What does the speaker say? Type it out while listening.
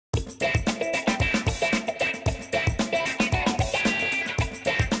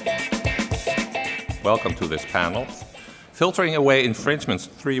Welcome to this panel. Filtering away infringements,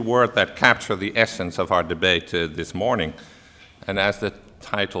 three words that capture the essence of our debate this morning. And as the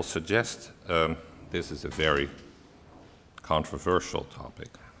title suggests, this is a very controversial topic.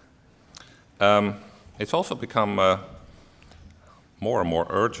 It's also become more and more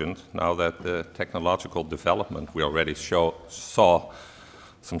urgent now that the technological development, we already saw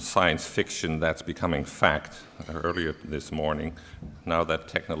some science fiction that's becoming fact earlier this morning, now that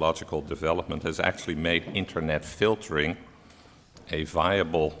technological development has actually made internet filtering a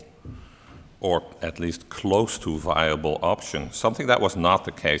viable, or at least close to viable option, something that was not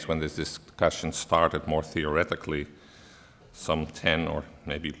the case when this discussion started more theoretically some 10 or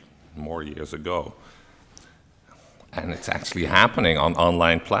maybe more years ago. And it's actually happening on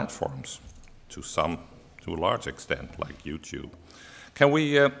online platforms to a large extent, like YouTube. Can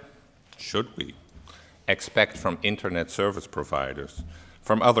we, should we, expect from internet service providers,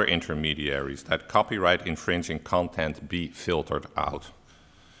 from other intermediaries, that copyright infringing content be filtered out?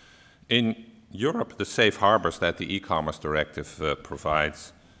 In Europe, the safe harbors that the e-commerce directive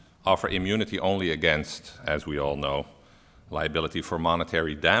provides offer immunity only against, as we all know, liability for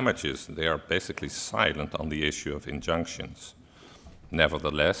monetary damages. They are basically silent on the issue of injunctions.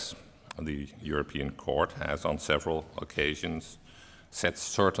 Nevertheless, the European Court has on several occasions set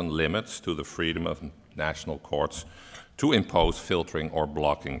certain limits to the freedom of national courts to impose filtering or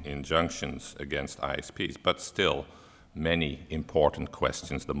blocking injunctions against ISPs. But still, many important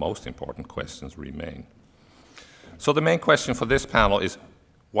questions, the most important questions, remain. So the main question for this panel is,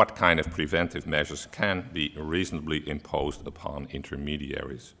 what kind of preventive measures can be reasonably imposed upon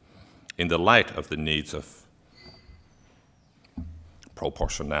intermediaries in the light of the needs of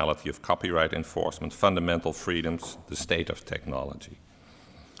proportionality of copyright enforcement, fundamental freedoms, the state of technology?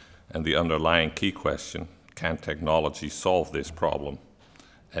 And the underlying key question, can technology solve this problem?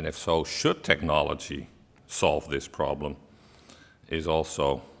 And if so, should technology solve this problem, is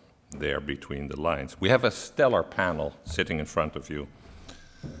also there between the lines. We have a stellar panel sitting in front of you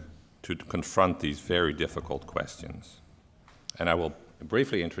to confront these very difficult questions. And I will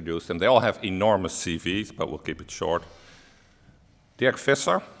briefly introduce them. They all have enormous CVs, but we'll keep it short. Dirk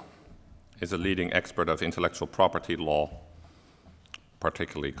Visser is a leading expert of intellectual property law,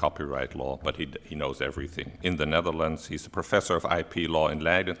 particularly copyright law, but he knows everything. In the Netherlands, he's a professor of IP law in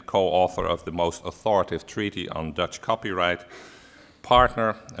Leiden, co-author of the most authoritative treaty on Dutch copyright,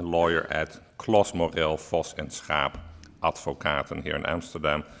 partner and lawyer at Klos Morel, Vos en Schaap Advocaten here in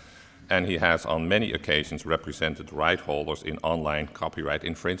Amsterdam, and he has on many occasions represented right holders in online copyright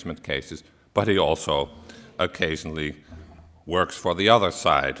infringement cases, but he also occasionally works for the other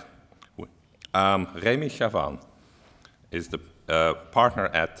side. Remy Chavannes is the partner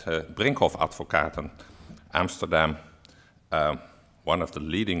at Brinkhoff Advocaten, Amsterdam, one of the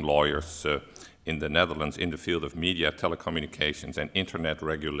leading lawyers in the Netherlands in the field of media, telecommunications, and internet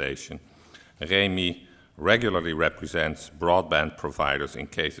regulation. Remy regularly represents broadband providers in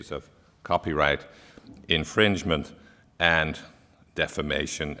cases of copyright infringement and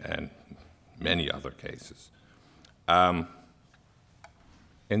defamation and many other cases.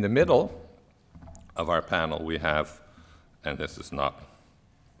 In the middle of our panel, we have, and this is not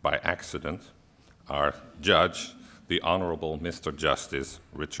by accident, our judge, the Honorable Mr. Justice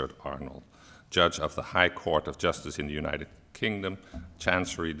Richard Arnold, judge of the High Court of Justice in the United Kingdom,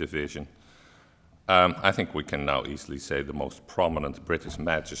 Chancery Division. I think we can now easily say the most prominent British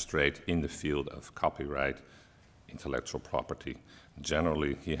magistrate in the field of copyright, intellectual property.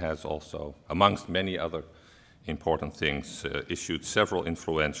 Generally, he has also, amongst many other important things, issued several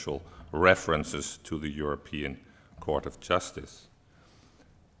influential references to the European Court of Justice.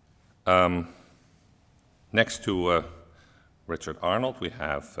 Next to Richard Arnold, we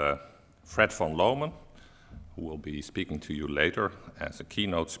have Fred von Lohmann, who will be speaking to you later as a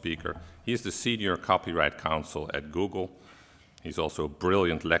keynote speaker. He is the senior copyright counsel at Google. He's also a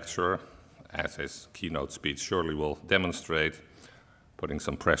brilliant lecturer, as his keynote speech surely will demonstrate, putting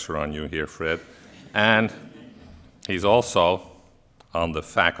some pressure on you here, Fred. And he's also on the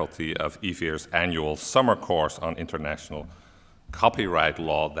faculty of EVIR's annual summer course on international copyright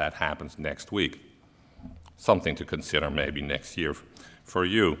law that happens next week. Something to consider maybe next year for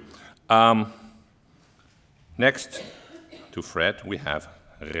you. Next to Fred, we have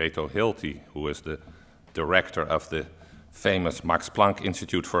Reto Hilty, who is the director of the famous Max Planck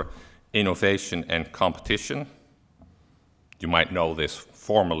Institute for Innovation and Competition. You might know this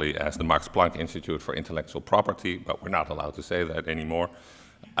formally as the Max Planck Institute for Intellectual Property, but we're not allowed to say that anymore.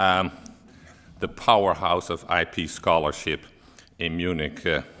 The powerhouse of IP scholarship in Munich.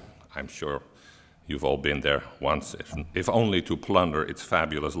 I'm sure you've all been there once, if only to plunder its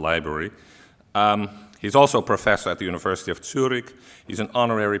fabulous library. He's also a professor at the University of Zurich. He's an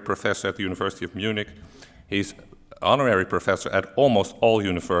honorary professor at the University of Munich. He's honorary professor at almost all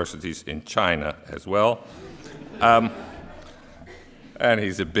universities in China as well. And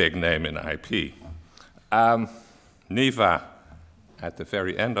he's a big name in IP. Niva, at the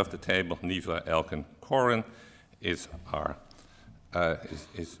very end of the table, Niva Elkin-Koren is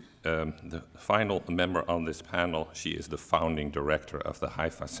the final member on this panel. She is the founding director of the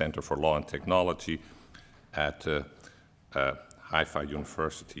Haifa Center for Law and Technology at Haifa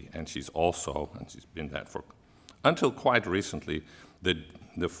University, and she's also, and she's been that for, until quite recently,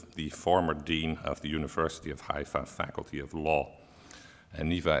 the former dean of the University of Haifa Faculty of Law. And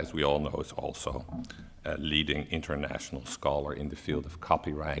Niva, as we all know, is also a leading international scholar in the field of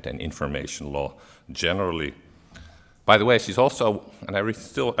copyright and information law generally. By the way, she's also, and I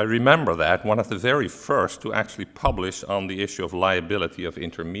remember that, one of the very first to actually publish on the issue of liability of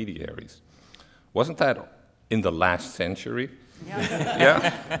intermediaries. Wasn't that in the last century? Yeah.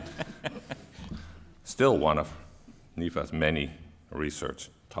 Yeah. Still one of Niva's many research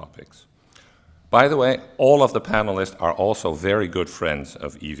topics. By the way, all of the panelists are also very good friends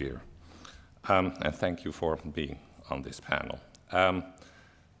of Ivir. And thank you for being on this panel.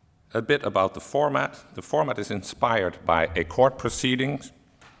 A bit about the format. The format is inspired by a court proceedings,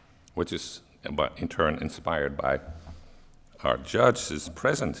 which is in turn inspired by our judge who's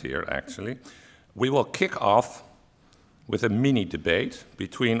present here, actually. We will kick off with a mini debate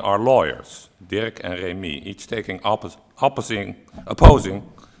between our lawyers, Dirk and Remy, each taking opposing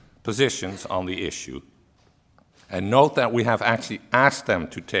positions on the issue. And note that we have actually asked them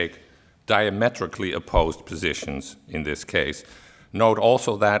to take diametrically opposed positions in this case. Note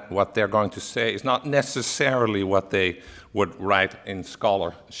also that what they're going to say is not necessarily what they would write in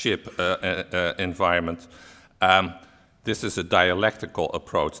scholarship environment. This is a dialectical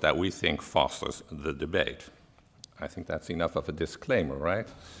approach that we think fosters the debate. I think that's enough of a disclaimer, right?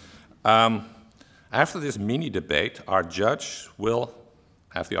 After this mini debate, our judge will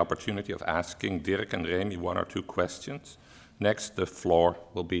have the opportunity of asking Dirk and Remy 1 or 2 questions. Next, the floor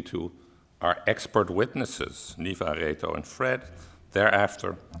will be to our expert witnesses, Niva, Reto, and Fred.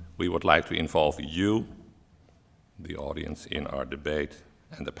 Thereafter, we would like to involve you, the audience, in our debate,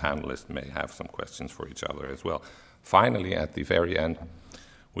 and the panelists may have some questions for each other as well. Finally, at the very end,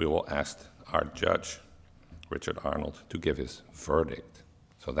 we will ask our judge, Richard Arnold, to give his verdict.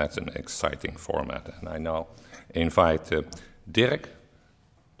 So that's an exciting format, and I now invite Dirk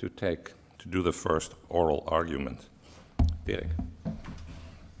to do the first oral argument. Dirk.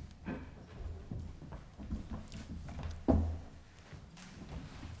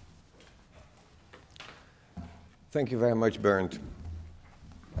 Thank you very much, Bernd.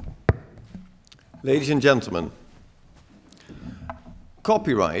 Ladies and gentlemen,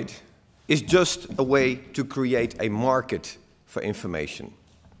 copyright is just a way to create a market for information.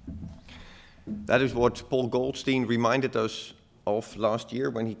 That is what Paul Goldstein reminded us of last year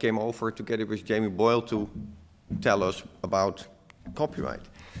when he came over together with Jamie Boyle to tell us about copyright.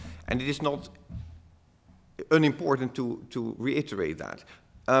 And it is not unimportant to reiterate that.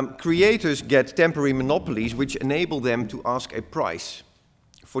 Creators get temporary monopolies which enable them to ask a price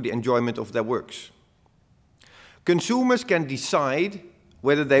for the enjoyment of their works. Consumers can decide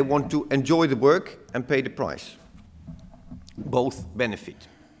whether they want to enjoy the work and pay the price. Both benefit.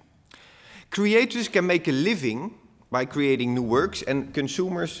 Creators can make a living by creating new works, and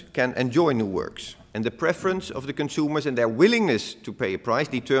consumers can enjoy new works. And the preference of the consumers and their willingness to pay a price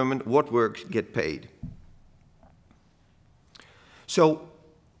determine what works get paid. So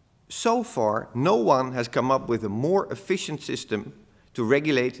far, no one has come up with a more efficient system to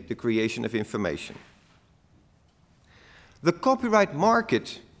regulate the creation of information. The copyright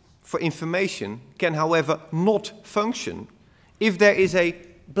market for information can, however, not function if there is a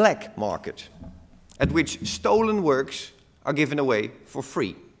black market at which stolen works are given away for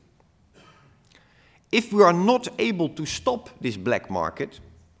free. If we are not able to stop this black market,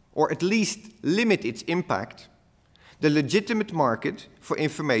 or at least limit its impact, the legitimate market for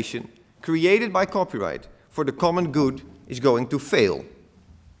information created by copyright for the common good is going to fail.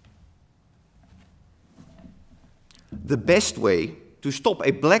 The best way to stop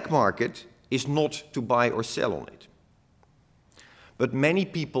a black market is not to buy or sell on it. But many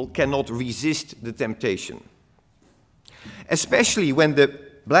people cannot resist the temptation, especially when the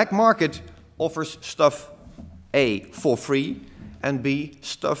black market offers stuff A, for free, and B,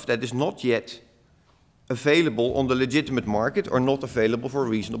 stuff that is not yet available on the legitimate market or not available for a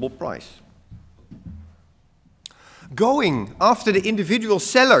reasonable price. Going after the individual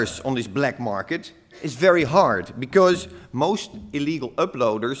sellers on this black market is very hard because most illegal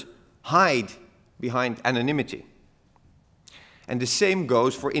uploaders hide behind anonymity. And the same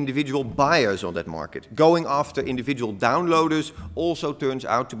goes for individual buyers on that market. Going after individual downloaders also turns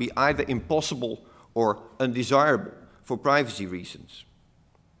out to be either impossible or undesirable for privacy reasons.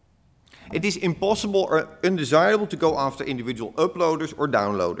 It is impossible or undesirable to go after individual uploaders or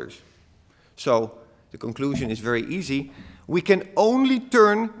downloaders. So the conclusion is very easy. We can only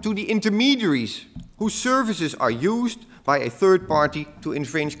turn to the intermediaries whose services are used by a third party to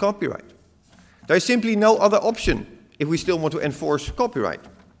infringe copyright. There is simply no other option if we still want to enforce copyright.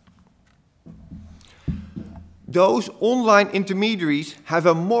 Those online intermediaries have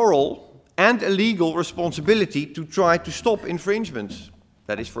a moral and a legal responsibility to try to stop infringements.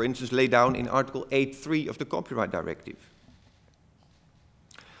 That is, for instance, laid down in Article 8.3 of the Copyright Directive.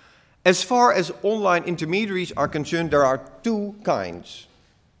 As far as online intermediaries are concerned, there are two kinds.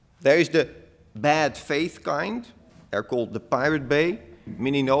 There is the bad faith kind. They're called the Pirate Bay,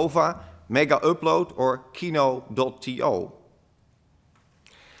 Mininova, Mega Upload, or Kino.to.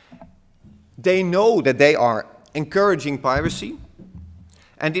 They know that they are encouraging piracy,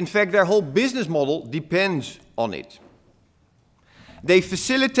 and in fact their whole business model depends on it. They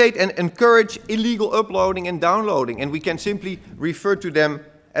facilitate and encourage illegal uploading and downloading, and we can simply refer to them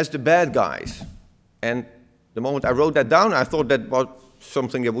as the bad guys. And the moment I wrote that down, I thought that was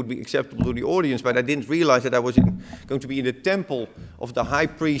something that would be acceptable to the audience, but I didn't realize that I was going to be in the temple of the high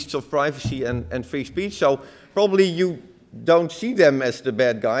priests of privacy and free speech. So probably you don't see them as the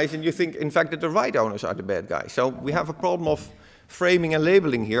bad guys, and you think, in fact, that the right owners are the bad guys. So we have a problem of framing and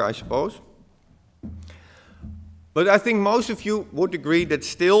labeling here, I suppose. But I think most of you would agree that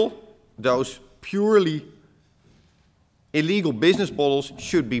still those purely illegal business models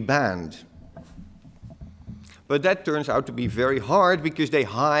should be banned. But that turns out to be very hard because they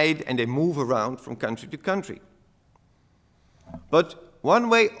hide and they move around from country to country. But one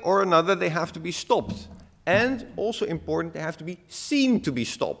way or another they have to be stopped. And also important, they have to be seen to be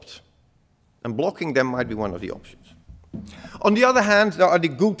stopped. And blocking them might be one of the options. On the other hand, there are the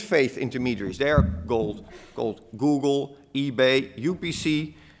good faith intermediaries. They are called Google, eBay,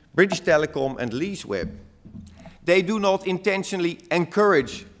 UPC, British Telecom and LeaseWeb. They do not intentionally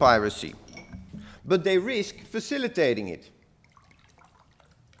encourage piracy, but they risk facilitating it.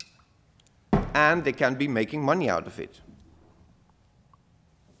 And they can be making money out of it.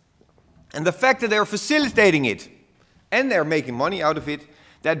 And the fact that they're facilitating it and they're making money out of it,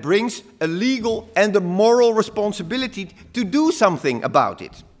 that brings a legal and a moral responsibility to do something about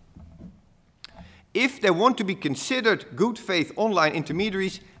it. If they want to be considered good faith online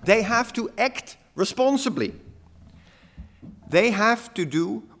intermediaries, they have to act responsibly. They have to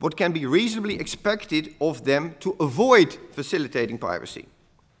do what can be reasonably expected of them to avoid facilitating piracy.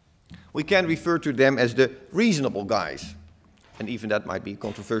 We can refer to them as the reasonable guys. And even that might be a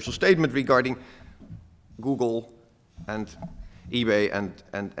controversial statement regarding Google and eBay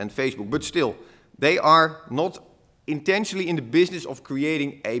and Facebook. But still, they are not intentionally in the business of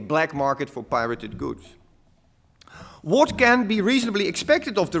creating a black market for pirated goods. What can be reasonably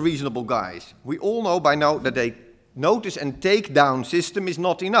expected of the reasonable guys? We all know by now that a notice and take down system is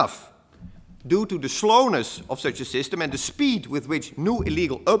not enough. Due to the slowness of such a system and the speed with which new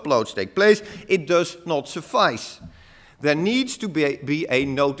illegal uploads take place, it does not suffice. There needs to be a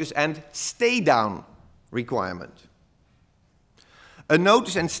notice and stay down requirement. A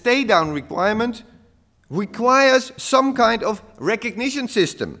notice and stay down requirement requires some kind of recognition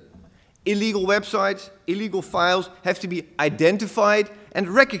system. Illegal websites, illegal files have to be identified and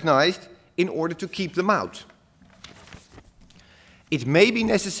recognized in order to keep them out. It may be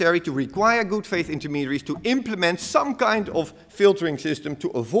necessary to require good faith intermediaries to implement some kind of filtering system to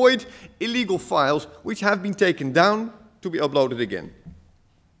avoid illegal files which have been taken down to be uploaded again.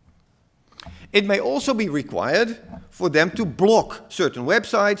 It may also be required for them to block certain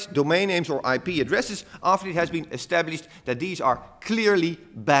websites, domain names or IP addresses after it has been established that these are clearly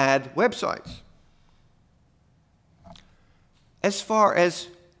bad websites. As far as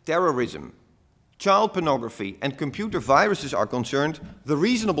terrorism, child pornography and computer viruses are concerned, the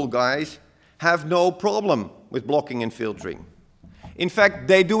reasonable guys have no problem with blocking and filtering. In fact,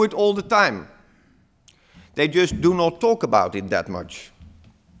 they do it all the time. They just do not talk about it that much.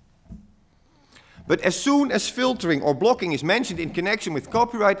 But as soon as filtering or blocking is mentioned in connection with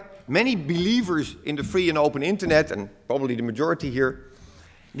copyright, many believers in the free and open internet, and probably the majority here,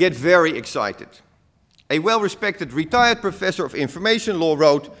 get very excited. A well-respected retired professor of information law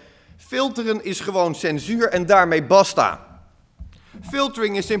wrote, "Filteren is gewoon censuur en daarmee basta."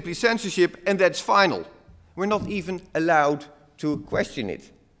 Filtering is simply censorship and that's final. We're not even allowed to question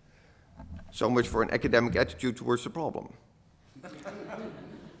it. So much for an academic attitude towards the problem.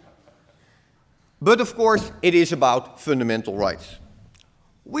 But of course, it is about fundamental rights.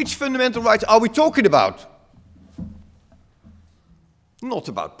 Which fundamental rights are we talking about? Not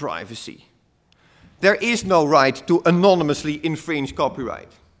about privacy. There is no right to anonymously infringe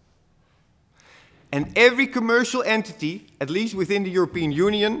copyright. And every commercial entity, at least within the European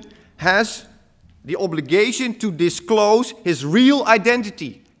Union, has the obligation to disclose his real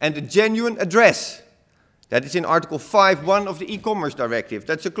identity and a genuine address. That is in Article 5.1 of the e-commerce directive.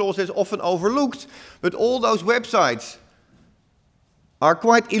 That's a clause that's often overlooked, but all those websites are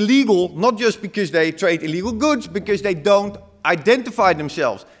quite illegal, not just because they trade illegal goods, because they don't identify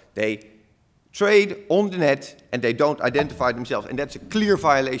themselves. They trade on the net and they don't identify themselves, and that's a clear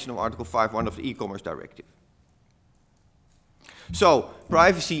violation of Article 5.1 of the e-commerce directive. So,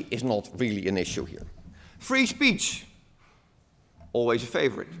 privacy is not really an issue here. Free speech, always a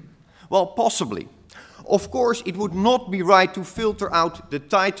favorite. Well, possibly. Of course, it would not be right to filter out the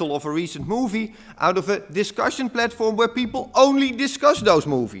title of a recent movie out of a discussion platform where people only discuss those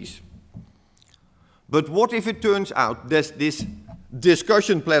movies. But what if it turns out that this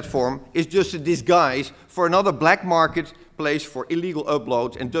discussion platform is just a disguise for another black market place for illegal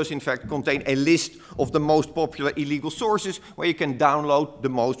uploads and does in fact contain a list of the most popular illegal sources where you can download the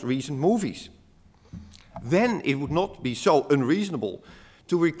most recent movies? Then it would not be so unreasonable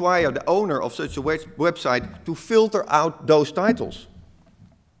to require the owner of such a website to filter out those titles.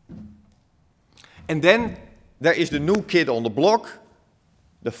 And then there is the new kid on the block,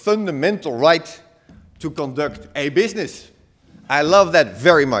 the fundamental right to conduct a business. I love that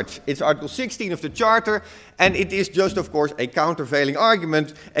very much. It's Article 16 of the Charter, and it is just, of course, a countervailing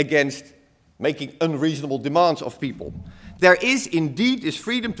argument against making unreasonable demands of people. There is indeed this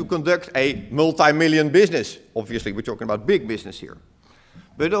freedom to conduct a multi-million business. Obviously, we're talking about big business here.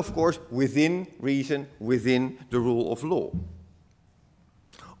 But of course, within reason, within the rule of law.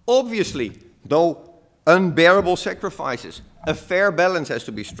 Obviously, no unbearable sacrifices. A fair balance has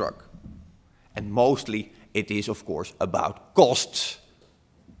to be struck. And mostly, it is, of course, about costs.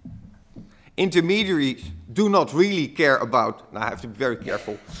 Intermediaries do not really care about, now I have to be very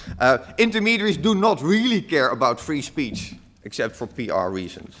careful, intermediaries do not really care about free speech, except for PR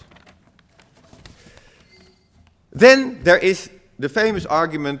reasons. Then there is the famous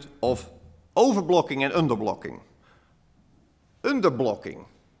argument of overblocking and underblocking. Underblocking,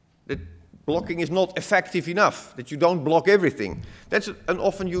 that blocking is not effective enough, that you don't block everything. That's an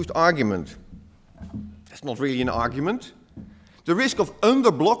often used argument. That's not really an argument. The risk of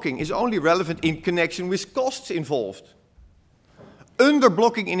underblocking is only relevant in connection with costs involved.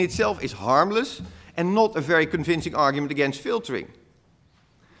 Underblocking in itself is harmless and not a very convincing argument against filtering.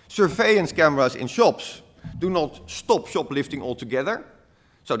 Surveillance cameras in shops do not stop shoplifting altogether,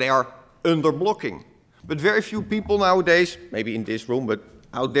 so they are underblocking. But very few people nowadays, maybe in this room, but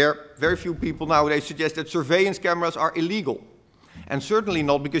out there, very few people nowadays suggest that surveillance cameras are illegal. And certainly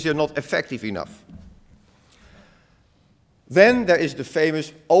not because they're not effective enough. Then there is the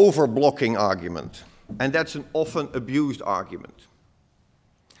famous overblocking argument, and that's an often abused argument.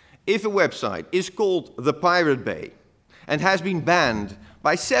 If a website is called the Pirate Bay and has been banned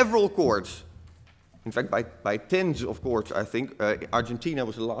by several courts, in fact by tens of courts, I think, Argentina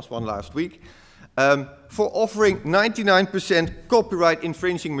was the last one last week, for offering 99% copyright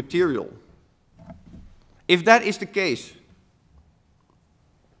infringing material. If that is the case,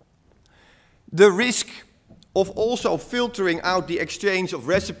 the risk of also filtering out the exchange of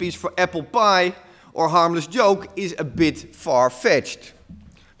recipes for apple pie or harmless joke is a bit far-fetched.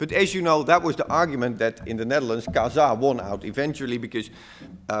 But as you know, that was the argument that in the Netherlands, Casa won out eventually because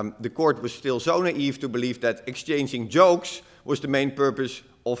the court was still so naive to believe that exchanging jokes was the main purpose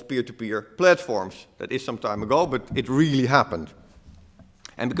of peer-to-peer platforms. That is some time ago, but it really happened.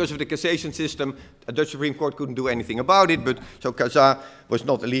 And because of the cassation system, a Dutch Supreme Court couldn't do anything about it, but so Casa was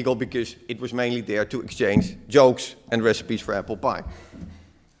not illegal because it was mainly there to exchange jokes and recipes for apple pie.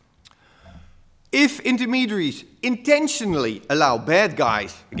 If intermediaries intentionally allow bad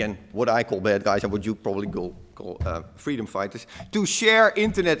guys, again, what I call bad guys and what you probably call freedom fighters, to share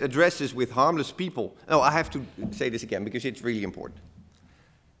internet addresses with harmless people. No, I have to say this again because it's really important.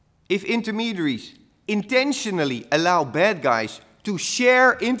 If intermediaries intentionally allow bad guys to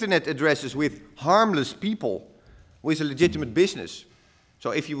share internet addresses with harmless people with a legitimate business. So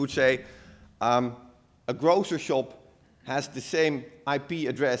if you would say a grocer shop has the same IP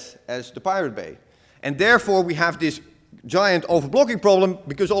address as the Pirate Bay, and therefore we have this giant overblocking problem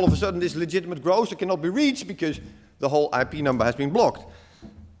because all of a sudden this legitimate grocer cannot be reached because the whole IP number has been blocked.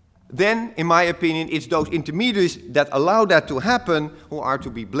 Then, in my opinion, it's those intermediaries that allow that to happen who are to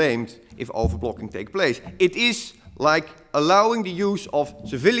be blamed if overblocking takes place. It is like allowing the use of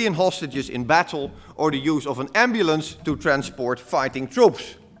civilian hostages in battle or the use of an ambulance to transport fighting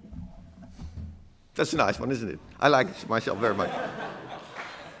troops. That's a nice one, isn't it? I like it myself very much.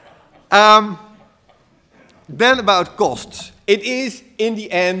 Then about costs. It is, in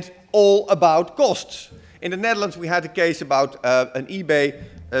the end, all about costs. In the Netherlands, we had a case about an eBay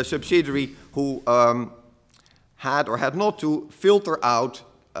subsidiary who had or had not to filter out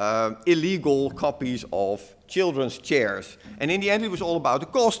illegal copies of children's chairs. And in the end, it was all about the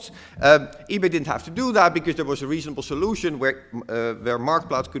costs. eBay didn't have to do that because there was a reasonable solution where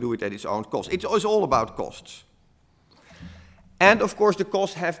Marktplaats could do it at its own cost. It's all about costs. And of course, the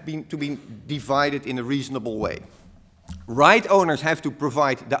costs have to be divided in a reasonable way. Right owners have to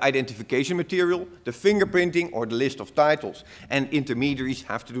provide the identification material, the fingerprinting or the list of titles, and intermediaries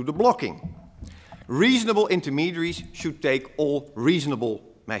have to do the blocking. Reasonable intermediaries should take all reasonable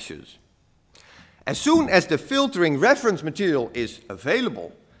measures. As soon as the filtering reference material is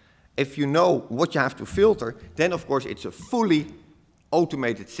available, if you know what you have to filter, then of course it's a fully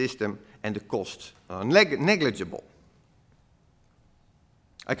automated system and the costs are negligible.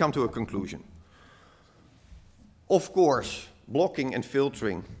 I come to a conclusion. Of course, blocking and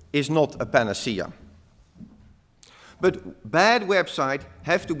filtering is not a panacea. But bad websites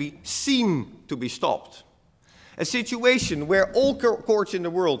have to be seen to be stopped. A situation where all courts in the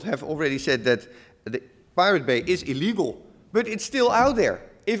world have already said that the Pirate Bay is illegal, but it's still out there.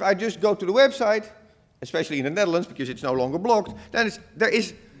 If I just go to the website, especially in the Netherlands, because it's no longer blocked, then there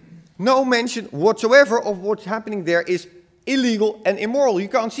is no mention whatsoever of what's happening there is illegal and immoral. You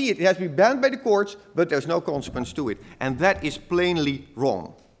can't see it. It has to be banned by the courts, but there's no consequence to it. And that is plainly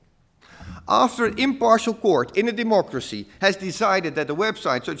wrong. After an impartial court in a democracy has decided that a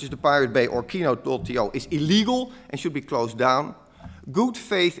website such as the Pirate Bay or Keynote.to is illegal and should be closed down, good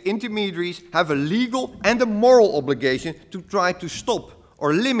faith intermediaries have a legal and a moral obligation to try to stop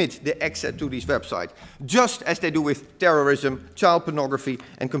or limit the access to these websites, just as they do with terrorism, child pornography,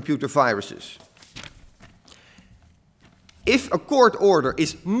 and computer viruses. If a court order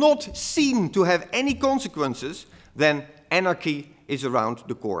is not seen to have any consequences, then anarchy is around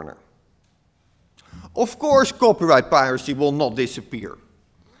the corner. Of course, copyright piracy will not disappear.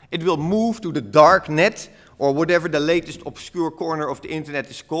 It will move to the dark net, or whatever the latest obscure corner of the internet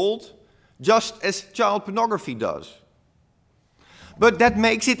is called, just as child pornography does. But that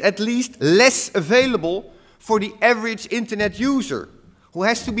makes it at least less available for the average internet user, who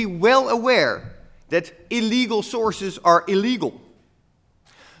has to be well aware that illegal sources are illegal.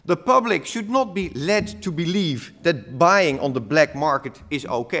 The public should not be led to believe that buying on the black market is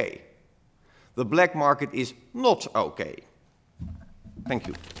okay. The black market is not okay. Thank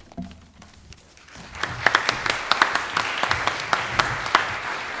you.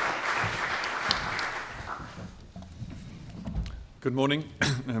 Good morning.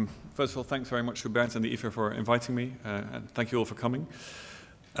 First of all, thanks very much to Bernt and the IFA for inviting me, and thank you all for coming.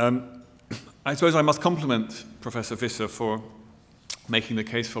 I suppose I must compliment Professor Visser for making the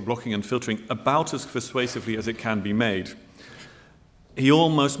case for blocking and filtering about as persuasively as it can be made. He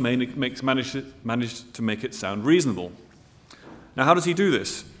almost managed to make it sound reasonable. Now, how does he do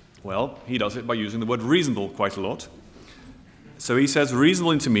this? Well, he does it by using the word reasonable quite a lot. So he says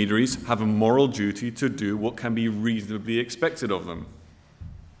reasonable intermediaries have a moral duty to do what can be reasonably expected of them.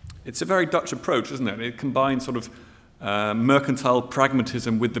 It's a very Dutch approach, isn't it? It combines sort of mercantile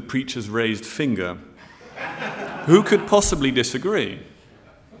pragmatism with the preacher's raised finger. Who could possibly disagree?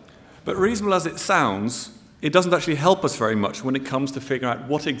 But reasonable as it sounds, it doesn't actually help us very much when it comes to figuring out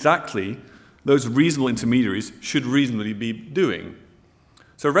what exactly those reasonable intermediaries should reasonably be doing.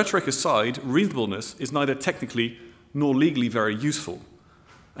 So rhetoric aside, reasonableness is neither technically nor legally very useful.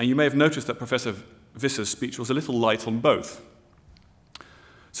 And you may have noticed that Professor Visser's speech was a little light on both.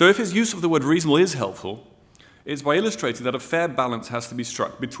 So if his use of the word reasonable is helpful, it's by illustrating that a fair balance has to be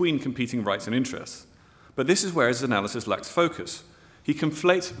struck between competing rights and interests. But this is where his analysis lacks focus. He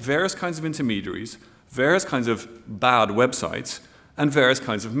conflates various kinds of intermediaries, various kinds of bad websites, and various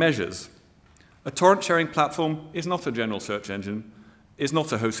kinds of measures. A torrent sharing platform is not a general search engine, is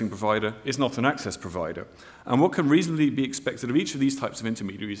not a hosting provider, is not an access provider. And what can reasonably be expected of each of these types of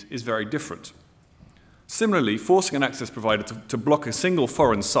intermediaries is very different. Similarly, forcing an access provider to block a single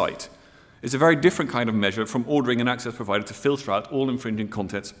foreign site is a very different kind of measure from ordering an access provider to filter out all infringing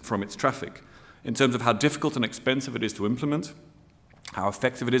contents from its traffic, in terms of how difficult and expensive it is to implement, how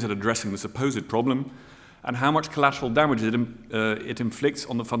effective it is at addressing the supposed problem, and how much collateral damage it inflicts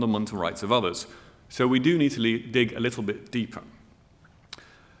on the fundamental rights of others. So we do need to dig a little bit deeper.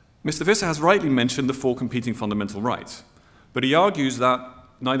 Mr. Visser has rightly mentioned the four competing fundamental rights, but he argues that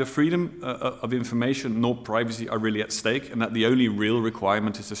neither freedom of information nor privacy are really at stake, and that the only real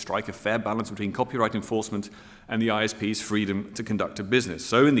requirement is to strike a fair balance between copyright enforcement and the ISP's freedom to conduct a business.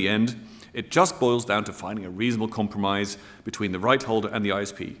 So in the end, it just boils down to finding a reasonable compromise between the right holder and the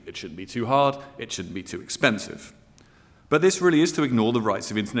ISP. It shouldn't be too hard, it shouldn't be too expensive. But this really is to ignore the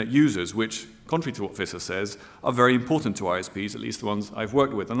rights of internet users, which, contrary to what Visser says, are very important to ISPs, at least the ones I've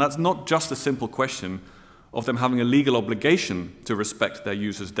worked with. And that's not just a simple question of them having a legal obligation to respect their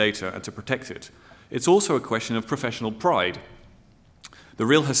users' data and to protect it. It's also a question of professional pride. The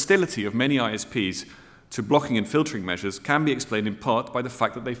real hostility of many ISPs to blocking and filtering measures can be explained in part by the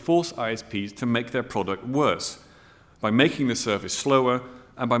fact that they force ISPs to make their product worse, by making the service slower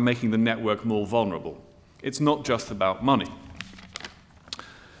and by making the network more vulnerable. It's not just about money.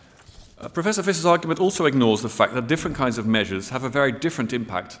 Professor Visser's argument also ignores the fact that different kinds of measures have a very different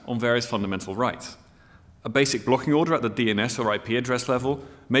impact on various fundamental rights. A basic blocking order at the DNS or IP address level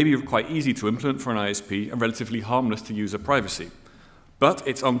may be quite easy to implement for an ISP and relatively harmless to user privacy. But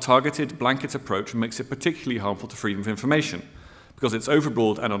its untargeted blanket approach makes it particularly harmful to freedom of information because it's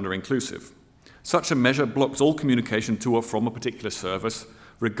overbroad and under-inclusive. Such a measure blocks all communication to or from a particular service,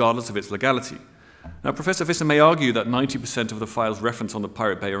 regardless of its legality. Now, Professor Visser may argue that 90% of the files referenced on the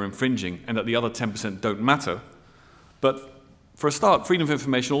Pirate Bay are infringing and that the other 10% don't matter, but for a start, freedom of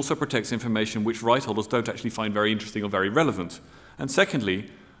information also protects information which right holders don't actually find very interesting or very relevant. And secondly,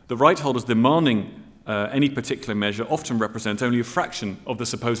 the right holders demanding any particular measure often represent only a fraction of the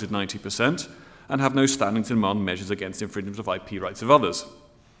supposed 90% and have no standing to demand measures against infringement of IP rights of others.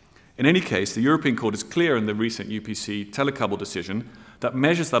 In any case, the European Court is clear in the recent UPC telecable decision that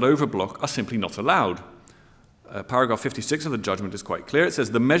measures that overblock are simply not allowed. Paragraph 56 of the judgment is quite clear. It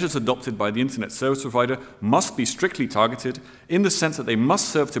says the measures adopted by the internet service provider must be strictly targeted in the sense that they must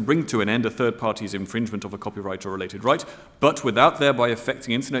serve to bring to an end a third party's infringement of a copyright or related right, but without thereby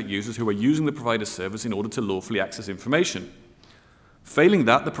affecting internet users who are using the provider's service in order to lawfully access information. Failing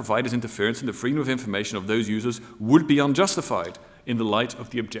that, the provider's interference in the freedom of information of those users would be unjustified in the light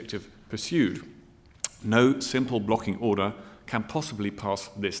of the objective pursued. No simple blocking order can possibly pass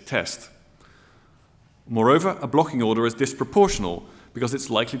this test. Moreover, a blocking order is disproportional because it's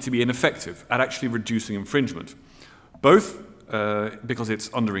likely to be ineffective at actually reducing infringement, both because it's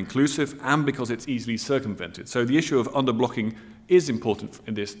under-inclusive and because it's easily circumvented. So the issue of under-blocking is important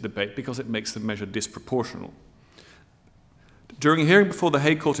in this debate because it makes the measure disproportional. During a hearing before the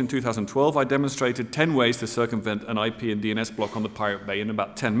Hague Court in 2012, I demonstrated 10 ways to circumvent an IP and DNS block on the Pirate Bay in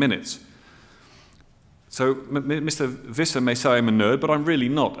about 10 minutes. So Mr. Visser may say I'm a nerd, but I'm really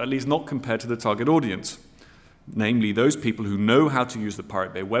not, at least not compared to the target audience, namely those people who know how to use the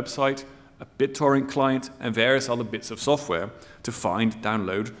Pirate Bay website, a BitTorrent client, and various other bits of software to find,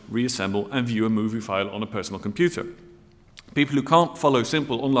 download, reassemble, and view a movie file on a personal computer. People who can't follow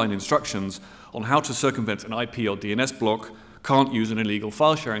simple online instructions on how to circumvent an IP or DNS block can't use an illegal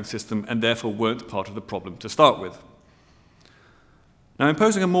file-sharing system and therefore weren't part of the problem to start with. Now,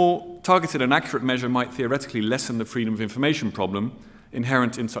 imposing a more targeted and accurate measure might theoretically lessen the freedom of information problem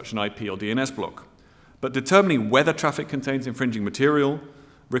inherent in such an IP or DNS block. But determining whether traffic contains infringing material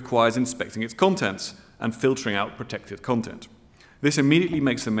requires inspecting its contents and filtering out protected content. This immediately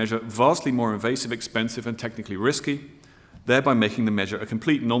makes the measure vastly more invasive, expensive, and technically risky, thereby making the measure a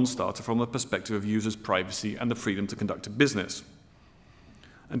complete non-starter from the perspective of users' privacy and the freedom to conduct a business.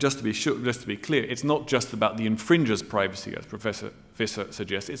 And just to be clear, it's not just about the infringer's privacy, as Professor Visser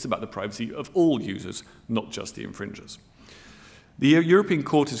suggests, it's about the privacy of all users, not just the infringers. The European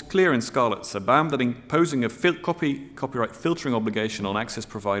Court is clear in Scarlett Sabam that imposing a copyright filtering obligation on access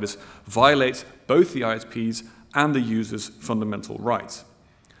providers violates both the ISP's and the user's fundamental rights.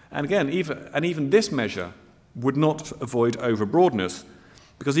 And again, even this measure would not avoid overbroadness,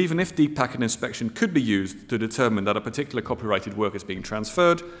 because even if deep packet inspection could be used to determine that a particular copyrighted work is being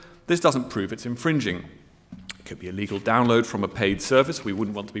transferred, this doesn't prove it's infringing. It could be a legal download from a paid service. We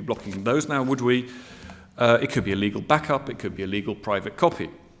wouldn't want to be blocking those now, would we? It could be a legal backup. It could be a legal private copy.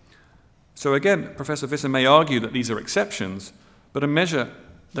 So again, Professor Visser may argue that these are exceptions, but a measure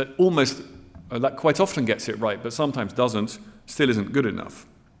that that quite often gets it right, but sometimes doesn't, still isn't good enough.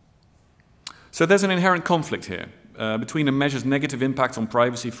 So there's an inherent conflict here between a measure's negative impact on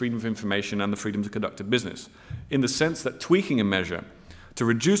privacy, freedom of information, and the freedom to conduct a business, in the sense that tweaking a measure to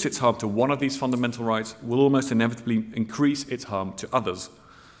reduce its harm to one of these fundamental rights will almost inevitably increase its harm to others.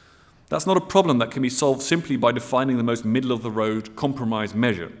 That's not a problem that can be solved simply by defining the most middle-of-the-road compromise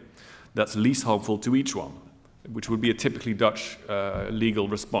measure that's least harmful to each one, which would be a typically Dutch legal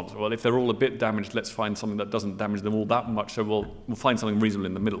response. Well, if they're all a bit damaged, let's find something that doesn't damage them all that much, so we'll find something reasonable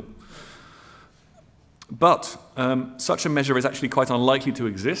in the middle. But such a measure is actually quite unlikely to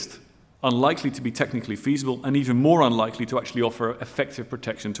exist, unlikely to be technically feasible, and even more unlikely to actually offer effective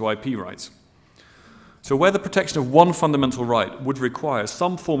protection to IP rights. So where the protection of one fundamental right would require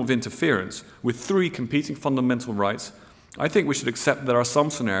some form of interference with three competing fundamental rights, I think we should accept there are some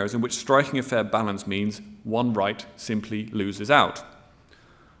scenarios in which striking a fair balance means one right simply loses out.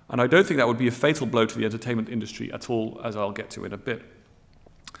 And I don't think that would be a fatal blow to the entertainment industry at all, as I'll get to in a bit.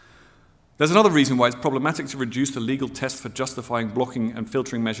 There's another reason why it's problematic to reduce the legal test for justifying blocking and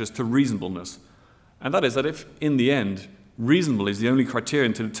filtering measures to reasonableness. And that is that if, in the end, reasonable is the only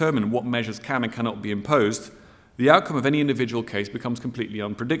criterion to determine what measures can and cannot be imposed, the outcome of any individual case becomes completely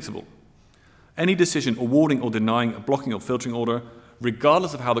unpredictable. Any decision awarding or denying a blocking or filtering order,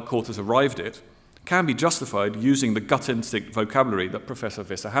 regardless of how the court has arrived at it, can be justified using the gut instinct vocabulary that Professor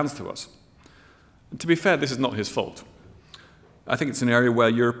Visser hands to us. And to be fair, this is not his fault. I think it's an area where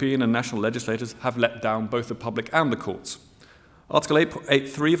European and national legislators have let down both the public and the courts. Article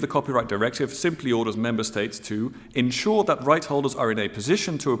 8.3 of the Copyright Directive simply orders member states to ensure that right holders are in a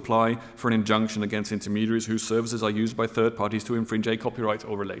position to apply for an injunction against intermediaries whose services are used by third parties to infringe a copyright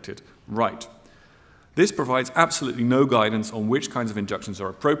or related right. This provides absolutely no guidance on which kinds of injunctions are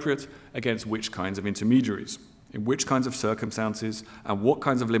appropriate against which kinds of intermediaries, in which kinds of circumstances, and what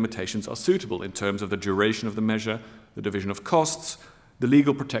kinds of limitations are suitable in terms of the duration of the measure, the division of costs, the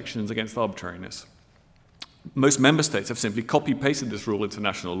legal protections against arbitrariness. Most member states have simply copy-pasted this rule into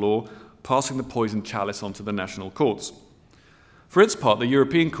national law, passing the poison chalice onto the national courts. For its part, the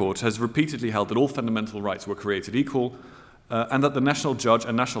European Court has repeatedly held that all fundamental rights were created equal, and that the national judge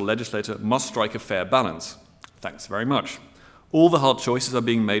and national legislator must strike a fair balance. Thanks very much. All the hard choices are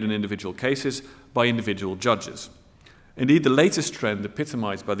being made in individual cases by individual judges. Indeed, the latest trend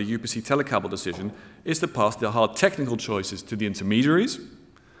epitomized by the UPC telecable decision is to pass the hard technical choices to the intermediaries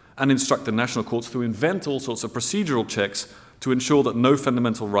and instruct the national courts to invent all sorts of procedural checks to ensure that no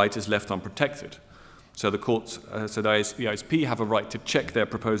fundamental right is left unprotected. So the courts, the ISP have a right to check their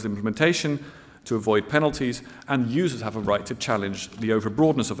proposed implementation to avoid penalties, and users have a right to challenge the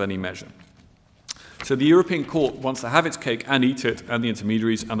overbroadness of any measure. So the European Court wants to have its cake and eat it, and the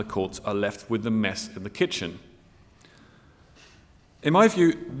intermediaries and the courts are left with the mess in the kitchen. In my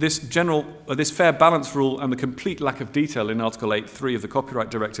view, this fair balance rule and the complete lack of detail in Article 8.3 of the Copyright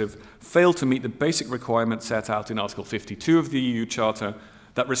Directive fail to meet the basic requirement set out in Article 52 of the EU Charter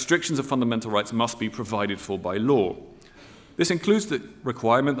that restrictions of fundamental rights must be provided for by law. This includes the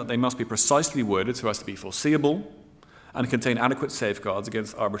requirement that they must be precisely worded so as to be foreseeable and contain adequate safeguards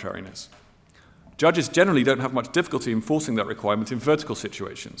against arbitrariness. Judges generally don't have much difficulty enforcing that requirement in vertical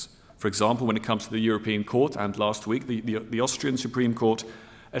situations. For example, when it comes to the European Court, and last week the Austrian Supreme Court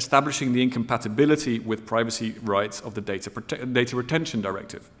establishing the incompatibility with privacy rights of the Data Retention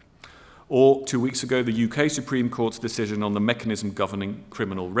Directive. Or 2 weeks ago, the UK Supreme Court's decision on the mechanism governing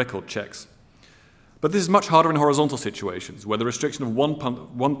criminal record checks. But this is much harder in horizontal situations, where the restriction of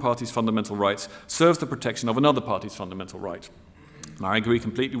one party's fundamental rights serves the protection of another party's fundamental right. And I agree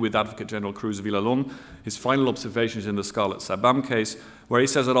completely with Advocate General Cruz Villalón, his final observations in the Scarlett Sabam case, where he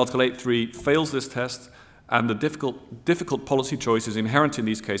says that Article 8.3 fails this test, and the difficult policy choices inherent in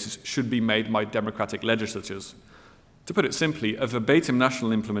these cases should be made by democratic legislatures. To put it simply, a verbatim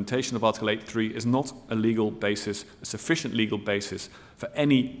national implementation of Article 8.3 is not a sufficient legal basis for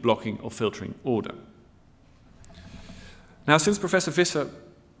any blocking or filtering order. Now, since Professor Visser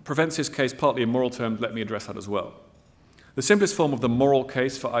presents his case partly in moral terms, let me address that as well. The simplest form of the moral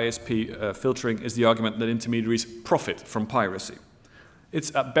case for ISP filtering is the argument that intermediaries profit from piracy.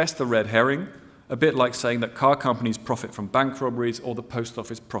 It's at best a red herring, a bit like saying that car companies profit from bank robberies or the post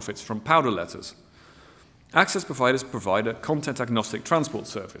office profits from powder letters. Access providers provide a content-agnostic transport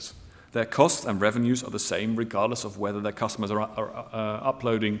service. Their costs and revenues are the same regardless of whether their customers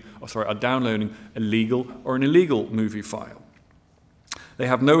are downloading a legal or an illegal movie file. They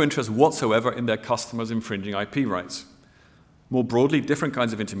have no interest whatsoever in their customers infringing IP rights. More broadly, different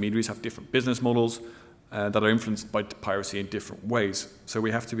kinds of intermediaries have different business models that are influenced by piracy in different ways. So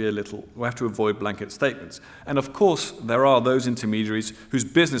we have to avoid blanket statements. And of course, there are those intermediaries whose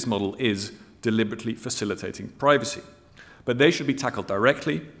business model is deliberately facilitating privacy. But they should be tackled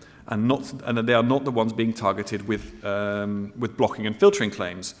directly, and they are not the ones being targeted with blocking and filtering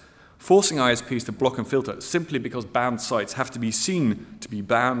claims. Forcing ISPs to block and filter simply because banned sites have to be seen to be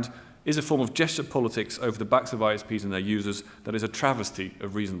banned is a form of gesture politics over the backs of ISPs and their users that is a travesty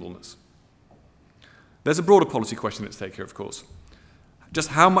of reasonableness. There's a broader policy question at stake here, of course. Just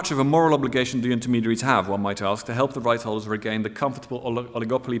how much of a moral obligation do intermediaries have, one might ask, to help the right holders regain the comfortable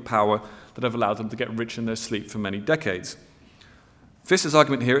oligopoly power that have allowed them to get rich in their sleep for many decades? Visser's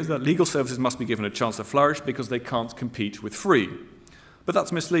argument here is that legal services must be given a chance to flourish because they can't compete with free. But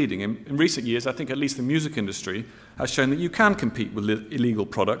that's misleading. In recent years, I think at least the music industry has shown that you can compete with illegal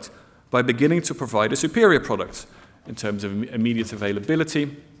product by beginning to provide a superior product in terms of immediate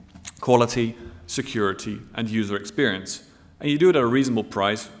availability, quality, security, and user experience. And you do it at a reasonable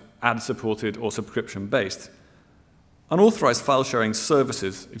price, ad-supported or subscription-based. Unauthorized file-sharing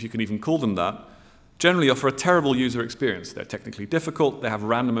services, if you can even call them that, generally offer a terrible user experience. They're technically difficult, they have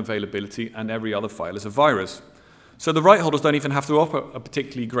random availability, and every other file is a virus. So the right holders don't even have to offer a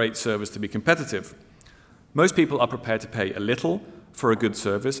particularly great service to be competitive. Most people are prepared to pay a little for a good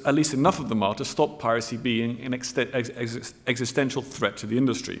service, at least enough of them are to stop piracy being an existential threat to the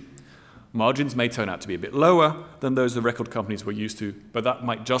industry. Margins may turn out to be a bit lower than those the record companies were used to, but that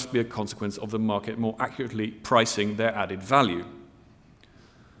might just be a consequence of the market more accurately pricing their added value.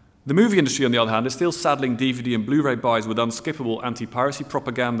 The movie industry, on the other hand, is still saddling DVD and Blu-ray buys with unskippable anti-piracy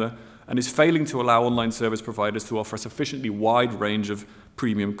propaganda and is failing to allow online service providers to offer a sufficiently wide range of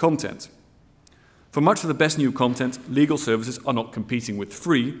premium content. For much of the best new content, legal services are not competing with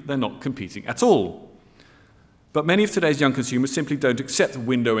free, they're not competing at all. But many of today's young consumers simply don't accept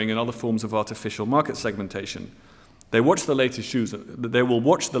windowing and other forms of artificial market segmentation. They will watch the latest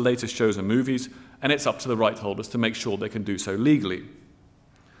shows and movies, and it's up to the right holders to make sure they can do so legally.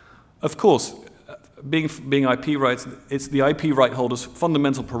 Of course, being IP rights, it's the IP right holders'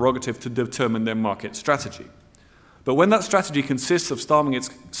 fundamental prerogative to determine their market strategy. But when that strategy consists of starving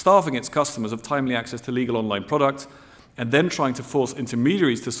its customers of timely access to legal online products, and then trying to force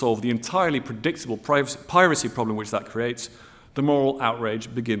intermediaries to solve the entirely predictable piracy problem which that creates, the moral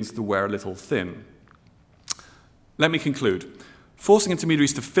outrage begins to wear a little thin. Let me conclude. Forcing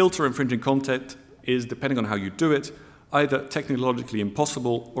intermediaries to filter infringing content is, depending on how you do it, either technologically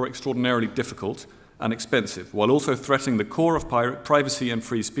impossible or extraordinarily difficult and expensive, while also threatening the core of privacy and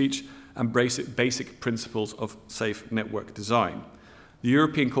free speech and basic principles of safe network design. The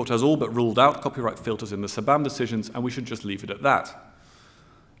European Court has all but ruled out copyright filters in the Sabam decisions, and we should just leave it at that.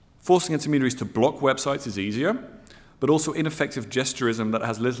 Forcing intermediaries to block websites is easier, but also ineffective gesturism that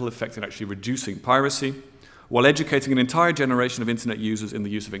has little effect in actually reducing piracy, while educating an entire generation of internet users in the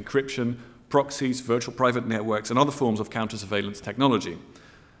use of encryption, proxies, virtual private networks, and other forms of counter-surveillance technology.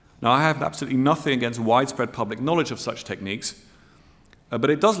 Now, I have absolutely nothing against widespread public knowledge of such techniques, but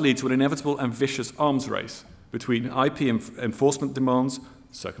it does lead to an inevitable and vicious arms race between IP enforcement demands,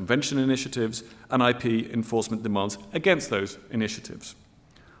 circumvention initiatives, and IP enforcement demands against those initiatives.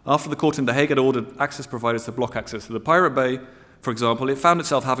 After the court in The Hague had ordered access providers to block access to the Pirate Bay, for example, it found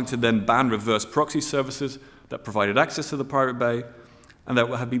itself having to then ban reverse proxy services that provided access to the Pirate Bay and that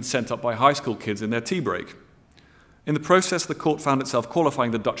had been sent up by high school kids in their tea break. In the process, the court found itself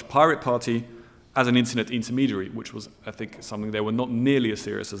qualifying the Dutch Pirate Party as an internet intermediary, which was, I think, something they were not nearly as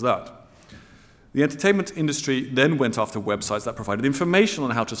serious as that. The entertainment industry then went after websites that provided information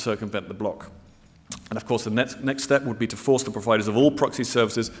on how to circumvent the block. And of course, the next step would be to force the providers of all proxy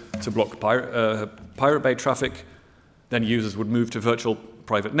services to block Pirate Bay traffic. Then users would move to virtual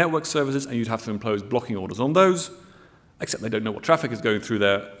private network services, and you'd have to impose blocking orders on those, except they don't know what traffic is going through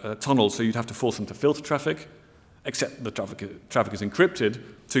their tunnels, so you'd have to force them to filter traffic, except the traffic is encrypted,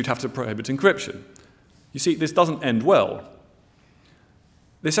 so you'd have to prohibit encryption. You see, this doesn't end well.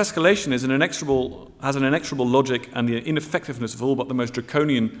 This escalation has an inexorable logic, and the ineffectiveness of all but the most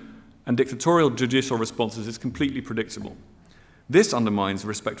draconian and dictatorial judicial responses is completely predictable. This undermines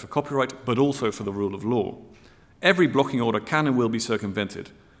respect for copyright, but also for the rule of law. Every blocking order can and will be circumvented.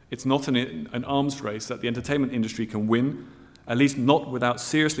 It's not an arms race that the entertainment industry can win, at least not without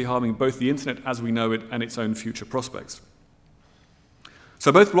seriously harming both the internet as we know it and its own future prospects.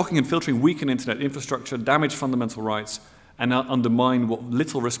 So both blocking and filtering weaken internet infrastructure, damage fundamental rights, and undermine what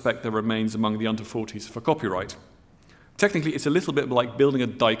little respect there remains among the under-40s for copyright. Technically, it's a little bit like building a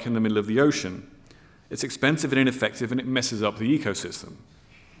dike in the middle of the ocean. It's expensive and ineffective, and it messes up the ecosystem.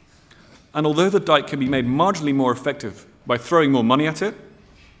 And although the dike can be made marginally more effective by throwing more money at it,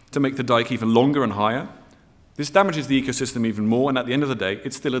 to make the dike even longer and higher, this damages the ecosystem even more, and at the end of the day,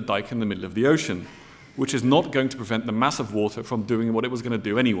 it's still a dike in the middle of the ocean, which is not going to prevent the mass of water from doing what it was going to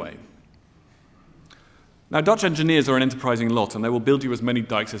do anyway. Now, Dutch engineers are an enterprising lot, and they will build you as many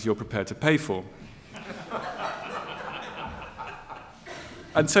dikes as you're prepared to pay for.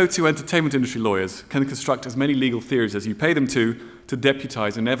 And so too, entertainment industry lawyers can construct as many legal theories as you pay them to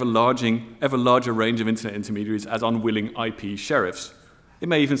deputize an ever larger range of internet intermediaries as unwilling IP sheriffs. It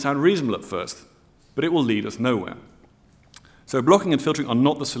may even sound reasonable at first, but it will lead us nowhere. So blocking and filtering are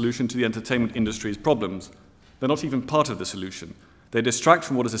not the solution to the entertainment industry's problems. They're not even part of the solution. They distract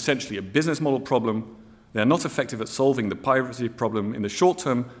from what is essentially a business model problem They are not effective at solving the piracy problem in the short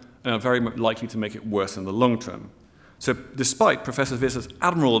term and are very likely to make it worse in the long term. So despite Professor Visser's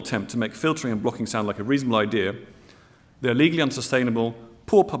admirable attempt to make filtering and blocking sound like a reasonable idea, they are legally unsustainable,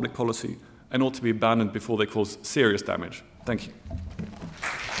 poor public policy, and ought to be abandoned before they cause serious damage. Thank you.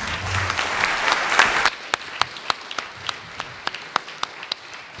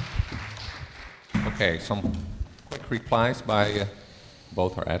 Okay, some quick replies by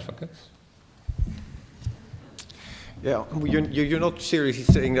both our advocates. Yeah, you're not seriously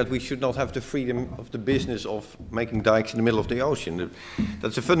saying that we should not have the freedom of the business of making dikes in the middle of the ocean.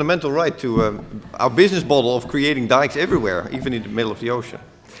 That's a fundamental right to our business model of creating dikes everywhere, even in the middle of the ocean.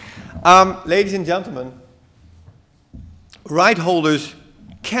 Ladies and gentlemen, right holders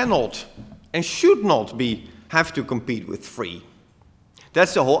cannot and should not have to compete with free.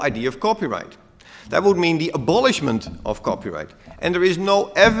 That's the whole idea of copyright. That would mean the abolishment of copyright. And there is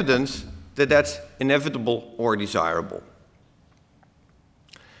no evidence that that's inevitable or desirable.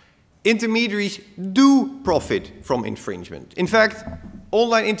 Intermediaries do profit from infringement. In fact,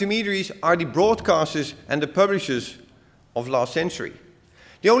 online intermediaries are the broadcasters and the publishers of last century.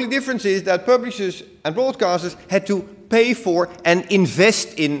 The only difference is that publishers and broadcasters had to pay for and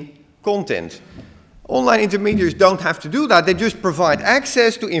invest in content. Online intermediaries don't have to do that. They just provide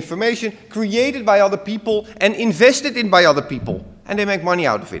access to information created by other people and invested in by other people. And they make money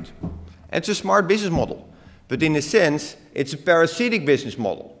out of it. It's a smart business model. But in a sense, it's a parasitic business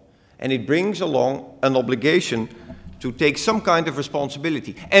model. And it brings along an obligation to take some kind of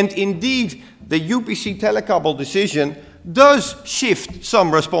responsibility. And indeed, the UPC Telecable decision does shift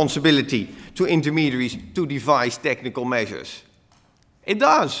some responsibility to intermediaries to devise technical measures. It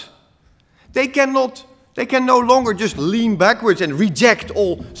does. They can no longer just lean backwards and reject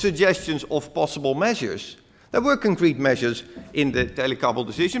all suggestions of possible measures. There were concrete measures in the Telecable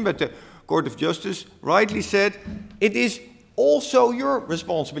decision, but the Court of Justice rightly said it is also your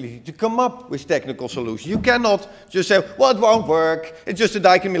responsibility to come up with technical solutions. You cannot just say, well, it won't work, it's just a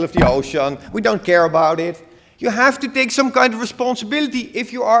dike in the middle of the ocean, we don't care about it. You have to take some kind of responsibility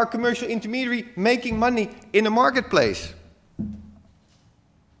if you are a commercial intermediary making money in a marketplace.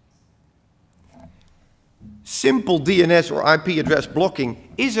 Simple DNS or IP address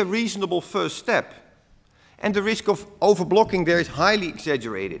blocking is a reasonable first step. And the risk of overblocking there is highly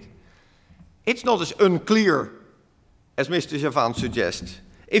exaggerated. It's not as unclear as Mr. Chavannes suggests.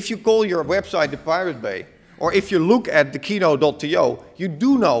 If you call your website the Pirate Bay, or if you look at the kino.to, you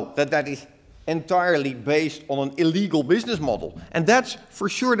do know that that is entirely based on an illegal business model. And that's for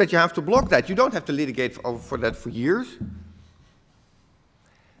sure that you have to block that. You don't have to litigate for that for years.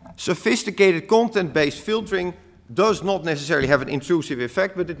 Sophisticated content-based filtering does not necessarily have an intrusive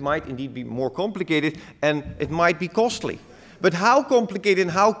effect, but it might indeed be more complicated and it might be costly. But how complicated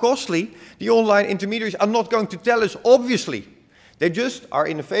and how costly, the online intermediaries are not going to tell us, obviously. They just are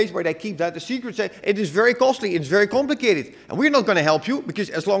in a phase where they keep that a secret, say, it is very costly, it's very complicated. And we're not going to help you, because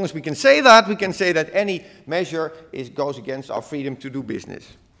as long as we can say that any measure goes against our freedom to do business.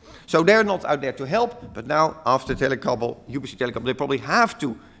 So they're not out there to help, but now, after Telecable, UPC Telecable, they probably have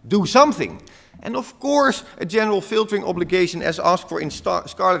to do something. And of course, a general filtering obligation, as asked for in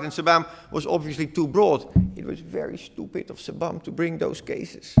Scarlett and Sabam, was obviously too broad. It was very stupid of Sabam to bring those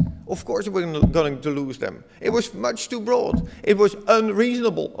cases. Of course, we were going to lose them. It was much too broad. It was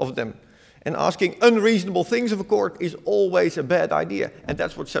unreasonable of them. And asking unreasonable things of a court is always a bad idea. And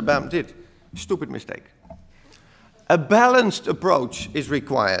that's what Sabam did. Stupid mistake. A balanced approach is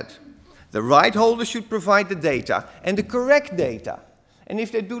required. The right holder should provide the data, and the correct data. And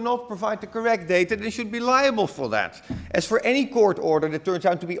if they do not provide the correct data, they should be liable for that. As for any court order that turns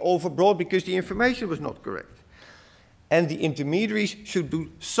out to be overbroad because the information was not correct. And the intermediaries should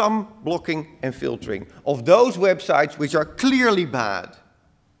do some blocking and filtering of those websites which are clearly bad.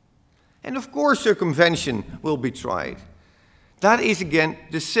 And of course, circumvention will be tried. That is again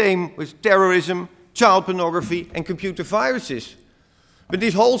the same with terrorism, child pornography, and computer viruses. But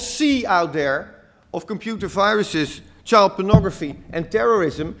this whole sea out there of computer viruses, child pornography, and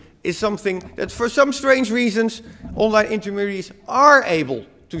terrorism is something that for some strange reasons online intermediaries are able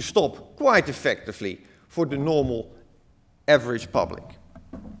to stop quite effectively for the normal average public.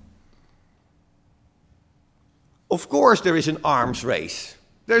 Of course there is an arms race.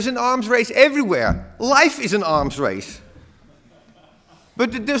 There's an arms race everywhere. Life is an arms race.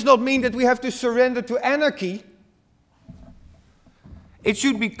 But it does not mean that we have to surrender to anarchy. It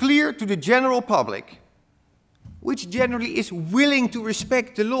should be clear to the general public, which generally is willing to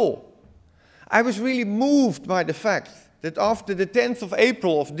respect the law. I was really moved by the fact that after the 10th of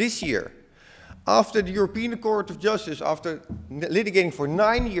April of this year, After the European Court of Justice, after litigating for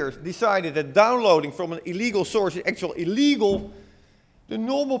 9 years, decided that downloading from an illegal source is actually illegal, the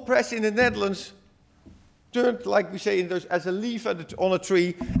normal press in the Netherlands turned, like we say in those, as a leaf on a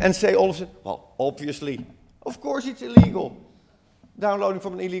tree and say all of a sudden, well, obviously, of course it's illegal. Downloading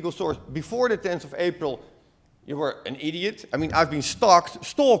from an illegal source. Before the 10th of April, you were an idiot. I mean, I've been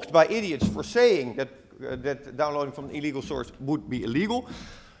stalked by idiots for saying that, that downloading from an illegal source would be illegal.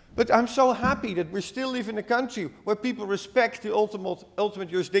 But I'm so happy that we still live in a country where people respect the ultimate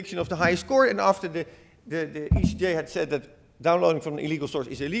jurisdiction of the highest court. And after the ECJ had said that downloading from an illegal source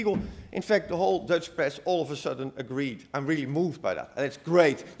is illegal, in fact, the whole Dutch press all of a sudden agreed. I'm really moved by that. And it's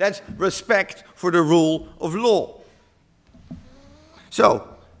great. That's respect for the rule of law.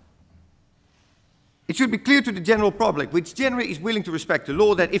 So, it should be clear to the general public, which generally is willing to respect the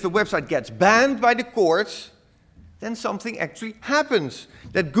law, that if a website gets banned by the courts, then something actually happens.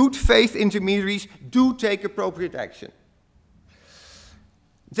 That good faith intermediaries do take appropriate action.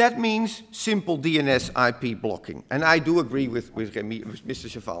 That means simple DNS IP blocking. And I do agree with Mr.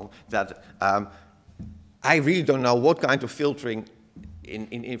 Chavannes that I really don't know what kind of filtering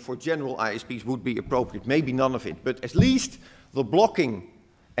for general ISPs would be appropriate. Maybe none of it. But at least the blocking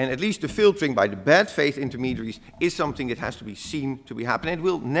and at least the filtering by the bad faith intermediaries is something that has to be seen to be happening. It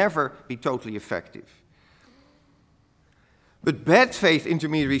will never be totally effective. But bad faith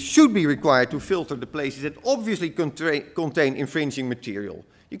intermediaries should be required to filter the places that obviously contain infringing material.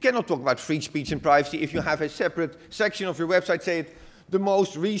 You cannot talk about free speech and privacy if you have a separate section of your website saying the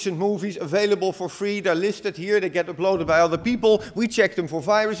most recent movies available for free, they're listed here, they get uploaded by other people. We check them for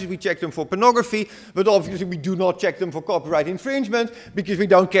viruses, we check them for pornography, but obviously we do not check them for copyright infringement because we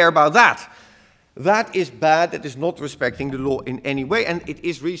don't care about that. That is bad, that is not respecting the law in any way, and it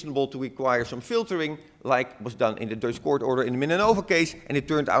is reasonable to require some filtering, like was done in the Dutch court order in the Minanova case, and it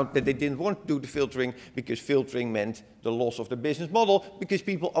turned out that they didn't want to do the filtering because filtering meant the loss of the business model, because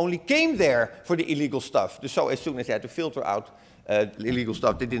people only came there for the illegal stuff. So as soon as they had to filter out illegal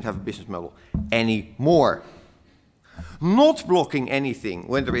stuff, they didn't have a business model anymore. Not blocking anything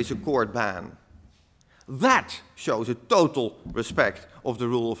when there is a court ban, that shows a total respect of the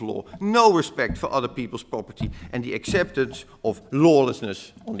rule of law, no respect for other people's property, and the acceptance of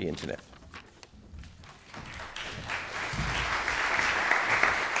lawlessness on the internet.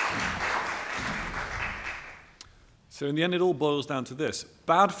 So in the end, it all boils down to this.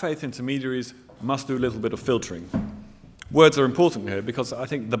 Bad faith intermediaries must do a little bit of filtering. Words are important here because I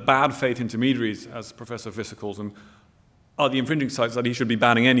think the bad faith intermediaries, as Professor Visser calls them, are the infringing sites that he should be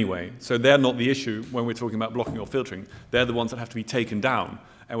banning anyway. So they're not the issue when we're talking about blocking or filtering. They're the ones that have to be taken down.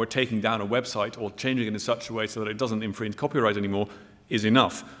 And we're taking down a website or changing it in such a way so that it doesn't infringe copyright anymore is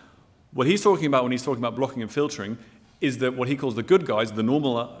enough. What he's talking about when he's talking about blocking and filtering is that what he calls the good guys, the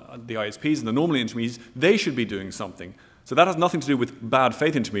normal, the ISPs and the normal intermediaries, they should be doing something. So that has nothing to do with bad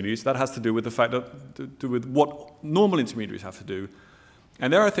faith intermediaries. That has to do with the fact that, to do with what normal intermediaries have to do.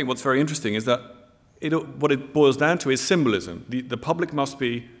 And there I think what's very interesting is that what it boils down to is symbolism. The public must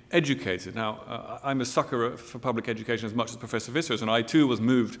be educated. Now, I'm a sucker for public education as much as Professor Visser is, and I too was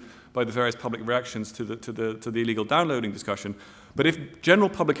moved by the various public reactions to the illegal downloading discussion. But if general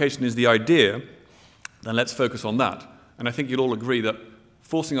publication is the idea, then let's focus on that. And I think you'll all agree that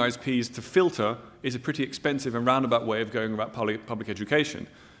forcing ISPs to filter is a pretty expensive and roundabout way of going about public education.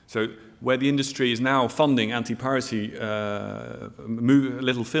 So where the industry is now funding anti-piracy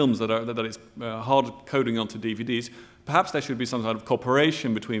little films that it's hard coding onto DVDs, perhaps there should be some kind of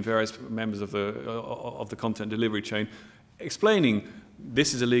cooperation between various members of the content delivery chain, explaining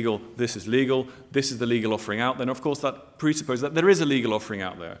this is illegal, this is legal, this is the legal offering out there. And of course that presupposes that there is a legal offering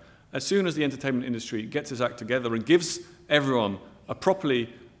out there. As soon as the entertainment industry gets its act together and gives everyone a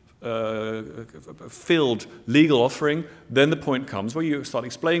properly filled legal offering, then the point comes where you start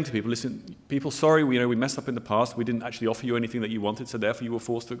explaining to people, listen, people, sorry, we messed up in the past, we didn't actually offer you anything that you wanted, so therefore you were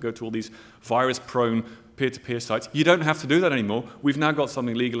forced to go to all these virus-prone peer-to-peer sites. You don't have to do that anymore. We've now got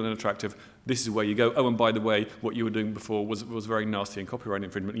something legal and attractive. This is where you go. Oh, and by the way, what you were doing before was very nasty and copyright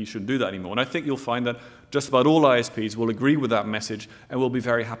infringement. You shouldn't do that anymore. And I think you'll find that just about all ISPs will agree with that message and will be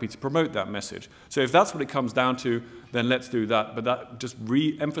very happy to promote that message. So if that's what it comes down to, then let's do that. But that just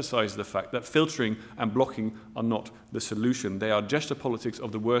re-emphasizes the fact that filtering and blocking are not the solution. They are gesture politics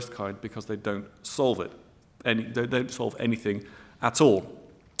of the worst kind because they don't solve it. They don't solve anything at all.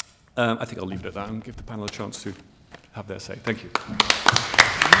 I think I'll leave it at that and give the panel a chance to have their say. Thank you.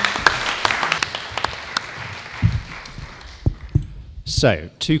 So,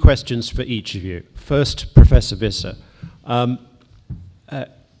 2 questions for each of you. First, Professor Visser.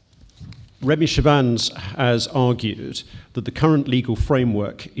 Remy Chavannes has argued that the current legal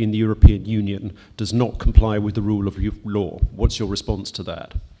framework in the European Union does not comply with the rule of law. What's your response to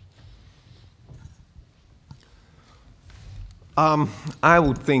that? I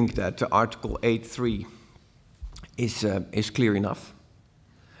would think that Article 8.3 is clear enough.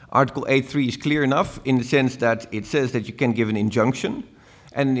 Article 8.3 is clear enough in the sense that it says that you can give an injunction,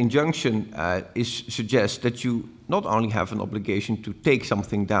 and an injunction suggests that you not only have an obligation to take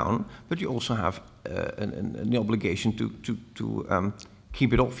something down, but you also have an obligation to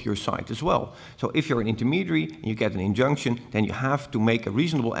keep it off your site as well. So if you're an intermediary and you get an injunction, then you have to make a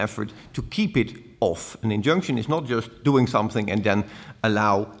reasonable effort to keep it off. An injunction is not just doing something and then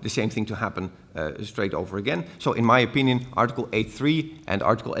allow the same thing to happen straight over again. So in my opinion, Article 8.3 and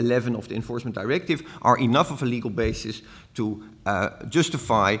Article 11 of the Enforcement Directive are enough of a legal basis to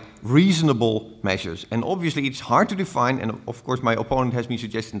justify reasonable measures. And obviously it's hard to define, and of course my opponent has been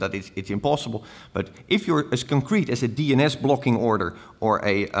suggesting that it's impossible, but if you're as concrete as a DNS blocking order or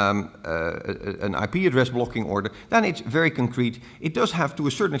an IP address blocking order, then it's very concrete. It does have to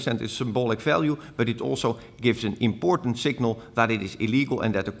a certain extent a symbolic value, but it also gives an important signal that it is illegal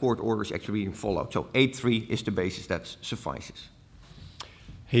and that the court order is actually being followed. So 8.3 is the basis that suffices.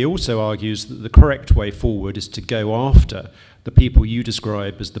 He also argues that the correct way forward is to go after the people you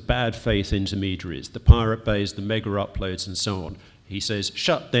describe as the bad faith intermediaries, the Pirate Bays, the mega uploads and so on. He says,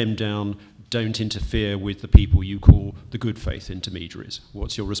 shut them down, don't interfere with the people you call the good faith intermediaries.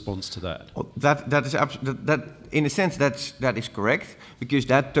 What's your response to that? Well, that is in a sense that is correct, because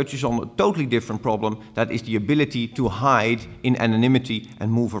that touches on a totally different problem, that is the ability to hide in anonymity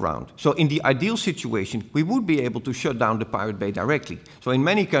and move around. So in the ideal situation, we would be able to shut down the Pirate Bay directly. So in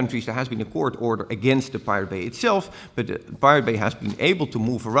many countries there has been a court order against the Pirate Bay itself, but the Pirate Bay has been able to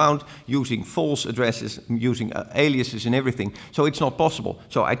move around using false addresses, using aliases and everything. So it's not possible.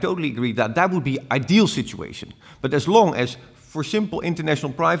 So I totally agree that that would be ideal situation. But as long as for simple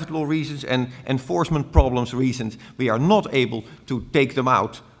international private law reasons and enforcement problems reasons, we are not able to take them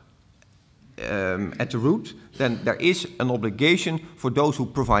out at the root, then there is an obligation for those who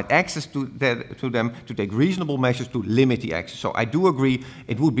provide access to them to take reasonable measures to limit the access. So I do agree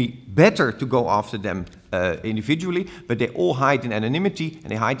it would be better to go after them individually, but they all hide in anonymity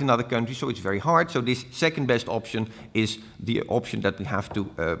and they hide in other countries, so it's very hard. So this second best option is the option that we have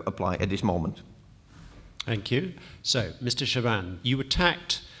to apply at this moment. Thank you. So, Mr. Chavannes, you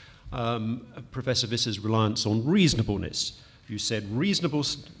attacked Professor Visser's reliance on reasonableness. You said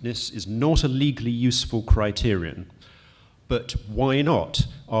reasonableness is not a legally useful criterion. But why not?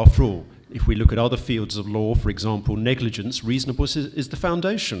 After all, if we look at other fields of law, for example, negligence, reasonableness is the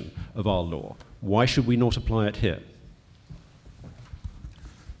foundation of our law. Why should we not apply it here?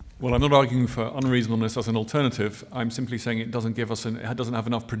 Well, I'm not arguing for unreasonableness as an alternative. I'm simply saying it doesn't give us it doesn't have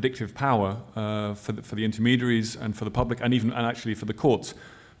enough predictive power for the intermediaries and for the public, and actually for the courts.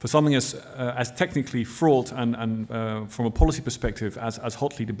 For something as technically fraught and from a policy perspective as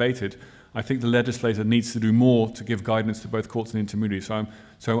hotly debated, I think the legislator needs to do more to give guidance to both courts and intermediaries.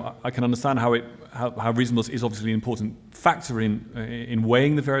 So I can understand how reasonableness is obviously an important factor in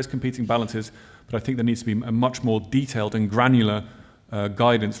weighing the various competing balances, but I think there needs to be a much more detailed and granular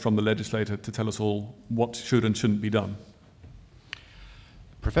guidance from the legislator to tell us all what should and shouldn't be done.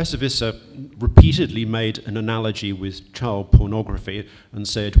 Professor Visser repeatedly made an analogy with child pornography and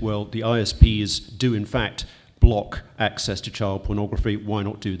said, well, the ISPs do in fact block access to child pornography. Why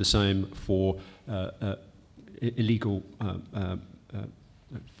not do the same for illegal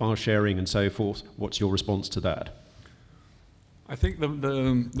file sharing and so forth? What's your response to that? I think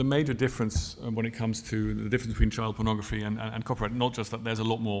the major difference when it comes to the difference between child pornography and copyright, not just that there's a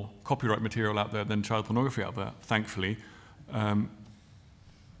lot more copyright material out there than child pornography out there, thankfully,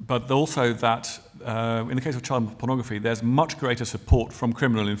 but also that in the case of child pornography, there's much greater support from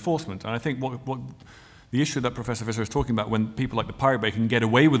criminal enforcement. And I think what the issue that Professor Visser is talking about, when people like the Pirate Bay can get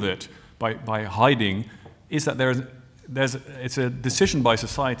away with it by hiding, is that it's a decision by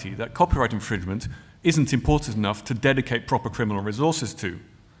society that copyright infringement isn't important enough to dedicate proper criminal resources to.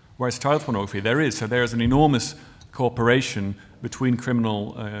 Whereas child pornography, there is. So there is an enormous cooperation between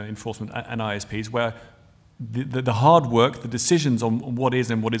criminal enforcement and ISPs where the hard work, the decisions on what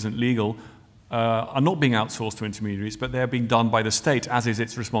is and what isn't legal are not being outsourced to intermediaries, but they're being done by the state, as is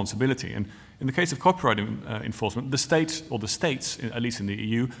its responsibility. And in the case of copyright enforcement, the state, or the states, at least in the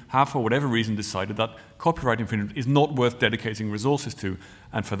EU, have for whatever reason decided that copyright infringement is not worth dedicating resources to.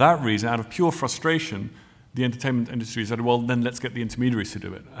 And for that reason, out of pure frustration, the entertainment industry said, well, then let's get the intermediaries to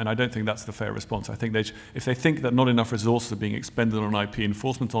do it. And I don't think that's the fair response. I think if they think that not enough resources are being expended on IP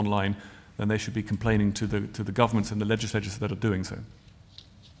enforcement online, then they should be complaining to the governments and the legislatures that are doing so.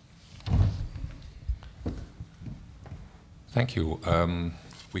 Thank you.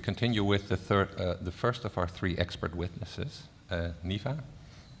 We continue with the first of our three expert witnesses, Niva.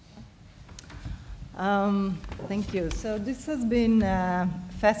 Thank you. So this has been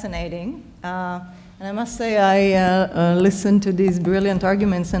fascinating. And I must say I listened to these brilliant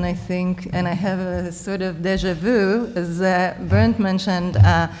arguments, and I think, and I have a sort of déjà vu, as Bernt mentioned,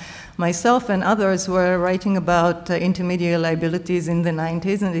 myself and others were writing about intermediary liabilities in the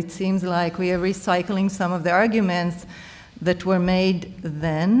 90s, and it seems like we are recycling some of the arguments that were made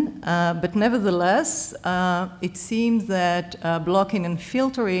then. But nevertheless, it seems that blocking and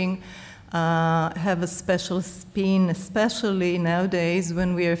filtering have a special spin, especially nowadays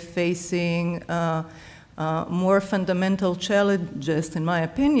when we are facing more fundamental challenges, in my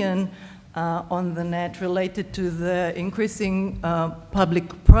opinion, on the net related to the increasing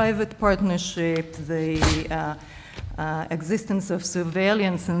public-private partnership, the existence of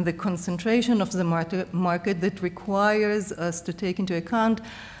surveillance, and the concentration of the market that requires us to take into account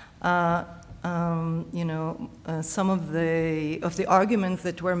some of the arguments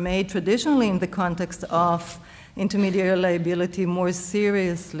that were made traditionally in the context of intermediary liability more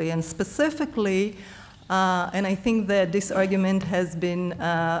seriously and specifically, and I think that this argument has been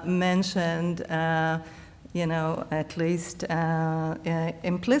mentioned, at least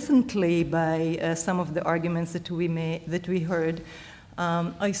implicitly by some of the arguments that we heard.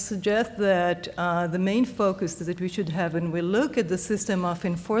 I suggest that the main focus that we should have when we look at the system of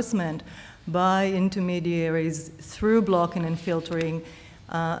enforcement by intermediaries through blocking and filtering,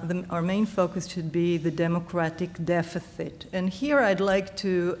 our main focus should be the democratic deficit. And here I'd like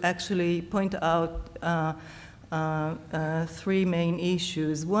to actually point out three main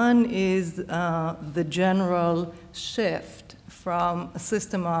issues. One is the general shift from a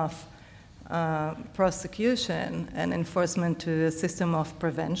system of prosecution and enforcement to a system of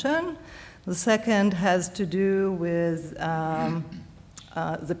prevention. The second has to do with the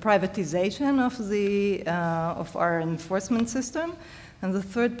privatization of our enforcement system. And the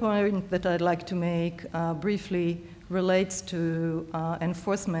third point that I'd like to make briefly relates to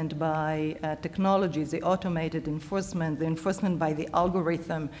enforcement by technologies, the automated enforcement, the enforcement by the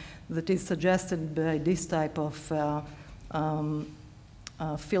algorithm that is suggested by this type of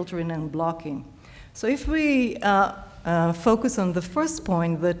filtering and blocking. So if we focus on the first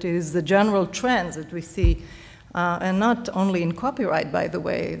point, that is the general trends that we see, and not only in copyright, by the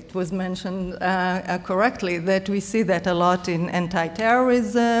way, it was mentioned correctly that we see that a lot in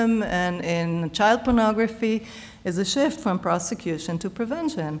anti-terrorism and in child pornography, is a shift from prosecution to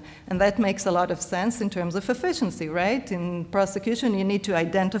prevention. And that makes a lot of sense in terms of efficiency, right? In prosecution, you need to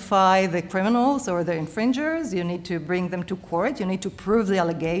identify the criminals or the infringers, you need to bring them to court, you need to prove the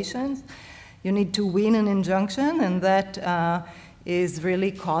allegations, you need to win an injunction, and that is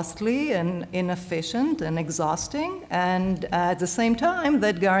really costly and inefficient and exhausting, and at the same time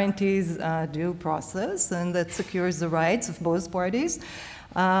that guarantees due process and that secures the rights of both parties.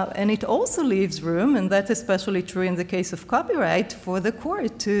 And it also leaves room, and that's especially true in the case of copyright, for the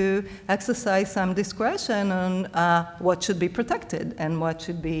court to exercise some discretion on what should be protected and what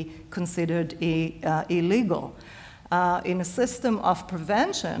should be considered illegal. In a system of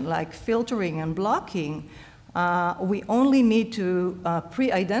prevention, like filtering and blocking, we only need to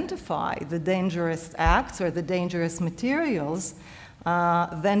pre-identify the dangerous acts or the dangerous materials,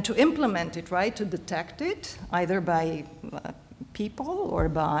 then to implement it, right, to detect it, either by people or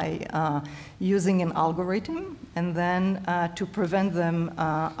by using an algorithm, and then to prevent them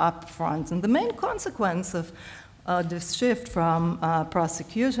up front. And the main consequence of this shift from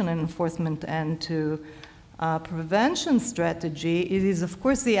prosecution and enforcement and to prevention strategy, it is, of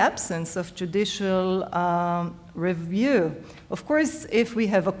course, the absence of judicial review. Of course, if we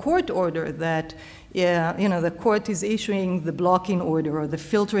have a court order that, the court is issuing the blocking order or the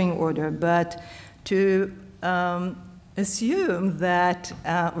filtering order, but to assume that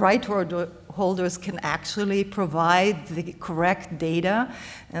right holders can actually provide the correct data,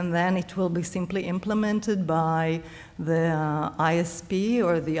 and then it will be simply implemented by the ISP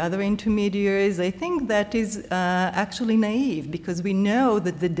or the other intermediaries, I think that is actually naive, because we know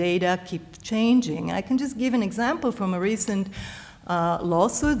that the data keep changing. I can just give an example from a recent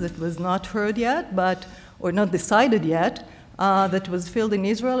lawsuit that was not heard yet, or not decided yet, that was filed in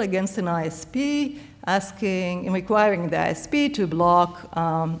Israel against an ISP, requiring the ISP to block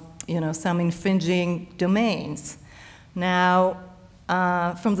some infringing domains. Now,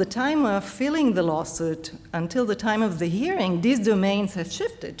 from the time of filing the lawsuit until the time of the hearing, these domains have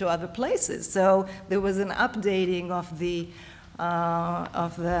shifted to other places. So there was an updating of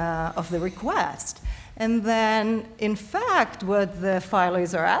the request. And then, in fact, what the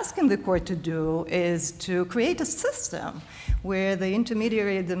filers are asking the court to do is to create a system where the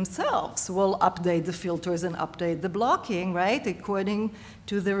intermediary themselves will update the filters and update the blocking, right, according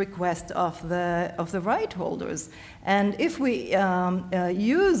to the request of the right holders. And if we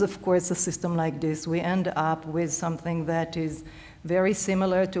use, of course, a system like this, we end up with something that is very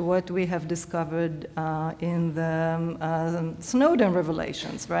similar to what we have discovered in the Snowden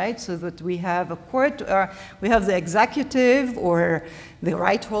revelations, right? So that we have a court, we have the executive or the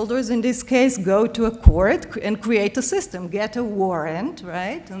right holders in this case go to a court and create a system, get a warrant,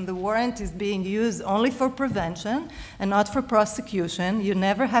 right? And the warrant is being used only for prevention and not for prosecution. You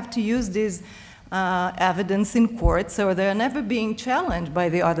never have to use this evidence in court, so they're never being challenged by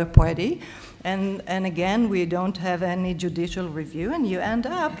the other party. And again, we don't have any judicial review, and you end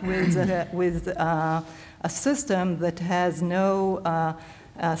up with a system that has no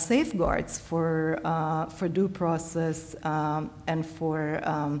safeguards for due process and for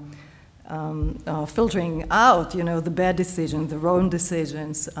filtering out, you know, the bad decisions, the wrong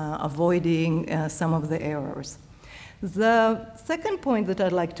decisions, avoiding some of the errors. The second point that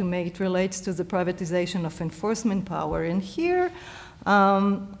I'd like to make relates to the privatization of enforcement power, and here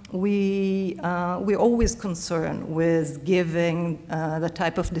we're always concerned with giving the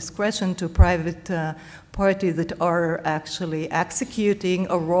type of discretion to private parties that are actually executing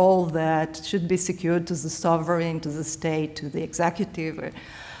a role that should be secured to the sovereign, to the state, to the executive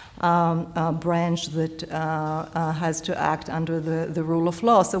branch that has to act under the rule of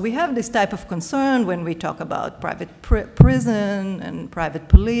law. So we have this type of concern when we talk about private prison and private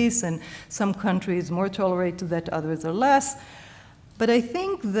police, and some countries more tolerate that, others are less. But I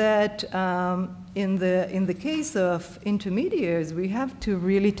think that in the case of intermediaries, we have to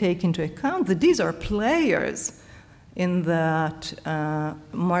really take into account that these are players in that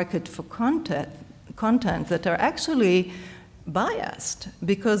market for content that are actually biased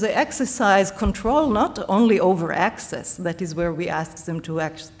because they exercise control not only over access, that is where we ask them to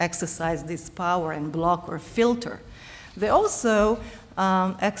exercise this power and block or filter. They also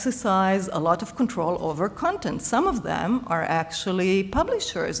exercise a lot of control over content. Some of them are actually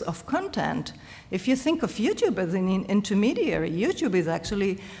publishers of content. If you think of YouTube as an intermediary, YouTube is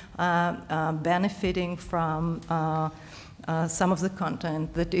actually benefiting from some of the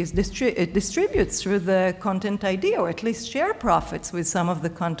content that is it distributes through the content ID, or at least share profits with some of the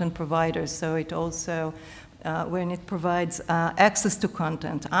content providers. So it also, when it provides access to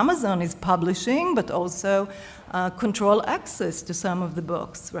content. Amazon is publishing, but also control access to some of the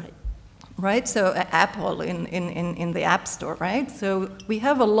books, right? Right. So Apple in the App Store, right? So we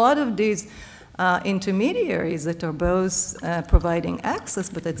have a lot of these intermediaries that are both providing access,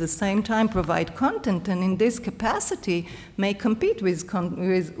 but at the same time provide content, and in this capacity may compete with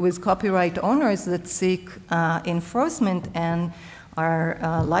copyright owners that seek enforcement and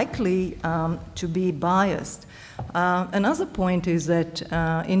are likely to be biased. Another point is that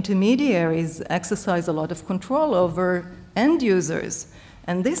intermediaries exercise a lot of control over end users.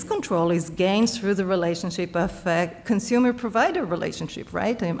 And this control is gained through the relationship of consumer-provider relationship,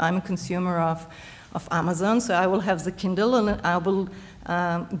 right? I'm a consumer of Amazon, so I will have the Kindle and I will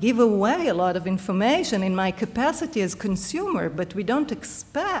give away a lot of information in my capacity as consumer, but we don't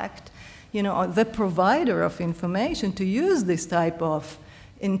expect, you know, the provider of information to use this type of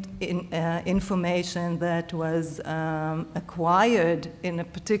information that was acquired in a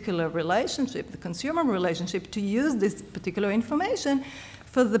particular relationship, the consumer relationship, to use this particular information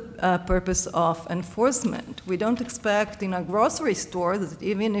for the purpose of enforcement. We don't expect in a grocery store that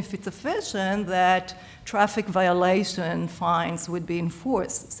even if it's efficient that traffic violation fines would be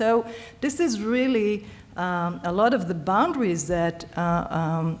enforced. So this is really a lot of the boundaries that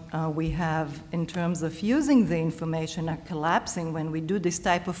we have in terms of using the information are collapsing when we do this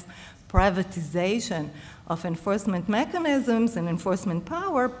type of privatization of enforcement mechanisms and enforcement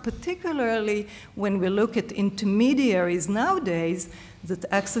power, particularly when we look at intermediaries nowadays that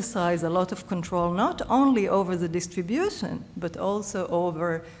exercise a lot of control not only over the distribution, but also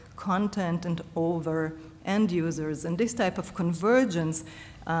over content and over end users. And this type of convergence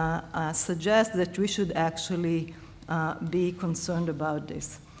suggests that we should actually be concerned about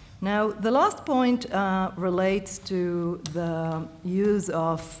this. Now, the last point relates to the use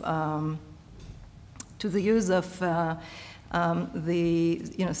of some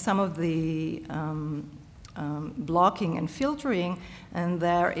of the blocking and filtering, and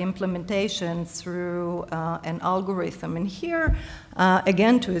their implementation through an algorithm. And here,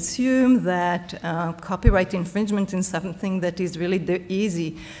 again, to assume that copyright infringement is something that is really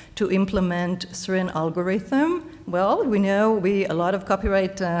easy to implement through an algorithm. Well, we know, a lot of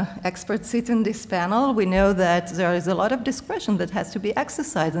copyright experts sit in this panel. We know that there is a lot of discretion that has to be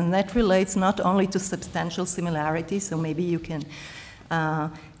exercised, and that relates not only to substantial similarity, so maybe you can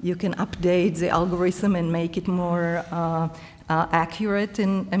update the algorithm and make it more accurate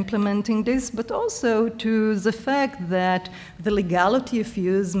in implementing this, but also to the fact that the legality of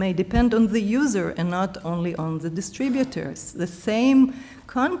use may depend on the user and not only on the distributors. The same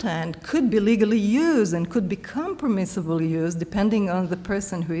content could be legally used and could become permissible use depending on the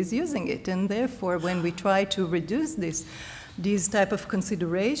person who is using it. And therefore, when we try to reduce these type of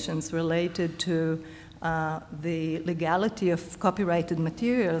considerations related to the legality of copyrighted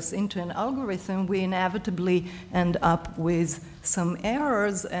materials into an algorithm, we inevitably end up with some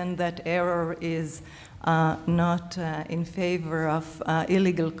errors, and that error is not in favor of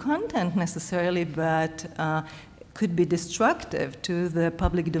illegal content necessarily, but could be destructive to the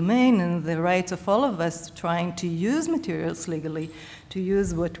public domain and the rights of all of us trying to use materials legally, to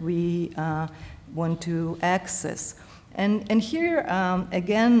use what we want to access. And here,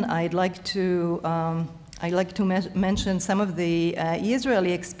 again, I'd like to mention some of the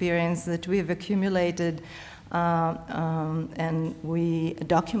Israeli experience that we've accumulated and we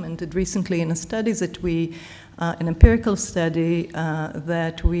documented recently in a study that an empirical study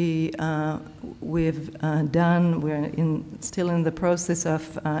that we've done. We're still in the process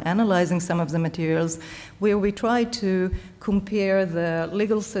of analyzing some of the materials, where we try to compare the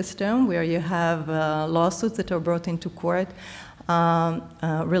legal system, where you have lawsuits that are brought into court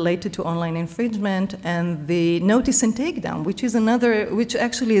related to online infringement, and the notice and takedown, which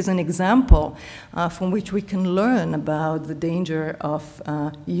actually is an example from which we can learn about the danger of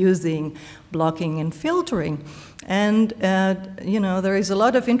using blocking and filtering. And there is a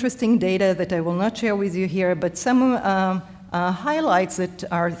lot of interesting data that I will not share with you here, but some highlights that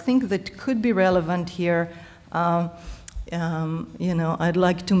I think that could be relevant here. I'd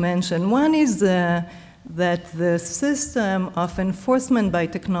like to mention. One is that the system of enforcement by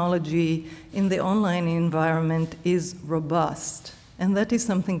technology in the online environment is robust. And that is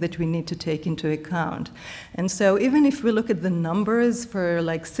something that we need to take into account. And so even if we look at the numbers for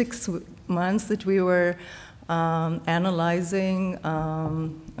like 6 months that we were analyzing,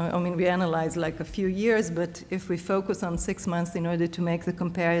 we analyzed like a few years, but if we focus on 6 months in order to make the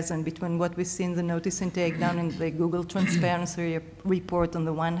comparison between what we see in the notice and takedown and the Google Transparency Report on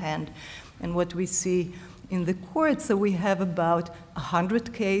the one hand, and what we see in the court. So we have about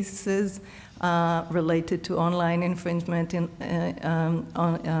 100 cases related to online infringement in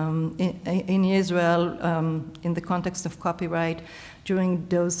Israel in the context of copyright during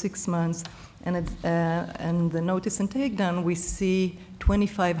those 6 months. And the notice and takedown, we see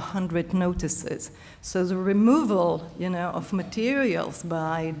 2,500 notices. So the removal, of materials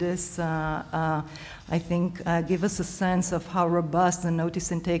by this, I think, give us a sense of how robust the notice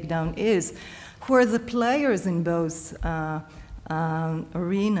and takedown is. Who are the players in both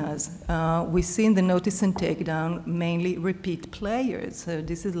arenas? We see in the notice and takedown mainly repeat players. So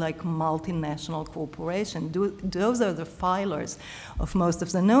this is like multinational corporation. Those are the filers of most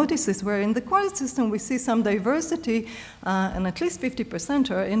of the notices, where in the court system we see some diversity, and at least 50%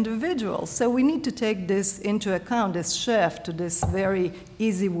 are individuals. So we need to take this into account, this shift to this very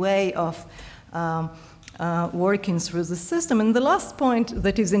easy way of working through the system. And the last point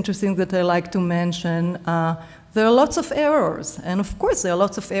that is interesting that I like to mention, there are lots of errors, and of course there are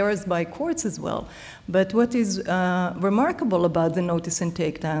lots of errors by courts as well. But what is remarkable about the notice and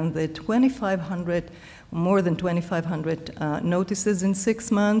takedown, the 2,500, more than 2,500 notices in 6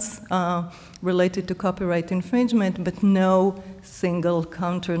 months related to copyright infringement, but no single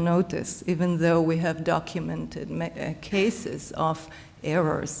counter notice, even though we have documented cases of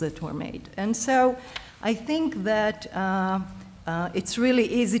errors that were made. And so I think that it's really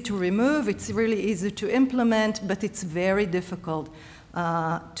easy to remove, it's really easy to implement, but it's very difficult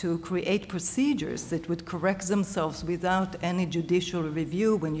to create procedures that would correct themselves without any judicial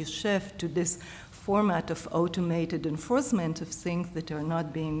review when you shift to this format of automated enforcement of things that are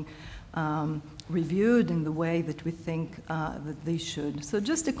not being reviewed in the way that we think that they should. So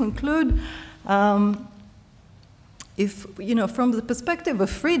just to conclude, if, from the perspective of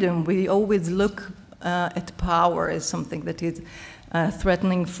freedom, we always look at power as something that is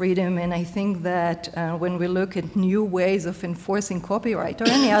threatening freedom, and I think that when we look at new ways of enforcing copyright or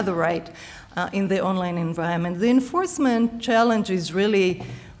any other right in the online environment, the enforcement challenge is really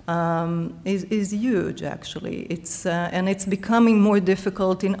is huge, actually. And it's becoming more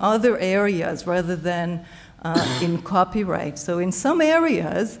difficult in other areas rather than in copyright. So in some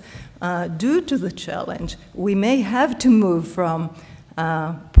areas, due to the challenge, we may have to move from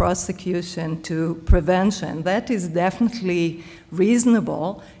prosecution to prevention. That is definitely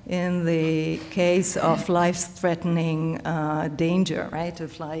reasonable in the case of life-threatening danger, right?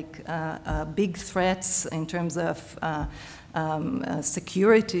 Of like big threats in terms of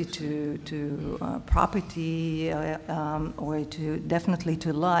security to property or definitely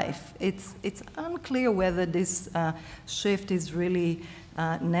to life. It's unclear whether this shift is really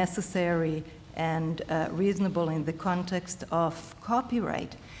necessary and reasonable in the context of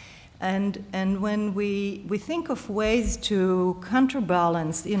copyright. And when we think of ways to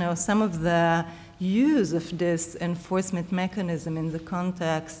counterbalance, some of the use of this enforcement mechanism in the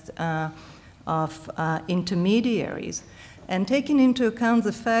context of intermediaries, and taking into account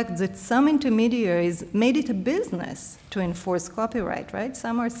the fact that some intermediaries made it a business to enforce copyright, right?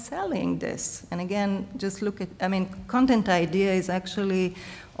 Some are selling this. And again, just look at, Content Idea is actually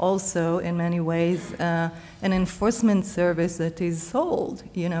also, in many ways, an enforcement service that is sold,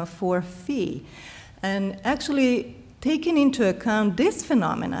 for a fee. And actually, taking into account this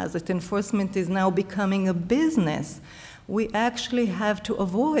phenomena, that enforcement is now becoming a business, we actually have to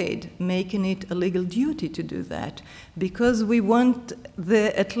avoid making it a legal duty to do that, because we want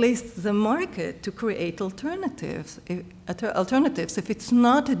at least the market to create alternatives. If it's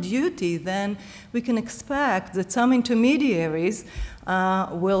not a duty, then we can expect that some intermediaries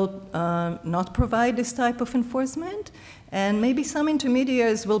will not provide this type of enforcement, and maybe some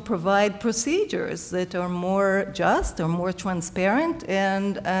intermediaries will provide procedures that are more just or more transparent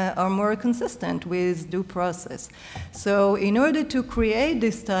and are more consistent with due process. So in order to create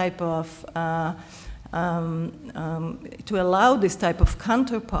this type of, to allow this type of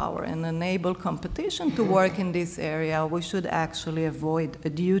counterpower and enable competition to work in this area, we should actually avoid a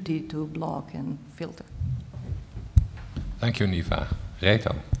duty to block and filter. Thank you, Niva.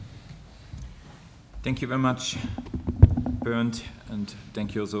 Reto. Thank you very much, Bernt, and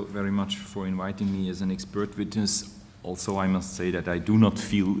thank you also very much for inviting me as an expert witness. Also, I must say that I do not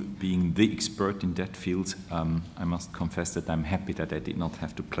feel being the expert in that field. I must confess that I'm happy that I did not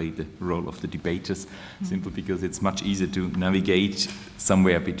have to play the role of the debaters, simply because it's much easier to navigate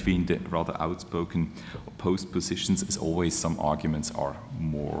somewhere between the rather outspoken opposed positions, as always some arguments are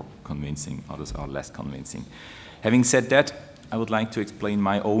more convincing, others are less convincing. Having said that, I would like to explain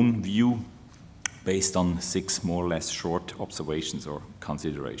my own view based on 6 more or less short observations or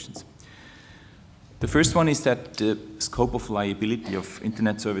considerations. The first one is that the scope of liability of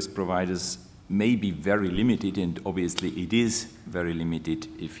internet service providers may be very limited, and obviously it is very limited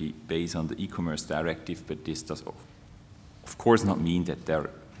if we base on the e-commerce directive, but this does of course not mean that there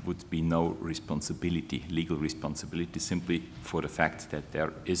would be no responsibility, legal responsibility, simply for the fact that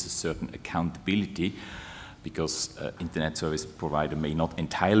there is a certain accountability, because internet service provider may not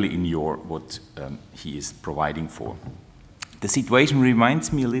entirely ignore what he is providing for. The situation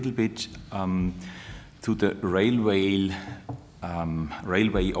reminds me a little bit to the railway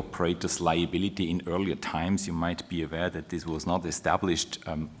operators' liability in earlier times. You might be aware that this was not established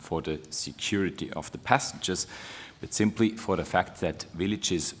for the security of the passengers, but simply for the fact that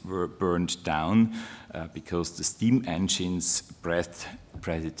villages were burned down because the steam engines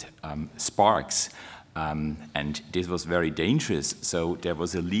breathed sparks. And this was very dangerous, so there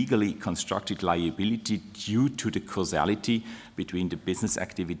was a legally constructed liability due to the causality between the business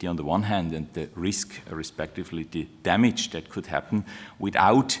activity on the one hand and the risk, respectively the damage that could happen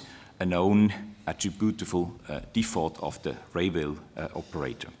without a known attributable default of the railway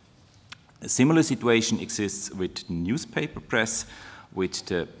operator. A similar situation exists with newspaper press, with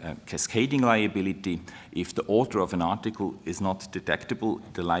the cascading liability. If the author of an article is not detectable,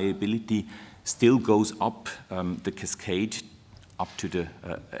 the liability still goes up the cascade up to the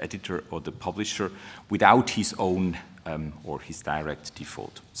editor or the publisher without his own or his direct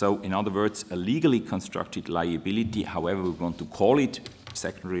default. So in other words, a legally constructed liability, however we want to call it,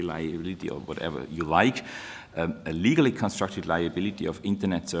 secondary liability or whatever you like, a legally constructed liability of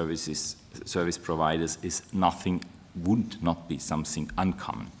internet service providers is nothing, would not be something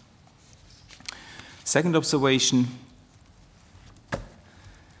uncommon. Second observation,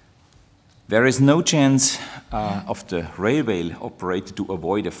 there is no chance of the railway operator to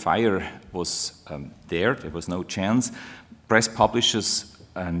avoid a fire was there was no chance. Press publishers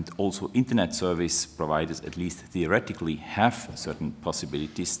and also internet service providers, at least theoretically, have certain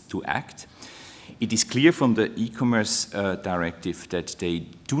possibilities to act. It is clear from the e-commerce directive that they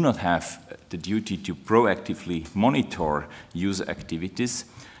do not have the duty to proactively monitor user activities.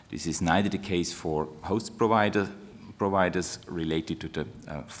 This is neither the case for host providers related to the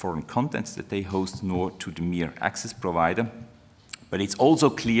foreign contents that they host, nor to the mere access provider. But it's also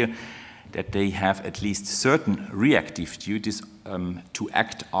clear that they have at least certain reactive duties to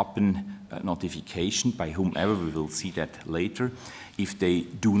act upon notification by whomever, we will see that later. If they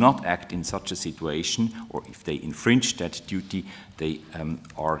do not act in such a situation, or if they infringe that duty, they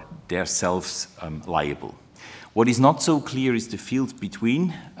are themselves liable. What is not so clear is the field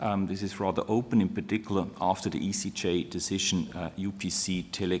between. This is rather open, in particular after the ECJ decision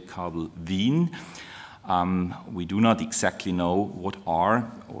UPC Telekabel Wien. We do not exactly know what are,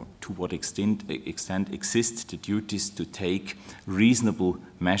 or to what extent exist the duties to take reasonable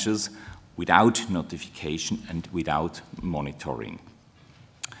measures without notification and without monitoring.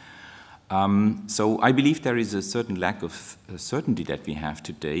 So I believe there is a certain lack of certainty that we have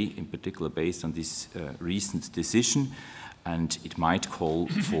today, in particular based on this recent decision, and it might call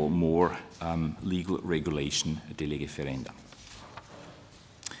for more legal regulation de lege ferenda.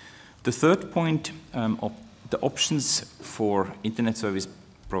 The third point, the options for internet service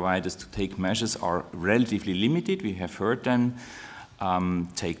providers to take measures are relatively limited. We have heard them.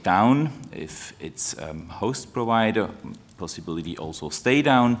 Take down, if it's host provider, possibility also stay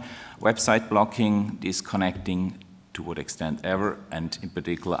down, website blocking, disconnecting, to what extent ever, and in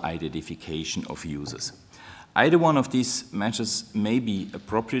particular identification of users. Either one of these measures may be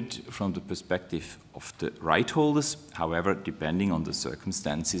appropriate from the perspective of the right holders. However, depending on the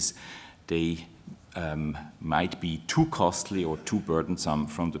circumstances, they might be too costly or too burdensome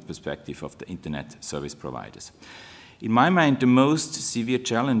from the perspective of the internet service providers. In my mind, the most severe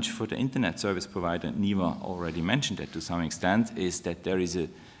challenge for the internet service provider, Niva already mentioned that to some extent, is that there is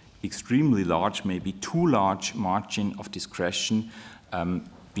an extremely large, maybe too large margin of discretion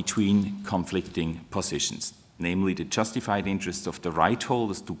between conflicting positions, namely the justified interests of the right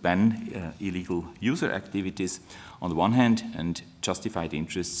holders to ban illegal user activities on the one hand, and justified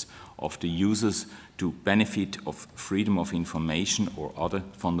interests of the users to benefit of freedom of information or other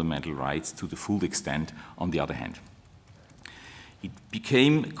fundamental rights to the full extent on the other hand. It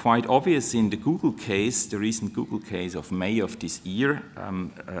became quite obvious in the Google case, the recent Google case of May of this year,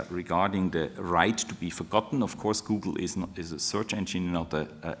 regarding the right to be forgotten. Of course, Google is a search engine, not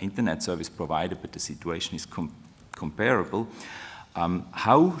an internet service provider, but the situation is comparable.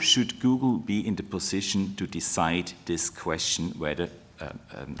 How should Google be in the position to decide this question, whether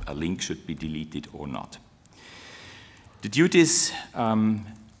a link should be deleted or not? The duties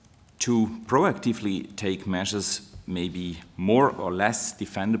to proactively take measures may be more or less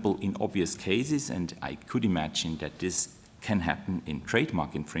defendable in obvious cases, and I could imagine that this can happen in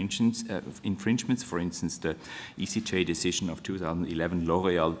trademark infringements. For instance, the ECJ decision of 2011,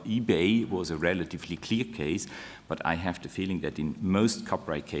 L'Oréal eBay, was a relatively clear case, but I have the feeling that in most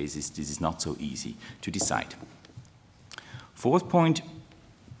copyright cases this is not so easy to decide. Fourth point,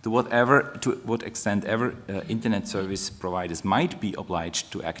 to what extent ever internet service providers might be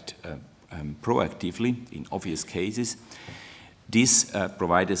obliged to act proactively in obvious cases, these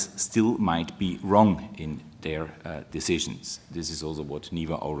providers still might be wrong in their decisions. This is also what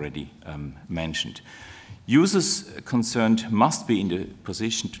Niva already mentioned. Users concerned must be in the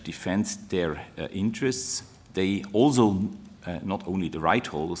position to defend their interests. They also, not only the right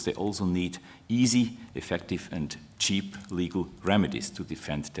holders, they also need easy, effective and cheap legal remedies to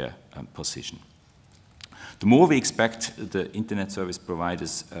defend their position. The more we expect the internet service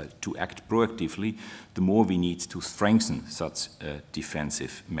providers to act proactively, the more we need to strengthen such a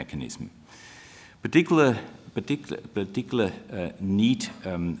defensive mechanism. Particular need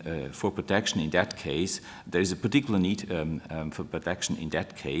for protection in that case, there is a particular need for protection in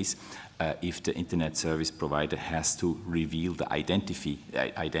that case if the internet service provider has to reveal the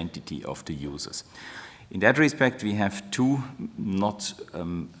identity of the users. In that respect, we have two not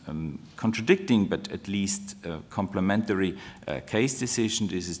contradicting, but at least complementary case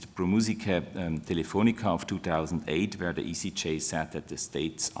decisions. This is the ProMusica Telefonica of 2008, where the ECJ said that the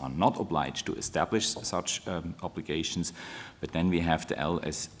states are not obliged to establish such obligations. But then we have the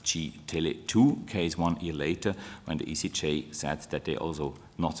LSG Tele 2 case 1 year later, when the ECJ said that they also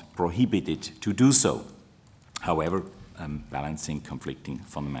not prohibited to do so. However, balancing conflicting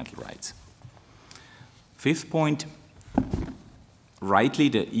fundamental rights. Fifth point, rightly,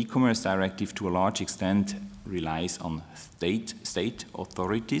 the e-commerce directive to a large extent relies on state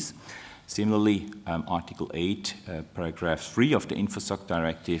authorities. Similarly, Article 8, paragraph 3 of the Influx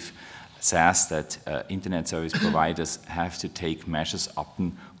directive says that internet service providers have to take measures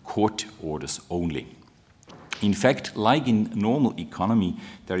upon court orders only. In fact, like in normal economy,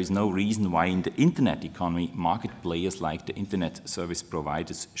 there is no reason why in the internet economy, market players like the internet service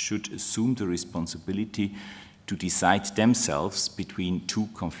providers should assume the responsibility to decide themselves between two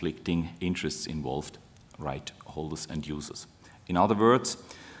conflicting interests involved, right holders and users. In other words,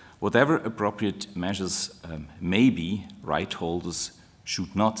 whatever appropriate measures may be, right holders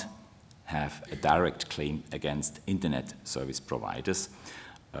should not have a direct claim against internet service providers.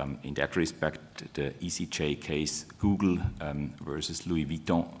 In that respect, the ECJ case, Google versus Louis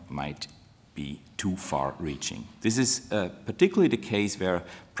Vuitton, might be too far-reaching. This is particularly the case where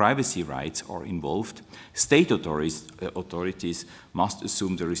privacy rights are involved. State authorities must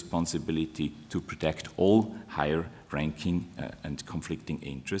assume the responsibility to protect all higher-ranking and conflicting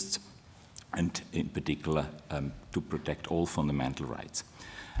interests, and in particular to protect all fundamental rights.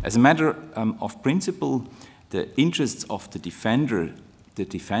 As a matter of principle, the interests of the defenders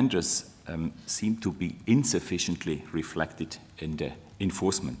seem to be insufficiently reflected in the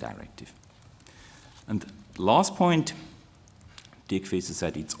enforcement directive. And last point, Dirk Visser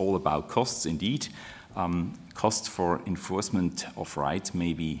said it's all about costs indeed. Costs for enforcement of rights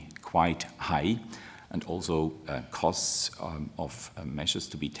may be quite high, and also costs of measures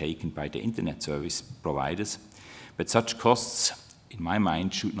to be taken by the internet service providers. But such costs, in my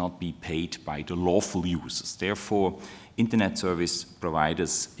mind, should not be paid by the lawful users. Therefore, internet service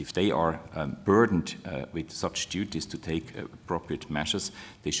providers, if they are burdened with such duties to take appropriate measures,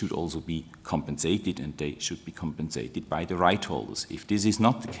 they should also be compensated, and they should be compensated by the right holders. If this is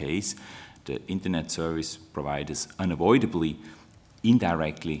not the case, the internet service providers unavoidably,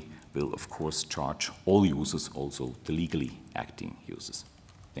 indirectly, will of course charge all users, also the legally acting users.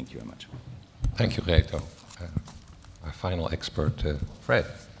 Thank you very much. Thank you, Reto. Our final expert, Fred.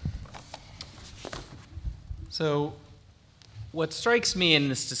 So, what strikes me in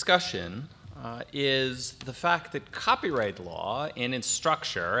this discussion is the fact that copyright law, in its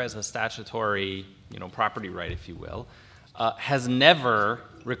structure as a statutory, property right, if you will, has never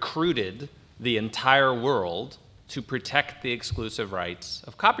recruited the entire world to protect the exclusive rights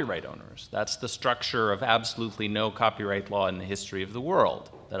of copyright owners. That's the structure of absolutely no copyright law in the history of the world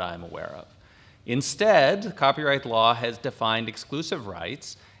that I'm aware of. Instead, copyright law has defined exclusive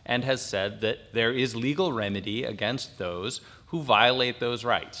rights and has said that there is legal remedy against those who violate those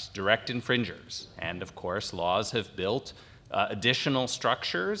rights, direct infringers. And of course, laws have built additional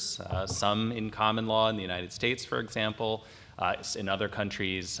structures, some in common law in the United States, for example, in other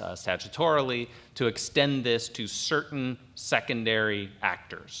countries statutorily, to extend this to certain secondary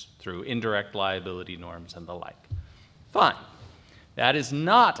actors through indirect liability norms and the like. Fine. That is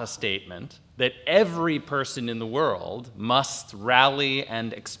not a statement that every person in the world must rally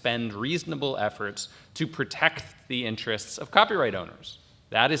and expend reasonable efforts to protect the interests of copyright owners.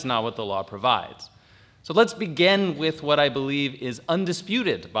 That is not what the law provides. So let's begin with what I believe is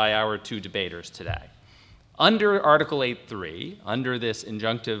undisputed by our two debaters today. Under Article 8.3, under this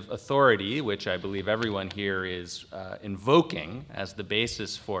injunctive authority, which I believe everyone here is invoking as the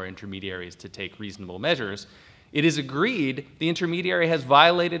basis for intermediaries to take reasonable measures, it is agreed the intermediary has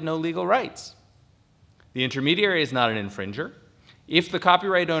violated no legal rights. The intermediary is not an infringer. If the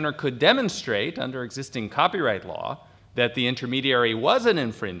copyright owner could demonstrate under existing copyright law that the intermediary was an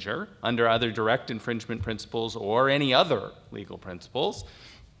infringer under other direct infringement principles or any other legal principles,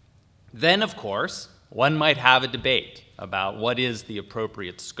 then of course one might have a debate about what is the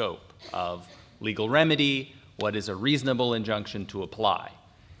appropriate scope of legal remedy, what is a reasonable injunction to apply.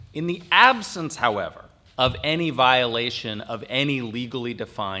 In the absence, however, of any violation of any legally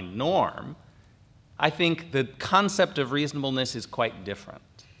defined norm, I think the concept of reasonableness is quite different.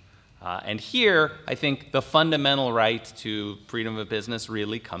 And here, I think the fundamental right to freedom of business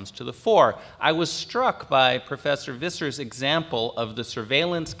really comes to the fore. I was struck by Professor Visser's example of the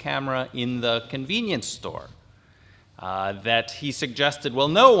surveillance camera in the convenience store, that he suggested, well,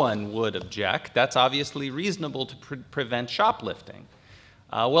 no one would object. That's obviously reasonable to prevent shoplifting.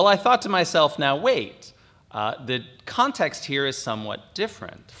 Well, I thought to myself, now wait. The context here is somewhat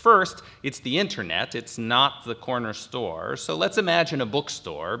different. First, it's the internet, it's not the corner store. So let's imagine a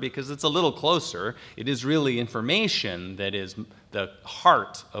bookstore, because it's a little closer. It is really information that is the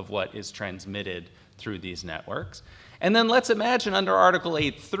heart of what is transmitted through these networks. And then let's imagine under Article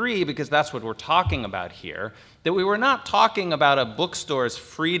 8.3, because that's what we're talking about here, that we were not talking about a bookstore's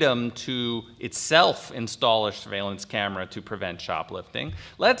freedom to itself install a surveillance camera to prevent shoplifting.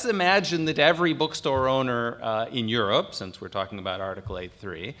 Let's imagine that every bookstore owner in Europe, since we're talking about Article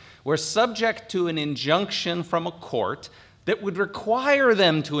 8.3, were subject to an injunction from a court that would require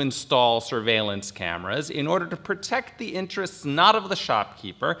them to install surveillance cameras in order to protect the interests not of the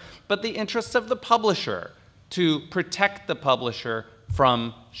shopkeeper, but the interests of the publisher, to protect the publisher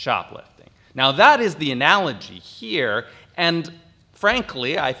from shoplifting. Now, that is the analogy here, and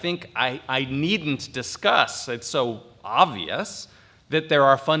frankly, I think I needn't discuss, it's so obvious, that there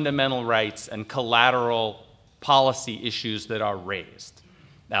are fundamental rights and collateral policy issues that are raised.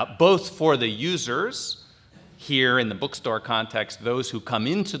 Now, both for the users, here in the bookstore context, those who come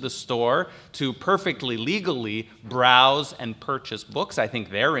into the store to perfectly legally browse and purchase books, I think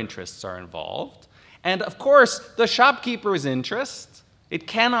their interests are involved. And of course, the shopkeeper's interest, it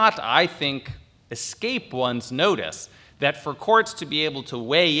cannot, I think, escape one's notice that for courts to be able to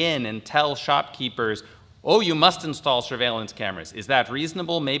weigh in and tell shopkeepers, oh, you must install surveillance cameras. Is that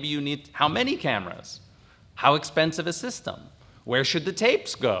reasonable? Maybe you need, how many cameras? How expensive a system? Where should the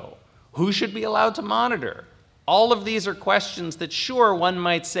tapes go? Who should be allowed to monitor? All of these are questions that, sure, one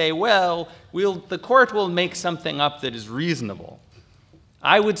might say, well, the court will make something up that is reasonable.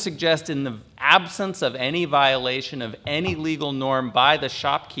 I would suggest in the absence of any violation of any legal norm by the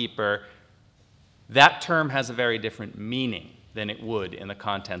shopkeeper, that term has a very different meaning than it would in the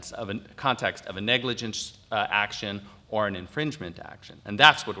context of a negligence action or an infringement action. And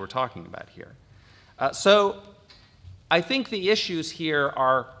that's what we're talking about here. So I think the issues here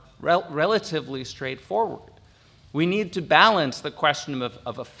are relatively straightforward. We need to balance the question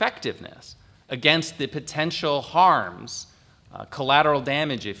of effectiveness against the potential harms, collateral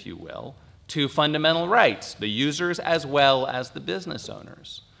damage, if you will, to fundamental rights, the users as well as the business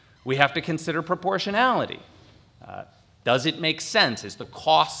owners. We have to consider proportionality. Does it make sense? Is the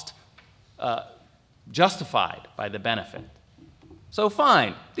cost justified by the benefit? So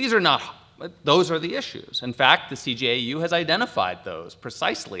fine, those are the issues. In fact, the CJAU has identified those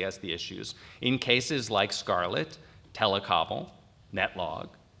precisely as the issues in cases like Scarlet, Telecobble, Netlog.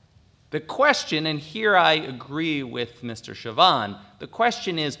 The question, and here I agree with Mr. Chavannes, the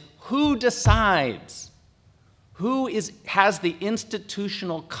question is, who decides? Who has the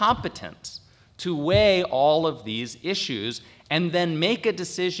institutional competence to weigh all of these issues and then make a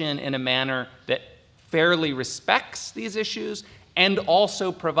decision in a manner that fairly respects these issues and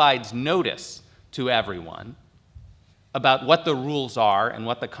also provides notice to everyone about what the rules are and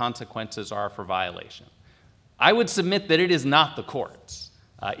what the consequences are for violation? I would submit that it is not the courts.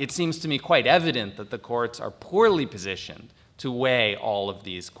 It seems to me quite evident that the courts are poorly positioned to weigh all of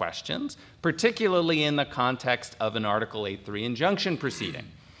these questions, particularly in the context of an Article 8.3 injunction proceeding.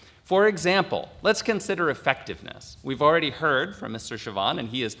 For example, let's consider effectiveness. We've already heard from Mr. Chavannes, and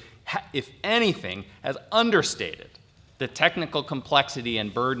he has, if anything, has understated the technical complexity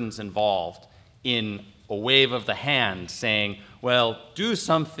and burdens involved in a wave of the hand saying, well, do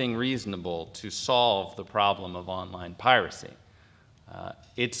something reasonable to solve the problem of online piracy.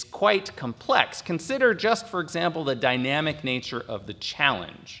 It's quite complex. Consider just, for example, the dynamic nature of the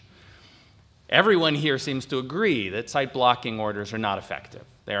challenge. Everyone here seems to agree that site blocking orders are not effective.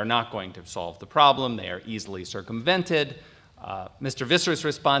 They are not going to solve the problem. They are easily circumvented. Mr. Visser's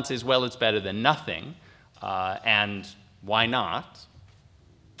response is, well, it's better than nothing. And why not?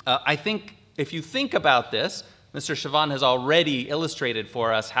 I think if you think about this, Mr. Chavannes has already illustrated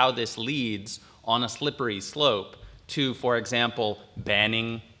for us how this leads on a slippery slope to, for example,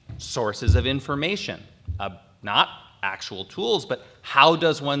 banning sources of information. Not actual tools, but how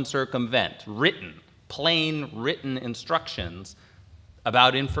does one circumvent plain written instructions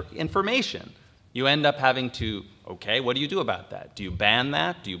about information? You end up having to, okay, what do you do about that? Do you ban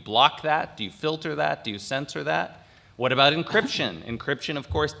that? Do you block that? Do you filter that? Do you censor that? What about encryption? Encryption, of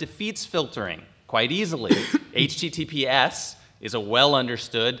course, defeats filtering quite easily. HTTPS is a well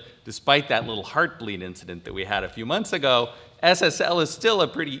understood, despite that little heartbleed incident that we had a few months ago, SSL is still a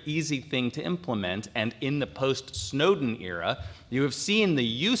pretty easy thing to implement, and in the post-Snowden era, you have seen the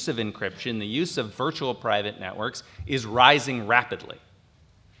use of encryption, the use of virtual private networks is rising rapidly.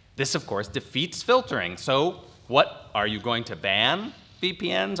 This, of course, defeats filtering. So what, are you going to ban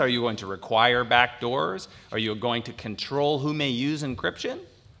VPNs? Are you going to require backdoors? Are you going to control who may use encryption?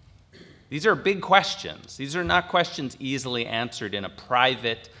 These are big questions. These are not questions easily answered in a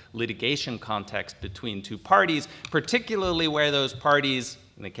private litigation context between two parties, particularly where those parties,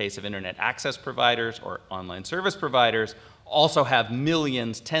 in the case of internet access providers or online service providers, also have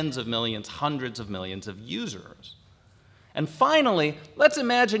millions, tens of millions, hundreds of millions of users. And finally, let's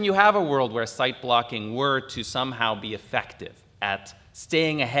imagine you have a world where site blocking were to somehow be effective at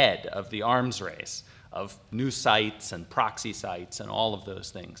staying ahead of the arms race of new sites and proxy sites and all of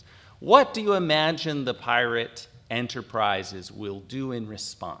those things. What do you imagine the pirate enterprises will do in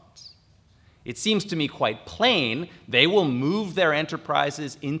response? It seems to me quite plain they will move their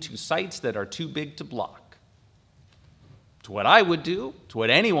enterprises into sites that are too big to block. To what I would do, to what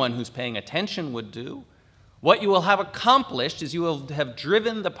anyone who's paying attention would do, what you will have accomplished is you will have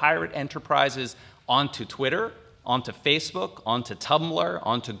driven the pirate enterprises onto Twitter, onto Facebook, onto Tumblr,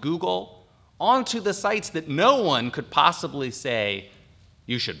 onto Google, onto the sites that no one could possibly say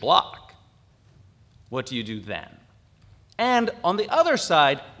you should block. What do you do then? And on the other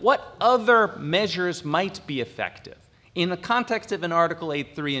side, what other measures might be effective? In the context of an Article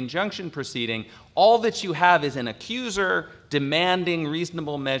 8.3 injunction proceeding, all that you have is an accuser demanding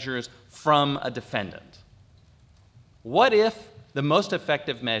reasonable measures from a defendant. What if the most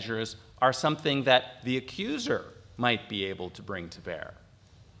effective measures are something that the accuser might be able to bring to bear?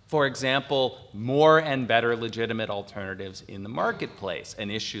 For example, more and better legitimate alternatives in the marketplace, an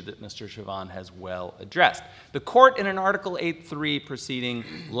issue that Mr. Chavannes has well addressed. The court in an Article 8.3 proceeding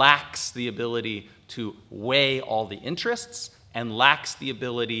lacks the ability to weigh all the interests and lacks the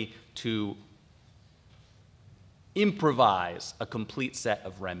ability to improvise a complete set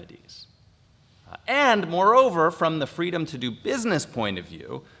of remedies. And moreover, from the freedom to do business point of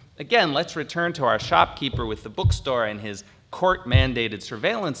view, again, let's return to our shopkeeper with the bookstore and his court-mandated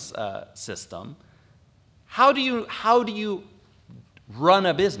surveillance system. How do you run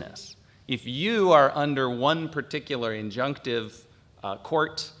a business if you are under one particular injunctive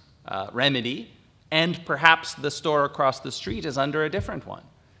court remedy and perhaps the store across the street is under a different one?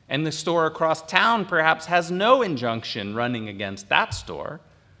 And the store across town perhaps has no injunction running against that store.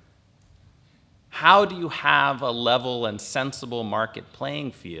 How do you have a level and sensible market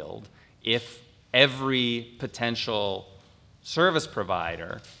playing field if every potential service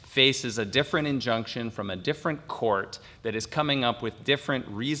provider faces a different injunction from a different court that is coming up with different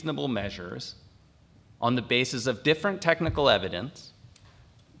reasonable measures on the basis of different technical evidence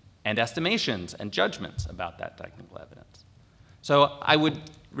and estimations and judgments about that technical evidence? So I would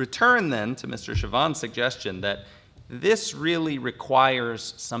return then to Mr. Chavannes' suggestion that this really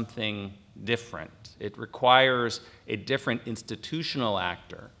requires something different. It requires a different institutional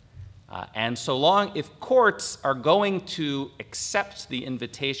actor. And so long, if courts are going to accept the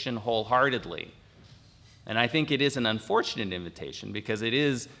invitation wholeheartedly, and I think it is an unfortunate invitation because it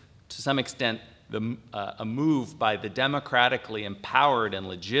is, to some extent, a move by the democratically empowered and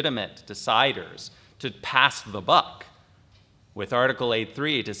legitimate deciders to pass the buck with Article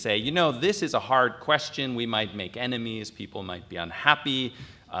 8.3 to say, you know, this is a hard question, we might make enemies, people might be unhappy.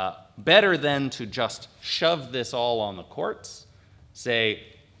 Better than to just shove this all on the courts, say,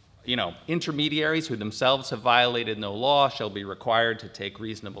 you know, intermediaries who themselves have violated no law shall be required to take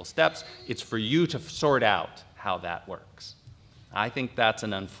reasonable steps. It's for you to sort out how that works. I think that's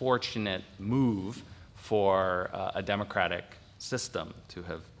an unfortunate move for a democratic system to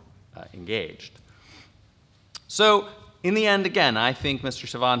have engaged. So in the end, again, I think Mr.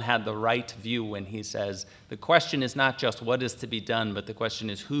 Chavannes had the right view when he says the question is not just what is to be done, but the question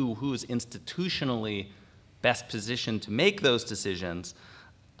is who is institutionally best positioned to make those decisions.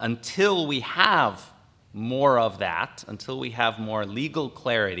 Until we have more of that, until we have more legal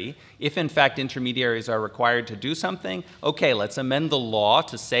clarity, if in fact intermediaries are required to do something, okay, let's amend the law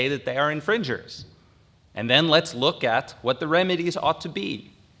to say that they are infringers. And then let's look at what the remedies ought to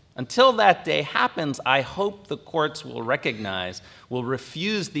be. Until that day happens, I hope the courts will recognize, will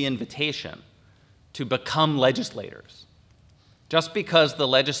refuse the invitation to become legislators. Just because the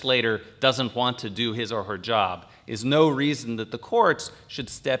legislator doesn't want to do his or her job is no reason that the courts should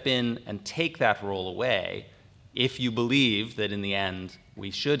step in and take that role away if you believe that in the end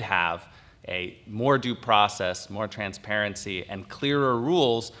we should have a more due process, more transparency, and clearer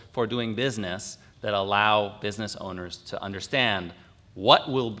rules for doing business that allow business owners to understand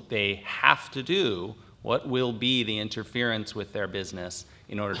what will they have to do, what will be the interference with their business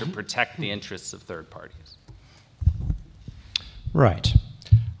in order to protect the interests of third parties. Right.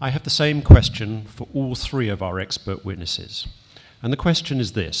 I have the same question for all three of our expert witnesses. And the question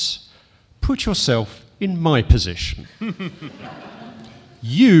is this. Put yourself in my position.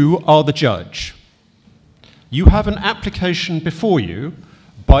 You are the judge. You have an application before you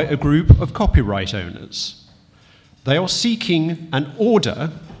by a group of copyright owners. They are seeking an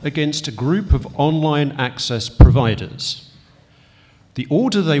order against a group of online access providers. The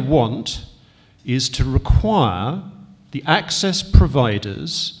order they want is to require the access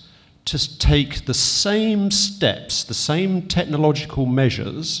providers to take the same steps, the same technological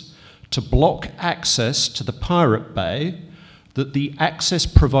measures to block access to the Pirate Bay that the access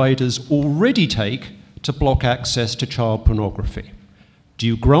providers already take to block access to child pornography. Do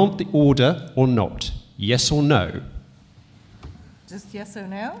you grant the order or not? Yes or no? Just yes or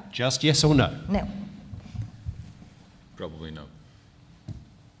no? Just yes or no? No. Probably no.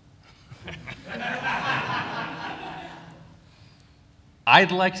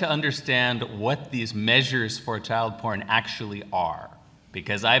 I'd like to understand what these measures for child porn actually are,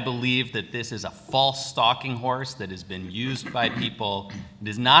 because I believe that this is a false stalking horse that has been used by people. It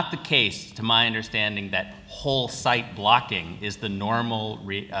is not the case, to my understanding, that whole site blocking is the normal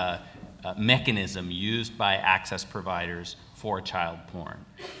mechanism used by access providers for child porn.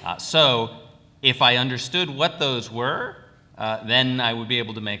 So if I understood what those were, then I would be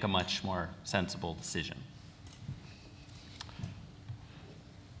able to make a much more sensible decision.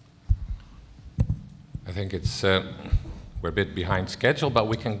 I think it's, we're a bit behind schedule, but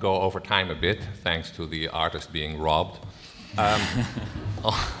we can go over time a bit, thanks to the artist being robbed.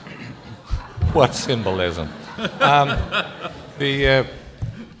 What symbolism.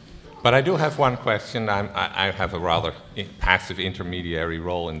 But I do have one question. I have a rather passive intermediary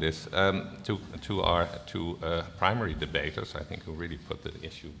role in this. To our two primary debaters, I think, who really put the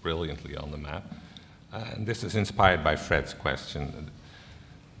issue brilliantly on the map. And this is inspired by Fred's question.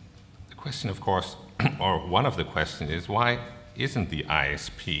 The question, of course, or one of the questions is, why isn't the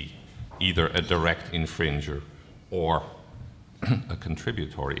ISP either a direct infringer or a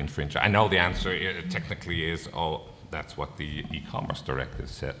contributory infringer? I know the answer technically is, oh, that's what the e-commerce directive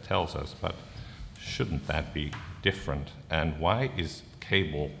tells us, but shouldn't that be different? And why is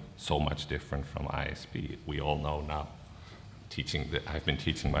cable so much different from ISP? We all know now, I've been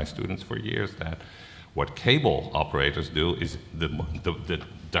teaching my students for years that what cable operators do is the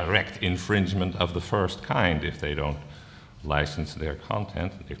direct infringement of the first kind if they don't license their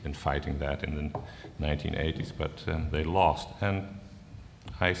content. They've been fighting that in the 1980s, but they lost. And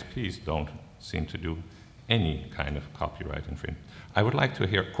ISPs don't seem to do any kind of copyright infringement. I would like to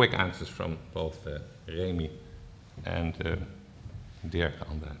hear quick answers from both Remy and Dirk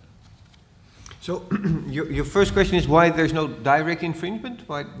on that. So your first question is why there's no direct infringement?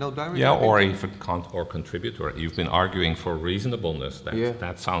 Why no direct? Yeah, or even or contributor. You've been arguing for reasonableness.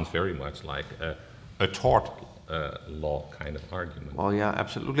 That sounds very much like a tort law kind of argument. Well, yeah,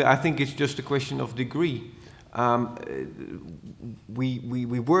 absolutely. I think it's just a question of degree.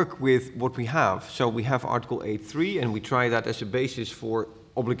 We work with what we have. So we have Article 8.3, and we try that as a basis for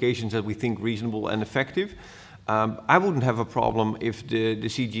obligations that we think reasonable and effective. I wouldn't have a problem if the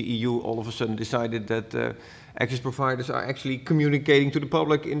CGEU all of a sudden decided that access providers are actually communicating to the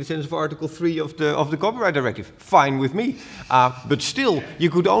public in the sense of Article 3 of the Copyright Directive. Fine with me. But still, you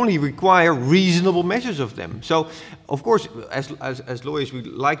could only require reasonable measures of them. So, of course, as lawyers, we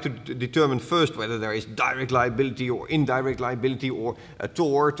like to determine first whether there is direct liability or indirect liability or a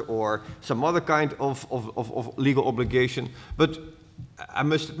tort or some other kind of legal obligation. But I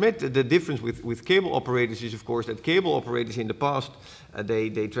must admit that the difference with cable operators is, of course, that cable operators in the past,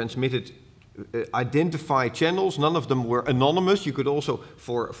 they transmitted identified channels. None of them were anonymous. You could also,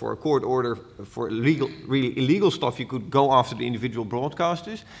 for a court order, for really illegal stuff, you could go after the individual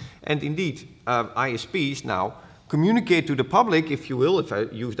broadcasters. And indeed, ISPs now communicate to the public, if you will, if I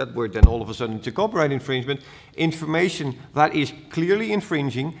use that word, then all of a sudden it's a copyright infringement, information that is clearly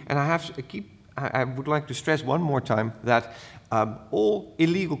infringing. And I would like to stress one more time that all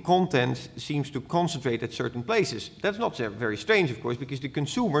illegal content seems to concentrate at certain places. That's not very strange, of course, because the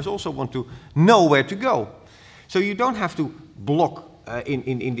consumers also want to know where to go. So you don't have to block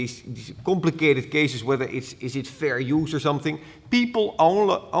in these complicated cases, whether is it fair use or something. People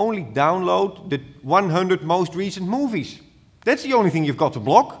only download the 100 most recent movies. That's the only thing you've got to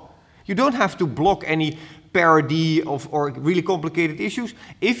block. You don't have to block any parody or really complicated issues.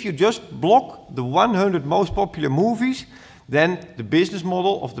 If you just block the 100 most popular movies, then the business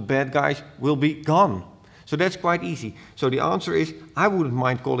model of the bad guys will be gone. So that's quite easy. So the answer is, I wouldn't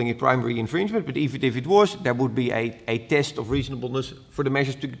mind calling it primary infringement, but even if it was, there would be a test of reasonableness for the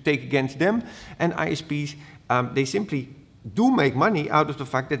measures to take against them. And ISPs, they simply do make money out of the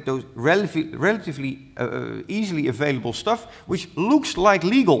fact that those relatively easily available stuff, which looks like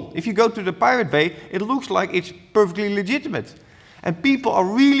legal. If you go to the Pirate Bay, it looks like it's perfectly legitimate. And people are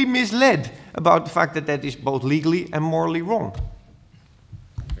really misled about the fact that that is both legally and morally wrong.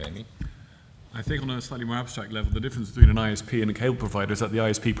 Remy? I think on a slightly more abstract level, the difference between an ISP and a cable provider is that the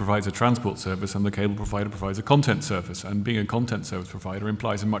ISP provides a transport service and the cable provider provides a content service. And being a content service provider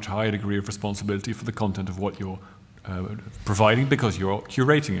implies a much higher degree of responsibility for the content of what you're providing because you're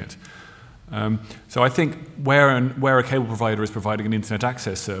curating it. So I think where a cable provider is providing an internet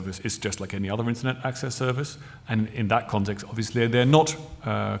access service, it's just like any other internet access service, and in that context, obviously, they're not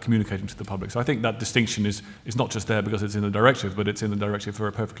communicating to the public. So I think that distinction is not just there because it's in the directive, but it's in the directive for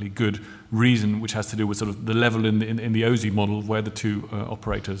a perfectly good reason, which has to do with sort of the level in the OSI model where the two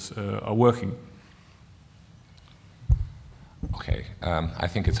operators are working. Okay, I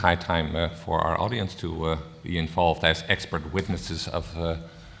think it's high time for our audience to be involved as expert witnesses of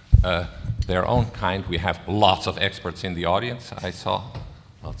their own kind. We have lots of experts in the audience. I saw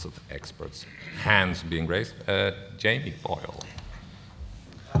lots of experts, hands being raised. Jamie Boyle.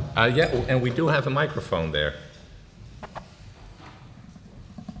 Yeah, and we do have a microphone there.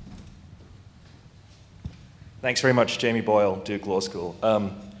 Thanks very much, Jamie Boyle, Duke Law School.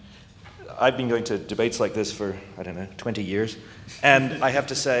 I've been going to debates like this for, I don't know, 20 years, and I have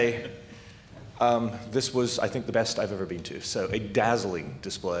to say, this was, I think, the best I've ever been to. So a dazzling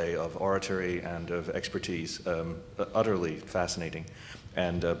display of oratory and of expertise, utterly fascinating.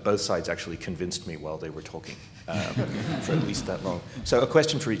 And both sides actually convinced me while they were talking for at least that long. So a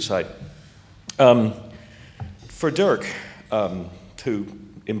question for each side. For Dirk, who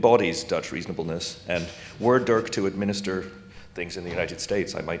embodies Dutch reasonableness, and were Dirk to administer things in the United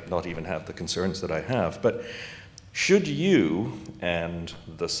States, I might not even have the concerns that I have. But should you and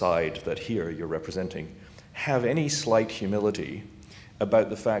the side that here you're representing have any slight humility about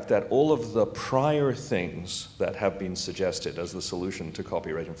the fact that all of the prior things that have been suggested as the solution to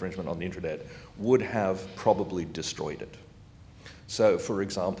copyright infringement on the internet would have probably destroyed it? So, for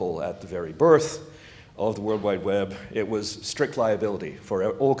example, at the very birth of the World Wide Web, it was strict liability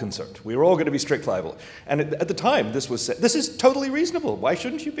for all concerned. We were all going to be strict liable. And at the time, this was said, this is totally reasonable. Why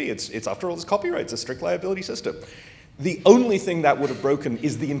shouldn't you be? It's after all, it's copyright. It's a strict liability system. The only thing that would have broken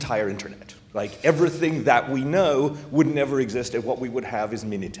is the entire internet. Like, everything that we know would never exist, and what we would have is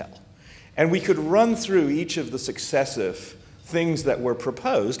Minitel. And we could run through each of the successive things that were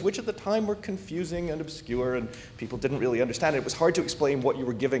proposed, which at the time were confusing and obscure, and people didn't really understand it. It was hard to explain what you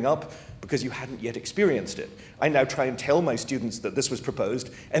were giving up because you hadn't yet experienced it. I now try and tell my students that this was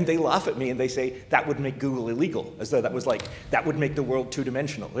proposed, and they laugh at me and they say, that would make Google illegal, as though that was like, that would make the world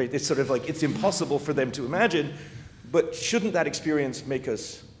two-dimensional. Right? It's sort of like, it's impossible for them to imagine, but shouldn't that experience make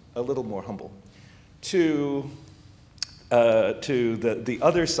us a little more humble? To the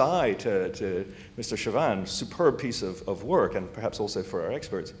other side, to Mr. Chavannes, superb piece of work, and perhaps also for our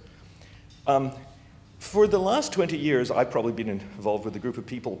experts. For the last 20 years, I've probably been involved with a group of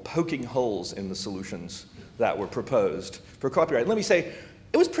people poking holes in the solutions that were proposed for copyright. Let me say,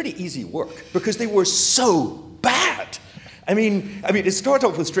 it was pretty easy work, because they were so bad. I mean, it started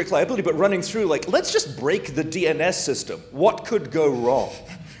off with strict liability, but running through, like, let's just break the DNS system. What could go wrong?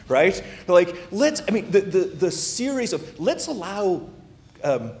 Right? Like, the series of, let's allow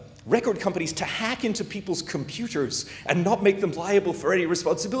record companies to hack into people's computers and not make them liable for any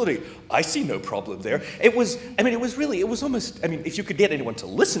responsibility. I see no problem there. It was almost, if you could get anyone to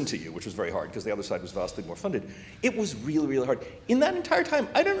listen to you, which was very hard because the other side was vastly more funded, it was really, really hard. In that entire time,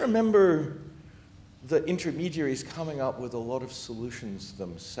 I don't remember the intermediaries coming up with a lot of solutions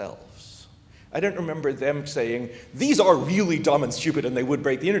themselves. I don't remember them saying, these are really dumb and stupid and they would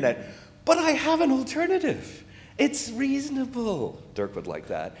break the internet, but I have an alternative. It's reasonable. Dirk would like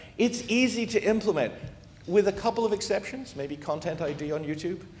that. It's easy to implement. With a couple of exceptions, maybe Content ID on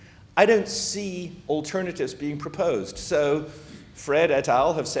YouTube, I don't see alternatives being proposed. So Fred et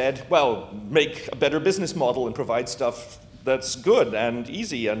al. Have said, well, make a better business model and provide stuff that's good and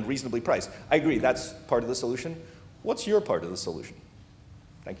easy and reasonably priced. I agree, that's part of the solution. What's your part of the solution?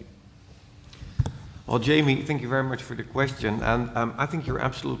 Thank you. Well, Jamie, thank you very much for the question, and I think you're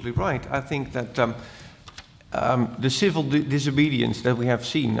absolutely right. I think that the civil disobedience that we have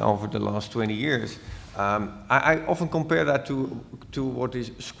seen over the last 20 years, I often compare that to what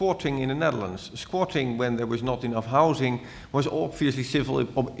is squatting in the Netherlands. Squatting, when there was not enough housing, was obviously civil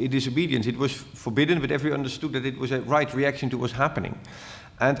disobedience. It was forbidden, but everyone understood that it was a right reaction to what's happening.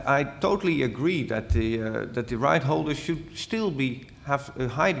 And I totally agree that the right holders should still have a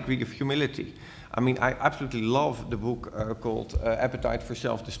high degree of humility. I mean, I absolutely love the book called Appetite for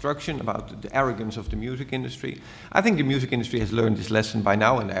Self-Destruction, about the arrogance of the music industry. I think the music industry has learned this lesson by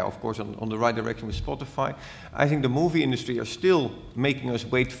now, and they are, of course, on the right direction with Spotify. I think the movie industry are still making us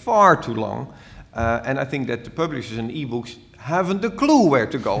wait far too long, and I think that the publishers and e-books haven't a clue where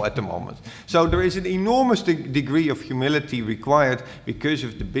to go at the moment. So there is an enormous degree of humility required because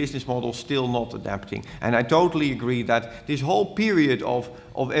of the business model still not adapting. And I totally agree that this whole period of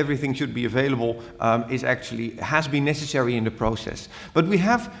of everything should be available has been necessary in the process. But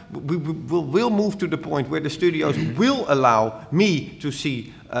we'll move to the point where the studios will allow me to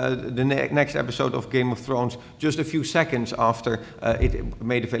see the next episode of Game of Thrones just a few seconds after it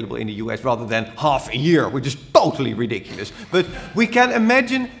made available in the US, rather than half a year, which is totally ridiculous. But we can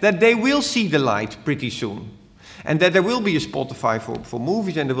imagine that they will see the light pretty soon. And that there will be a Spotify for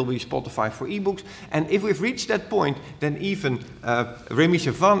movies, and there will be a Spotify for ebooks. And if we've reached that point, then even Remy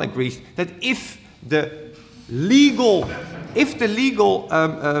Chavannes agrees that if the legal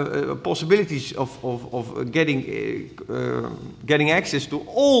possibilities of getting access to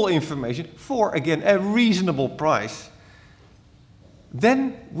all information for, again, a reasonable price,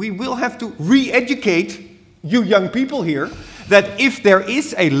 then we will have to re-educate you young people here that if there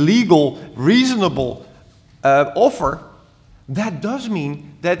is a legal, reasonable offer, that does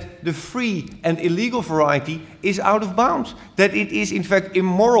mean that the free and illegal variety is out of bounds. That it is in fact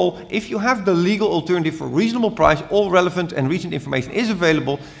immoral if you have the legal alternative for reasonable price, all relevant and recent information is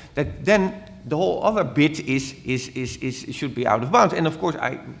available, that then the whole other bit should be out of bounds. And of course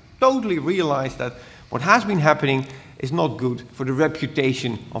I totally realize that what has been happening is not good for the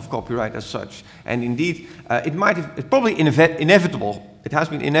reputation of copyright as such. And indeed, it's probably inevitable. It has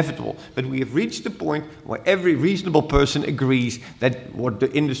been inevitable, but we have reached the point where every reasonable person agrees that what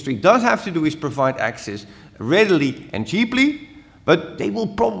the industry does have to do is provide access readily and cheaply, but they will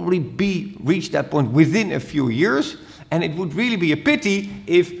probably reach that point within a few years, and it would really be a pity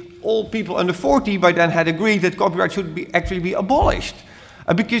if all people under 40 by then had agreed that copyright should actually be abolished.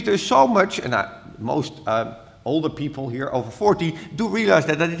 Because there's so much, and most older people here over 40 do realize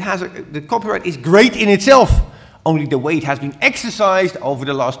that the copyright is great in itself. Only the way it has been exercised over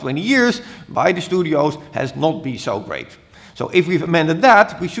the last 20 years by the studios has not been so great. So if we've amended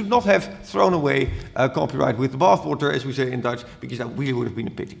that, we should not have thrown away copyright with the bathwater, as we say in Dutch, because that really would have been a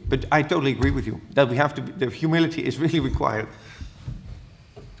pity. But I totally agree with you that the humility is really required.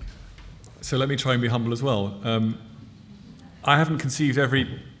 So let me try and be humble as well. I haven't conceived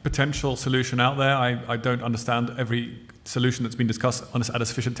every potential solution out there. I don't understand every solution that's been discussed at a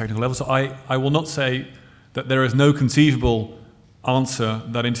sufficient technical level. So I will not say that there is no conceivable answer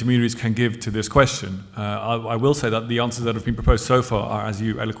that intermediaries can give to this question. I will say that the answers that have been proposed so far are, as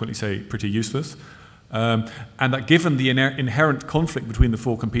you eloquently say, pretty useless. And that given the inherent conflict between the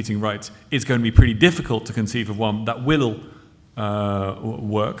four competing rights, it's going to be pretty difficult to conceive of one that will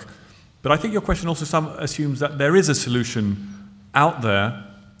work. But I think your question also assumes that there is a solution out there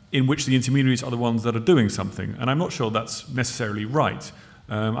in which the intermediaries are the ones that are doing something. And I'm not sure that's necessarily right.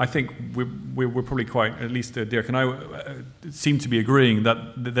 I think we're probably quite, at least Dirk and I seem to be agreeing that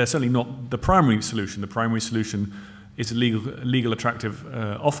they're certainly not the primary solution. The primary solution is a legal attractive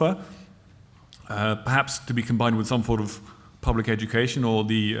offer, perhaps to be combined with some sort of public education or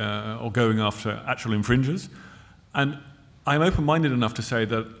going after actual infringers. And I'm open-minded enough to say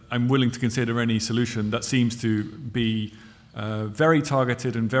that I'm willing to consider any solution that seems to be very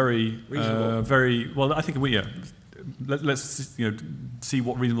targeted and very, well, I think let's see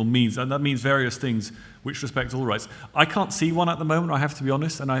what reasonable means, and that means various things which respect all rights. I can't see one at the moment, I have to be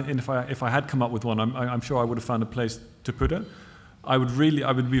honest, and if I had come up with one, I'm sure I would have found a place to put it. I would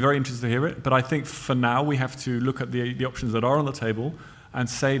be very interested to hear it, but I think for now we have to look at the options that are on the table and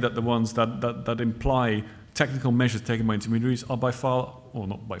say that the ones that imply technical measures taken by intermediaries are by far, or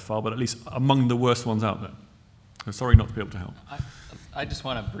not by far, but at least among the worst ones out there. I'm sorry not to be able to help. I just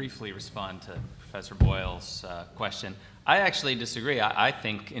want to briefly respond to Professor Boyle's question. I actually disagree. I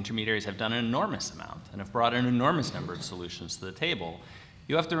think intermediaries have done an enormous amount and have brought an enormous number of solutions to the table.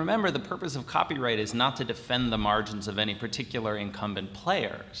 You have to remember the purpose of copyright is not to defend the margins of any particular incumbent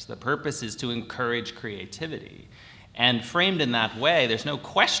players. The purpose is to encourage creativity. And framed in that way, there's no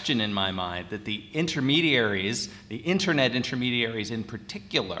question in my mind that the intermediaries, the internet intermediaries in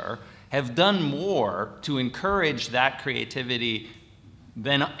particular, have done more to encourage that creativity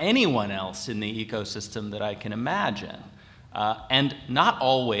than anyone else in the ecosystem that I can imagine. And not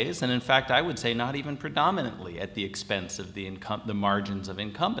always, and in fact I would say not even predominantly at the expense of the margins of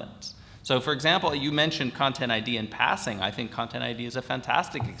incumbents. So for example, you mentioned Content ID in passing. I think Content ID is a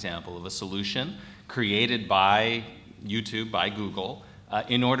fantastic example of a solution created by YouTube, by Google,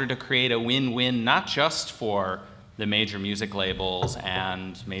 in order to create a win-win not just for the major music labels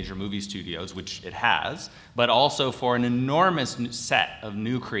and major movie studios, which it has, but also for an enormous set of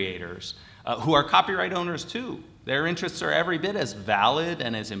new creators who are copyright owners too. Their interests are every bit as valid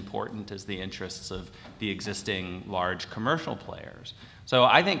and as important as the interests of the existing large commercial players. So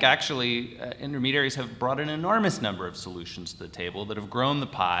I think actually intermediaries have brought an enormous number of solutions to the table that have grown the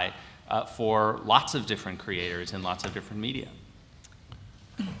pie for lots of different creators in lots of different media.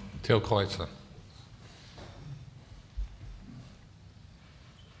 Till Kreutzer.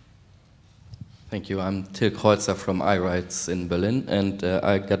 Thank you. I'm Till Kreutzer from iRights in Berlin, and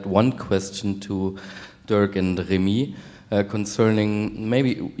I got one question to Dirk and Remy concerning,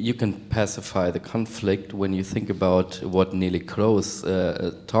 maybe you can pacify the conflict when you think about what Neelie Kroes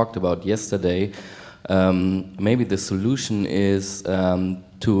talked about yesterday. Maybe the solution is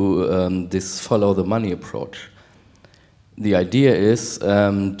to this follow the money approach. The idea is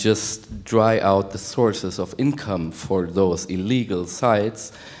just dry out the sources of income for those illegal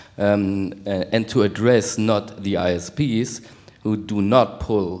sites, and to address not the ISPs who do not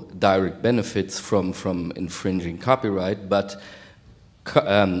pull direct benefits from infringing copyright, but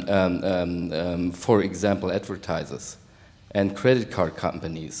for example advertisers and credit card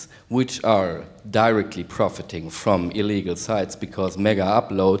companies, which are directly profiting from illegal sites because Mega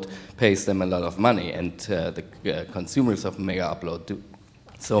Upload pays them a lot of money, and the consumers of Mega Upload do.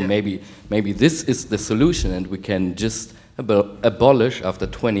 So yeah. maybe this is the solution, and we can just abolish after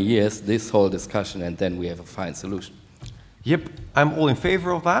 20 years this whole discussion, and then we have a fine solution. Yep, I'm all in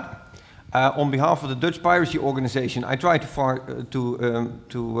favor of that. On behalf of the Dutch Piracy Organization, I try to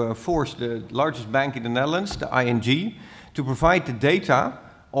force the largest bank in the Netherlands, the ING, to provide the data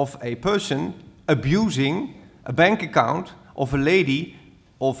of a person abusing a bank account of a lady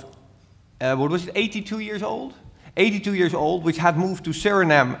of, 82 years old? 82 years old, which had moved to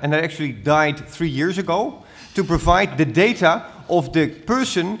Suriname and had actually died 3 years ago, to provide the data of the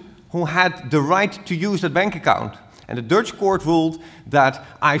person who had the right to use that bank account. And the Dutch court ruled that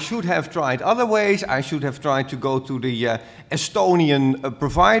I should have tried other ways. I should have tried to go to the Estonian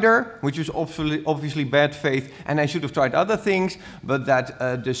provider, which was obviously bad faith, and I should have tried other things, but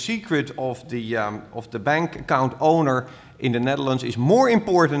that the secret of the bank account owner in the Netherlands is more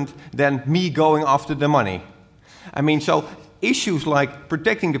important than me going after the money. I mean, so issues like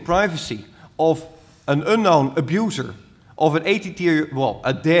protecting the privacy of an unknown abuser of an 80-year, well,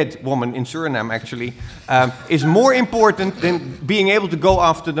 a dead woman in Suriname actually, is more important than being able to go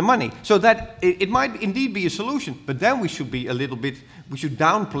after the money. So that it might indeed be a solution, but then we should be a little bit, we should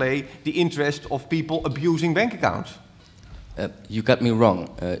downplay the interest of people abusing bank accounts. You got me wrong.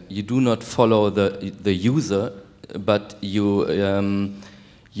 You do not follow the user, but you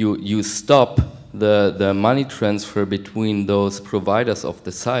stop the money transfer between those providers of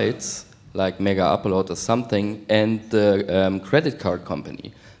the sites, like Mega Upload or something, and the credit card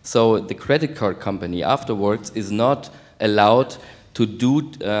company. So the credit card company afterwards is not allowed to do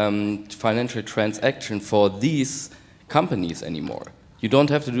financial transaction for these companies anymore. You don't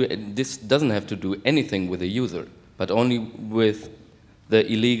have to do, this doesn't have to do anything with the user, but only with the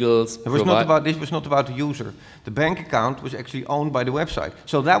illegals. This was not about the user. The bank account was actually owned by the website.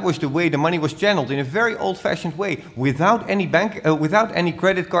 So that was the way the money was channeled, in a very old-fashioned way, without any without any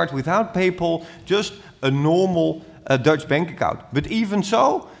credit card, without PayPal, just a normal Dutch bank account. But even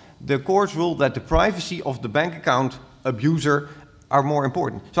so, the courts ruled that the privacy of the bank account abuser are more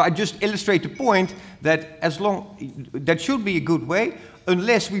important. So I just illustrate the point that that should be a good way,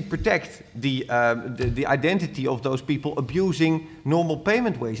 unless we protect the identity of those people abusing normal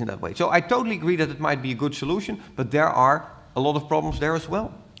payment ways in that way. So I totally agree that it might be a good solution, but there are a lot of problems there as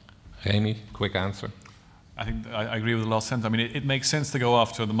well. Remy, quick answer. I think I agree with the last sentence. I mean, it makes sense to go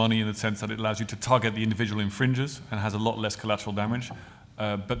after the money in the sense that it allows you to target the individual infringers and has a lot less collateral damage.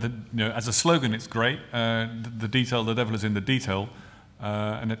 But as a slogan, it's great. The devil is in the detail.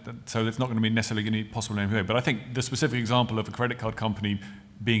 So it's not going to be necessarily going to be possible anyway. But I think the specific example of a credit card company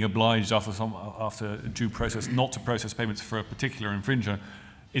being obliged after due process not to process payments for a particular infringer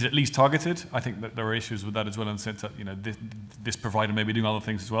is at least targeted. I think that there are issues with that as well, in the sense that this provider may be doing other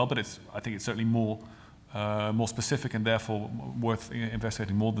things as well. But I think it's certainly more specific and therefore worth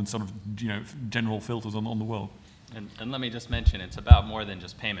investigating more than sort of general filters on the world. And let me just mention, it's about more than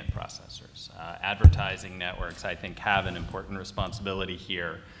just payment processors. Advertising networks, I think, have an important responsibility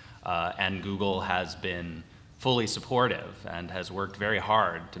here, and Google has been fully supportive and has worked very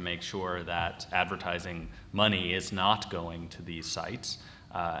hard to make sure that advertising money is not going to these sites,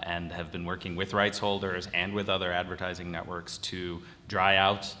 and have been working with rights holders and with other advertising networks to dry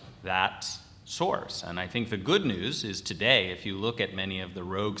out that source. And I think the good news is today, if you look at many of the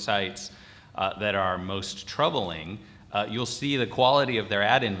rogue sites that are most troubling, you'll see the quality of their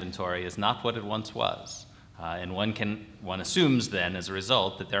ad inventory is not what it once was. And one assumes then, as a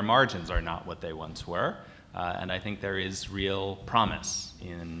result, that their margins are not what they once were. And I think there is real promise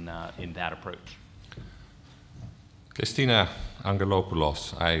in that approach. Christina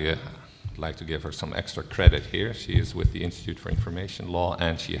Angelopoulos, I like to give her some extra credit here. She is with the Institute for Information Law,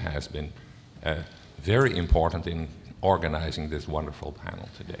 and she has been very important in organizing this wonderful panel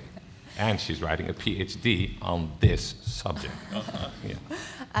today. And she's writing a PhD on this subject. Yeah.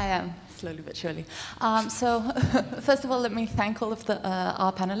 I am, slowly but surely. So, first of all, let me thank all of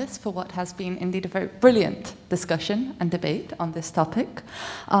our panelists for what has been indeed a very brilliant discussion and debate on this topic.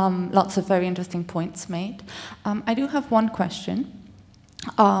 Lots of very interesting points made. I do have one question,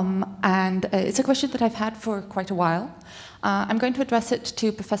 and it's a question that I've had for quite a while. I'm going to address it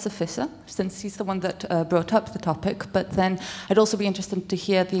to Professor Visser, since he's the one that brought up the topic, but then I'd also be interested to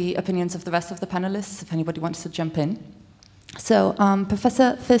hear the opinions of the rest of the panelists, if anybody wants to jump in. So,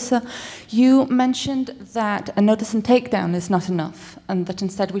 Professor Visser, you mentioned that a notice and takedown is not enough, and that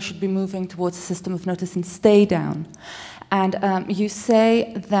instead we should be moving towards a system of notice and stay down. And you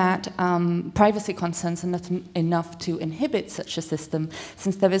say that privacy concerns are not enough to inhibit such a system,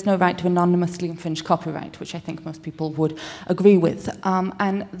 since there is no right to anonymously infringe copyright, which I think most people would agree with.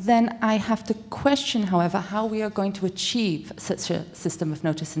 And then I have to question, however, how we are going to achieve such a system of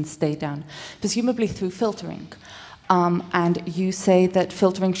notice and stay down, presumably through filtering. And you say that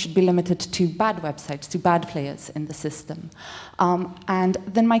filtering should be limited to bad websites, to bad players in the system. And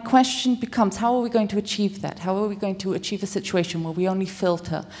then my question becomes, how are we going to achieve that? How are we going to achieve a situation where we only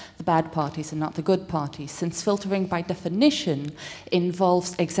filter the bad parties and not the good parties? Since filtering, by definition,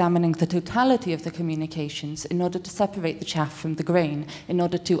 involves examining the totality of the communications in order to separate the chaff from the grain, in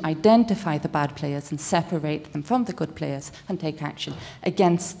order to identify the bad players and separate them from the good players and take action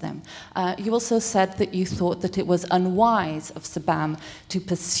against them. You also said that you thought that it was unwise of Sabam to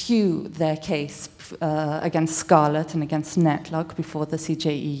pursue their case against Scarlet and against Netlog before the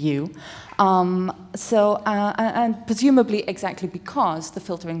CJEU. And presumably exactly because the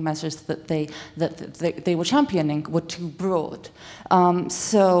filtering measures that they were championing were too broad.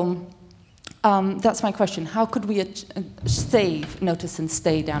 That's my question. How could we save notice and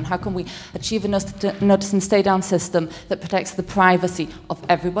stay down? How can we achieve a notice and stay down system that protects the privacy of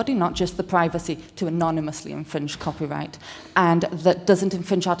everybody, not just the privacy to anonymously infringe copyright, and that doesn't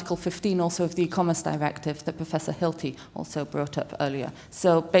infringe Article 15 also of the e-commerce directive that Professor Hilty also brought up earlier?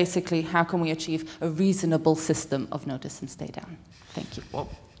 So basically, how can we achieve a reasonable system of notice and stay down? Thank you. Well,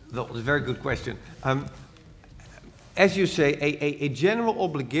 that was a very good question. As you say, a general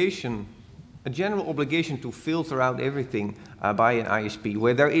obligation to filter out everything by an ISP,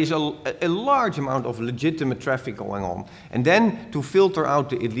 where there is a large amount of legitimate traffic going on, and then to filter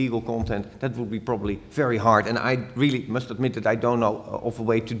out the illegal content, that would be probably very hard. And I really must admit that I don't know of a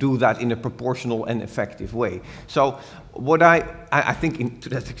way to do that in a proportional and effective way. So what I think to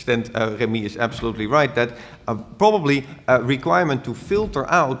that extent, Remy is absolutely right, that probably a requirement to filter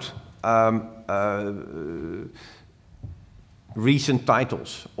out recent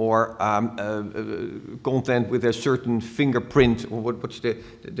titles or content with a certain fingerprint, or what's the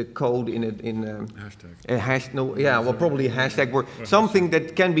code in it? Hashtag. Probably a hashtag word. Something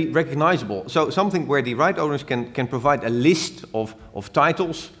that can be recognizable. So something where the right owners can provide a list of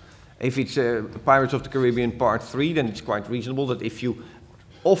titles. If it's Pirates of the Caribbean Part 3, then it's quite reasonable that if you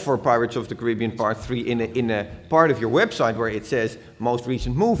offer Pirates of the Caribbean Part 3 in a part of your website where it says most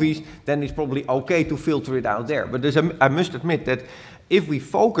recent movies, then it's probably okay to filter it out there. But I must admit that if we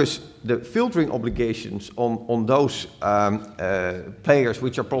focus the filtering obligations on those players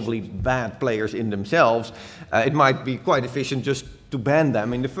which are probably bad players in themselves, it might be quite efficient just to ban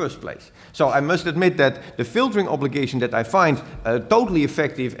them in the first place. So I must admit that the filtering obligation that I find totally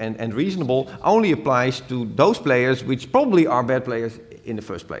effective and reasonable only applies to those players which probably are bad players in the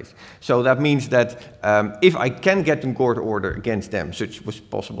first place. So that means that if I can get a court order against them, such was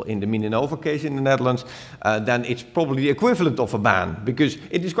possible in the Minenova case in the Netherlands, then it's probably the equivalent of a ban, because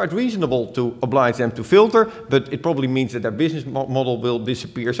it is quite reasonable to oblige them to filter, but it probably means that their business model will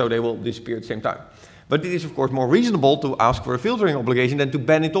disappear, so they will disappear at the same time. But it is, of course, more reasonable to ask for a filtering obligation than to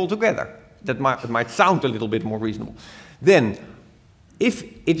ban it altogether. That might sound a little bit more reasonable. Then, if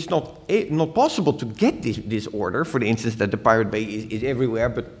it's not possible to get this order, for the instance that the Pirate Bay is everywhere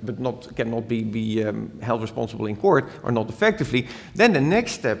but cannot be held responsible in court, or not effectively, then the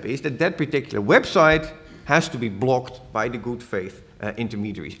next step is that particular website has to be blocked by the good faith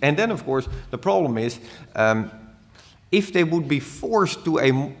intermediaries. And then, of course, the problem is, if they would be forced to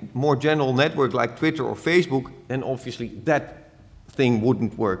a more general network like Twitter or Facebook, then obviously that thing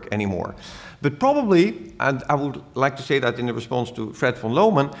wouldn't work anymore. But probably, and I would like to say that in response to Fred von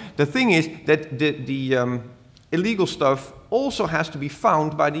Lohmann, the thing is that the illegal stuff also has to be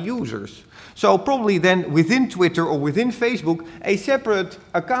found by the users. So probably then within Twitter or within Facebook, a separate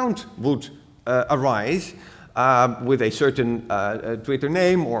account would arise with a certain Twitter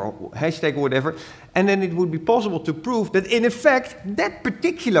name or hashtag or whatever, and then it would be possible to prove that in effect that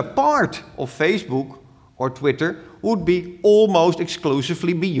particular part of Facebook or Twitter would be almost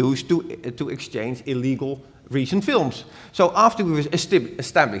exclusively be used to exchange illegal recent films. So after we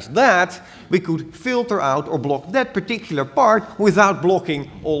established that, we could filter out or block that particular part without blocking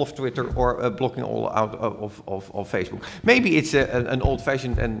all of Twitter or blocking all out of Facebook. Maybe it's an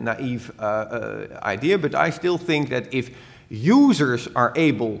old-fashioned and naive idea, but I still think that if users are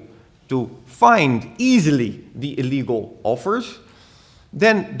able to find easily the illegal offers,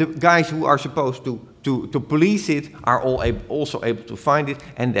 then the guys who are supposed to police it are also able to find it,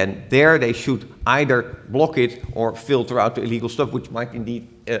 and then there they should either block it or filter out the illegal stuff, which might indeed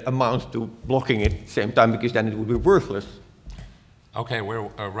amount to blocking it at the same time, because then it would be worthless. Okay, we're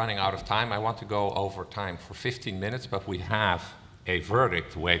running out of time. I want to go over time for 15 minutes, but we have a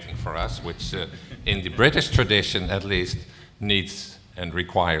verdict waiting for us, which in the British tradition at least needs and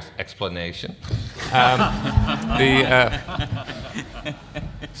requires explanation.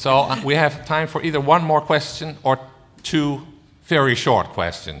 So we have time for either one more question or two very short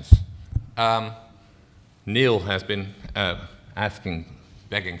questions. Neil has been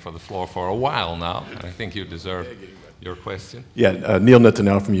begging for the floor for a while now. I think you deserve your question. Yeah, Neil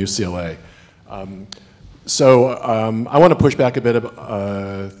Netanyahu from UCLA. I want to push back a bit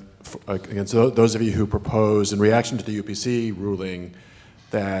against those of you who propose, in reaction to the UPC ruling,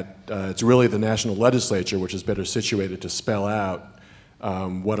 that it's really the national legislature which is better situated to spell out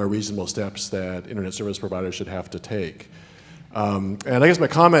what are reasonable steps that internet service providers should have to take. And I guess my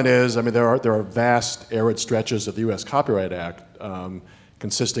comment is, I mean, there are vast arid stretches of the U.S. Copyright Act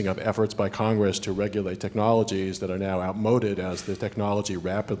consisting of efforts by Congress to regulate technologies that are now outmoded as the technology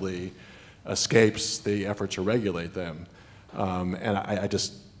rapidly escapes the effort to regulate them. And I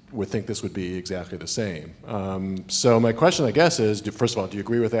just would think this would be exactly the same. So my question, I guess, is, first of all, do you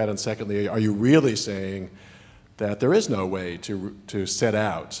agree with that? And secondly, are you really saying that there is no way to set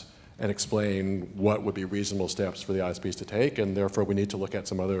out and explain what would be reasonable steps for the ISPs to take, and therefore we need to look at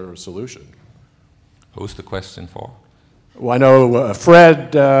some other solution? Who's the question for? Well, I know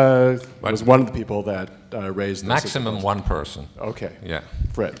Fred was one of the people that raised this. Maximum one person. Okay. Yeah.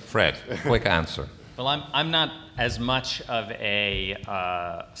 Fred. Fred, quick answer. Well, I'm not as much of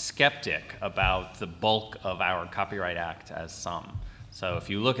a skeptic about the bulk of our Copyright Act as some. So if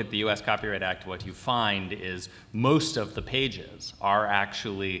you look at the US Copyright Act, what you find is most of the pages are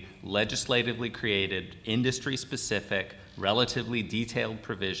actually legislatively created, industry-specific, relatively detailed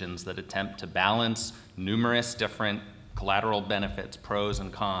provisions that attempt to balance numerous different collateral benefits, pros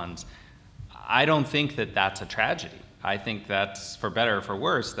and cons. I don't think that that's a tragedy. I think that's, for better or for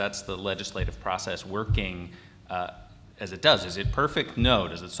worse, that's the legislative process working as it does. Is it perfect? No.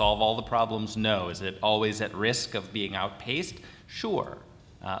 Does it solve all the problems? No. Is it always at risk of being outpaced? Sure.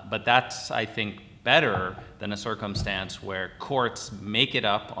 But that's, I think, better than a circumstance where courts make it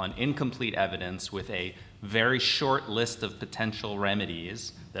up on incomplete evidence with a very short list of potential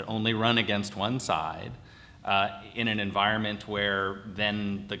remedies that only run against one side in an environment where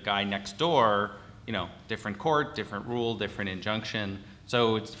then the guy next door, you know, different court, different rule, different injunction.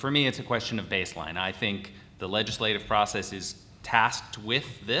 So for me, it's a question of baseline. I think the legislative process is tasked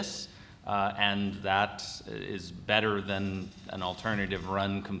with this, and that is better than an alternative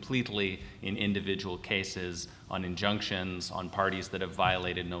run completely in individual cases on injunctions on parties that have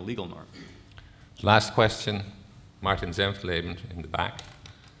violated no legal norm. Last question, Martin Senftleben in the back.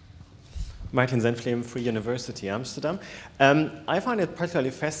 Martin Senftleben, Free University, Amsterdam. I find it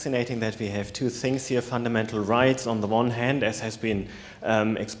particularly fascinating that we have two things here, fundamental rights on the one hand, as has been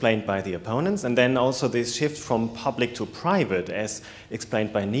explained by the opponents, and then also this shift from public to private, as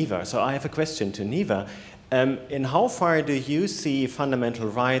explained by Niva. So I have a question to Niva. In how far do you see fundamental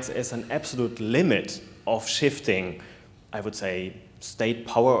rights as an absolute limit of shifting, I would say, state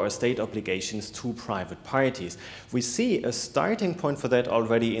power or state obligations to private parties? We see a starting point for that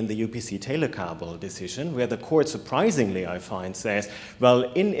already in the UPC Telekabel decision, where the court, surprisingly, I find, says, well,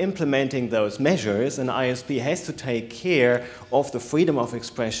 in implementing those measures, an ISP has to take care of the freedom of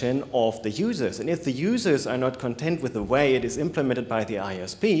expression of the users. And if the users are not content with the way it is implemented by the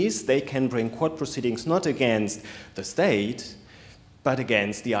ISPs, they can bring court proceedings not against the state, but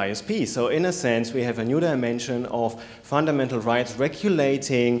against the ISP. So in a sense, we have a new dimension of fundamental rights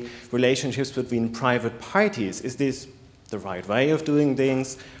regulating relationships between private parties. Is this the right way of doing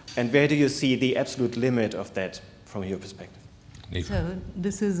things? And where do you see the absolute limit of that from your perspective? So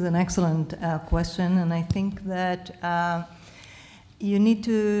this is an excellent question, and I think that you need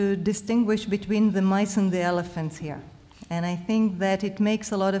to distinguish between the mice and the elephants here. And I think that it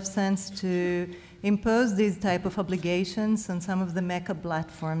makes a lot of sense to impose these type of obligations on some of the mega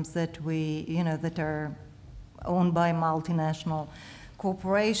platforms that that are owned by multinational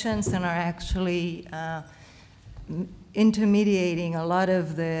corporations and are actually intermediating a lot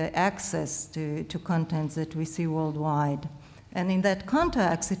of the access to contents that we see worldwide. And in that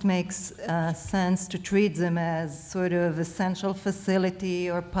context, it makes sense to treat them as sort of essential facility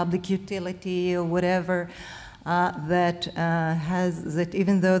or public utility or whatever that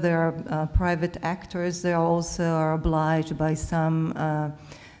even though they are private actors, they also are obliged by some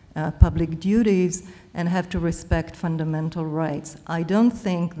public duties and have to respect fundamental rights. I don't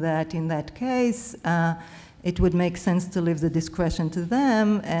think that in that case it would make sense to leave the discretion to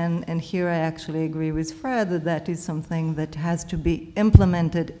them, and here I actually agree with Fred that that is something that has to be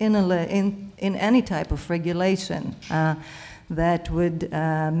implemented in any type of regulation that would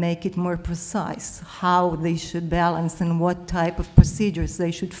make it more precise how they should balance and what type of procedures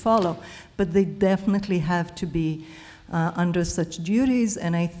they should follow. But they definitely have to be under such duties,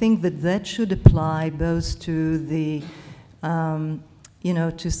 and I think that that should apply both to the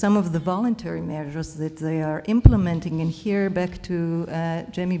to some of the voluntary measures that they are implementing. And here, back to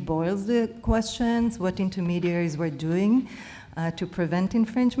Jamie Boyle's questions, what intermediaries were doing to prevent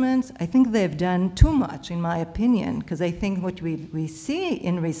infringements. I think they've done too much, in my opinion, because I think what we see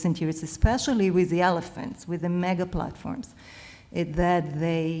in recent years, especially with the elephants, with the mega platforms, is that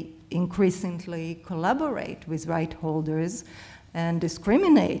they increasingly collaborate with right holders and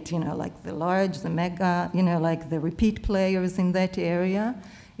discriminate, like the large, the mega, like the repeat players in that area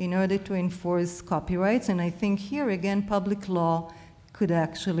in order to enforce copyrights. And I think here, again, public law could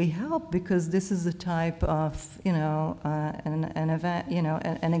actually help, because this is the type of, an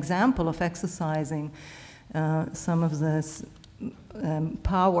example of exercising some of the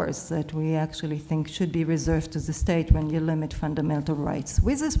powers that we actually think should be reserved to the state when you limit fundamental rights.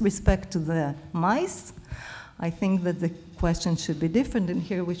 With respect to the mice, I think that the question should be different, and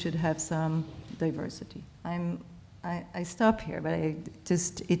here we should have some diversity. I stop here, but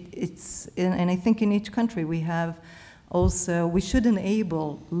and I think in each country we have also, we should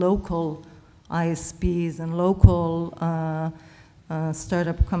enable local ISPs and local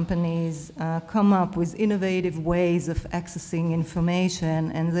startup companies come up with innovative ways of accessing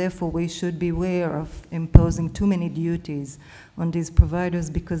information, and therefore we should beware of imposing too many duties on these providers,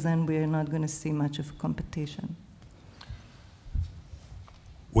 because then we're not going to see much of competition.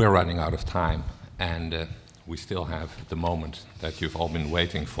 We're running out of time, and we still have the moment that you've all been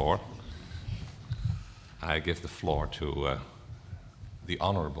waiting for. I give the floor to the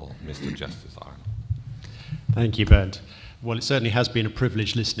Honourable Mr. Justice Arnold. Thank you, Bernt. Well, it certainly has been a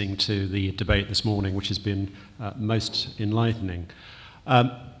privilege listening to the debate this morning, which has been most enlightening.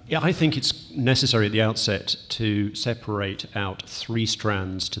 I think it's necessary at the outset to separate out three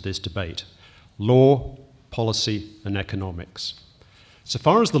strands to this debate: law, policy, and economics. So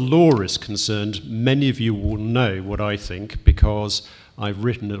far as the law is concerned, many of you will know what I think, because I've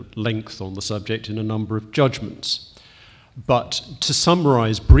written at length on the subject in a number of judgments. But to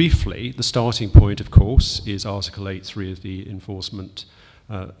summarize briefly, the starting point, of course, is Article 8.3 of the Enforcement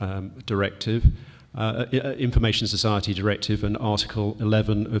Directive, Information Society Directive, and Article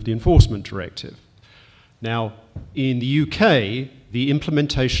 11 of the Enforcement Directive. Now, in the UK, the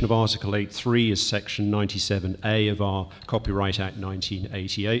implementation of Article 8.3 is Section 97A of our Copyright Act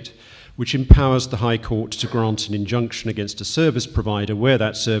 1988, which empowers the High Court to grant an injunction against a service provider where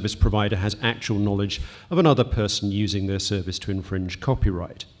that service provider has actual knowledge of another person using their service to infringe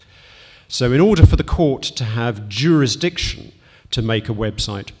copyright. So in order for the court to have jurisdiction to make a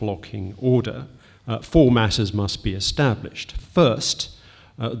website blocking order, four matters must be established. First,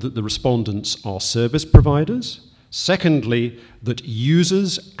 that the respondents are service providers. Secondly, that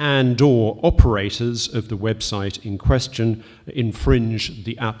users and/or operators of the website in question infringe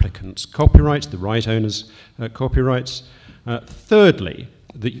the applicant's copyrights, the right owner's copyrights. Thirdly,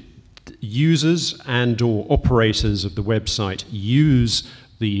 that users and/or operators of the website use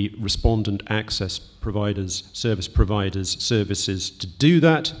the respondent access providers, service providers' services to do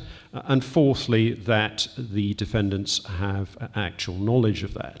that. And fourthly, that the defendants have actual knowledge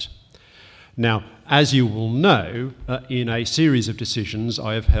of that. Now, as you will know, in a series of decisions,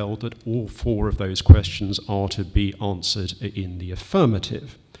 I have held that all four of those questions are to be answered in the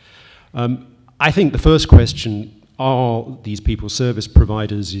affirmative. I think the first question, are these people service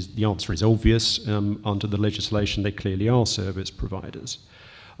providers? The answer is obvious. Under the legislation, they clearly are service providers.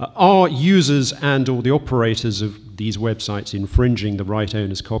 Are users and or the operators of these websites infringing the right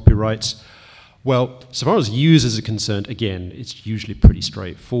owner's copyrights? Well, so far as users are concerned, again, it's usually pretty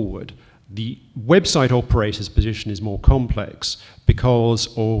straightforward. The website operator's position is more complex because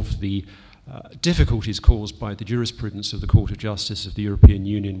of the difficulties caused by the jurisprudence of the Court of Justice of the European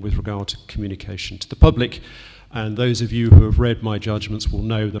Union with regard to communication to the public. And those of you who have read my judgments will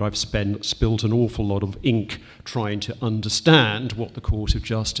know that I've spilled an awful lot of ink trying to understand what the Court of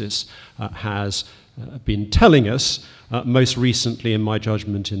Justice has been telling us, most recently in my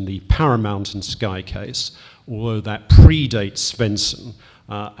judgment in the Paramount and Sky case, although that predates Svensson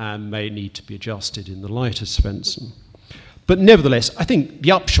and may need to be adjusted in the light of Svensson. But nevertheless, I think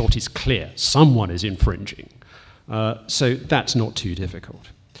the upshot is clear. Someone is infringing. So that's not too difficult.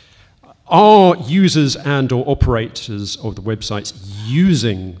 Are users and or operators of the websites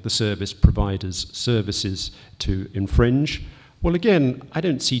using the service providers' services to infringe? Well, again, I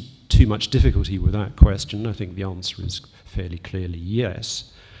don't see too much difficulty with that question. I think the answer is fairly clearly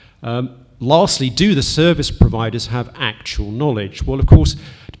yes. Lastly, do the service providers have actual knowledge? Well, of course,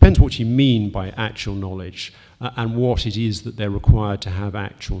 it depends what you mean by actual knowledge and what it is that they're required to have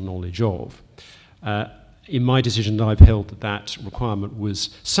actual knowledge of. In my decision, I've held that that requirement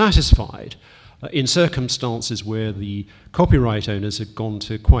was satisfied in circumstances where the copyright owners had gone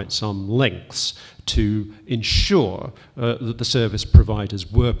to quite some lengths to ensure that the service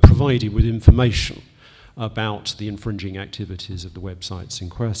providers were provided with information about the infringing activities of the websites in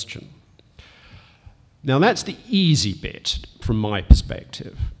question. Now, that's the easy bit from my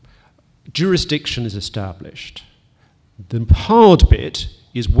perspective. Jurisdiction is established. The hard bit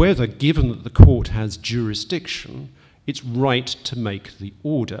is whether, given that the court has jurisdiction, it's right to make the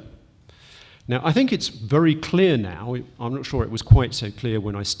order. Now, I think it's very clear now. I'm not sure it was quite so clear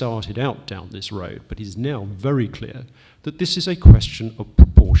when I started out down this road, but it is now very clear that this is a question of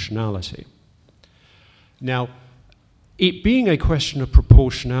proportionality. Now, it being a question of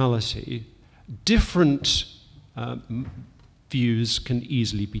proportionality, different views can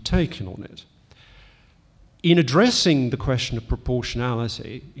easily be taken on it. In addressing the question of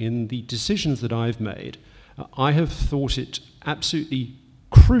proportionality, in the decisions that I've made, I have thought it absolutely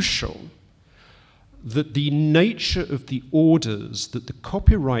crucial that the nature of the orders that the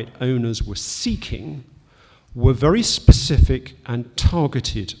copyright owners were seeking were very specific and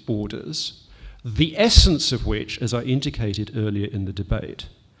targeted orders, the essence of which, as I indicated earlier in the debate,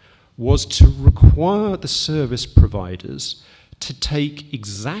 was to require the service providers to take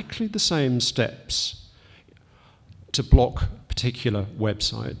exactly the same steps to block particular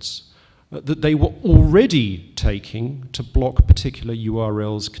websites that they were already taking to block particular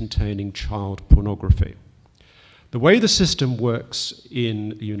URLs containing child pornography. The way the system works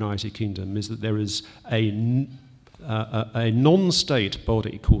in the United Kingdom is that there is a non-state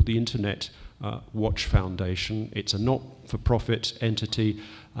body called the Internet Watch Foundation. It's a not-for-profit entity,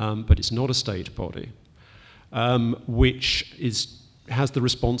 but it's not a state body, which has the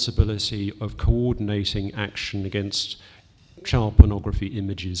responsibility of coordinating action against child pornography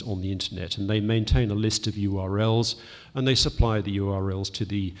images on the internet, and they maintain a list of URLs, and they supply the URLs to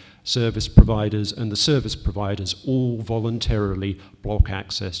the service providers, and the service providers all voluntarily block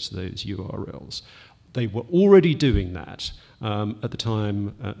access to those URLs. They were already doing that at the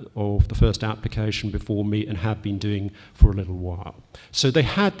time of the first application before me, and have been doing for a little while. So they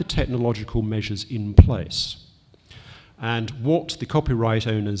had the technological measures in place. And what the copyright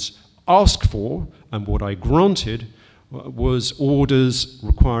owners asked for, and what I granted, was orders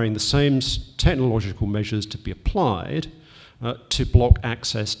requiring the same technological measures to be applied to block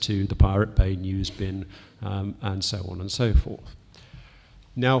access to the Pirate Bay news bin and so on and so forth.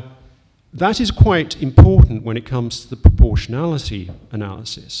 Now, that is quite important when it comes to the proportionality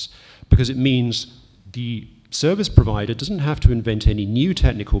analysis, because it means the service provider doesn't have to invent any new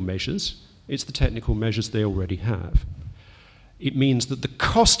technical measures. It's the technical measures they already have. It means that the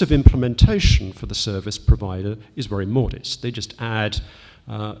cost of implementation for the service provider is very modest. They just add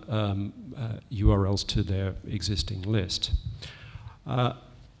URLs to their existing list.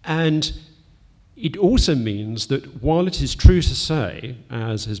 And it also means that while it is true to say,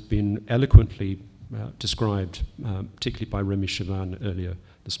 as has been eloquently described, particularly by Remy Chavannes earlier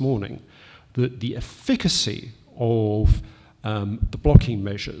this morning, that the efficacy of the blocking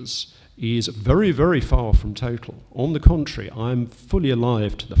measures is very, very far from total. On the contrary, I'm fully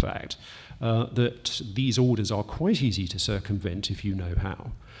alive to the fact that these orders are quite easy to circumvent if you know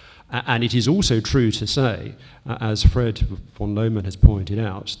how. And it is also true to say, as Fred von Lohmann has pointed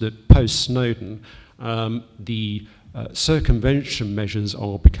out, that post-Snowden, the circumvention measures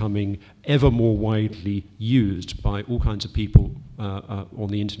are becoming ever more widely used by all kinds of people on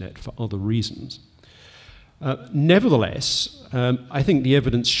the internet for other reasons. Nevertheless, I think the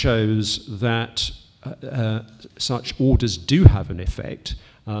evidence shows that such orders do have an effect.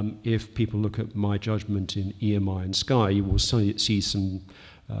 If people look at my judgment in EMI and Sky, you will see some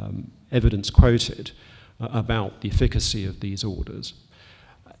evidence quoted about the efficacy of these orders,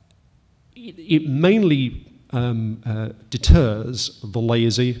 it mainly deters the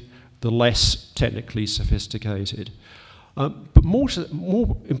lazy, the less technically sophisticated. But more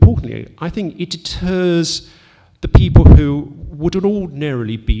importantly, I think it deters the people who would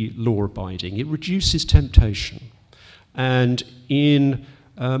ordinarily be law-abiding. It reduces temptation. And in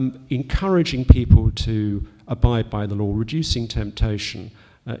encouraging people to abide by the law, reducing temptation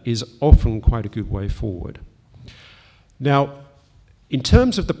is often quite a good way forward. Now, in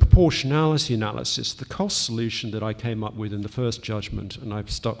terms of the proportionality analysis, the cost solution that I came up with in the first judgment, and I've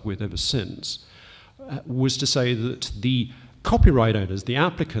stuck with ever since, was to say that the copyright owners, the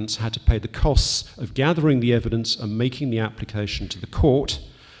applicants, had to pay the costs of gathering the evidence and making the application to the court,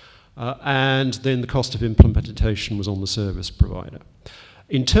 and then the cost of implementation was on the service provider.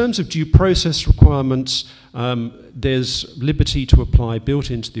 In terms of due process requirements, there's liberty to apply built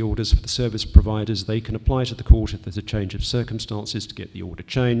into the orders for the service providers. They can apply to the court if there's a change of circumstances to get the order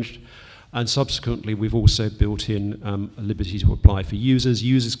changed. And subsequently, we've also built in a liberty to apply for users.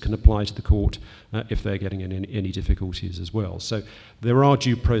 Users can apply to the court if they're getting in any difficulties as well. So there are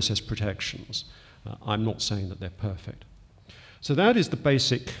due process protections. I'm not saying that they're perfect. So that is the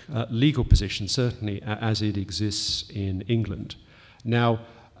basic legal position, certainly as it exists in England. Now,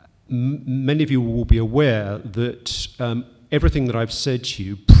 many of you will be aware that everything that I've said to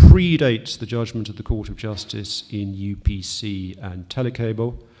you predates the judgment of the Court of Justice in UPC and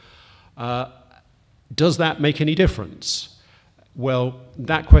Telecable. Does that make any difference? Well,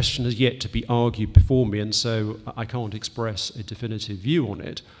 that question has yet to be argued before me, and so I can't express a definitive view on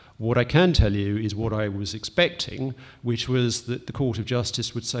it. What I can tell you is what I was expecting, which was that the Court of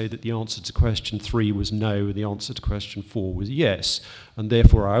Justice would say that the answer to question 3 was no, and the answer to question 4 was yes. And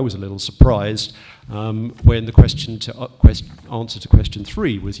therefore I was a little surprised when the answer to question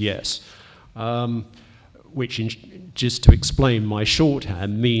 3 was yes. Which, just to explain my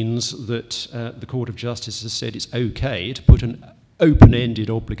shorthand, means that the Court of Justice has said it's okay to put an open-ended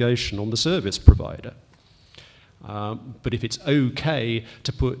obligation on the service provider. But if it's okay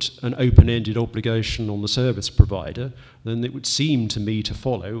to put an open-ended obligation on the service provider, then it would seem to me to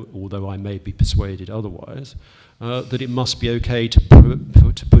follow, although I may be persuaded otherwise, that it must be okay to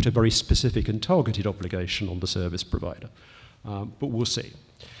put a very specific and targeted obligation on the service provider. But we'll see.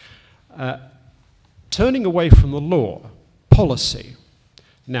 Turning away from the law, policy.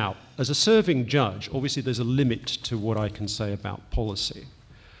 Now, as a serving judge, obviously there's a limit to what I can say about policy.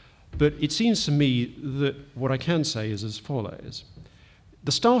 But it seems to me that what I can say is as follows.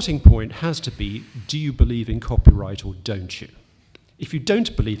 The starting point has to be, do you believe in copyright or don't you? If you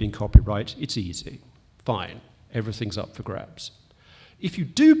don't believe in copyright, it's easy. Fine, everything's up for grabs. If you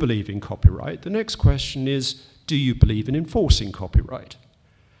do believe in copyright, the next question is, do you believe in enforcing copyright?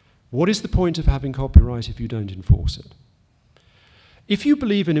 What is the point of having copyright if you don't enforce it? If you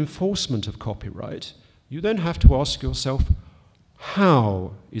believe in enforcement of copyright, you then have to ask yourself,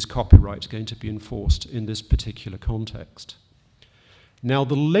 how is copyright going to be enforced in this particular context? Now,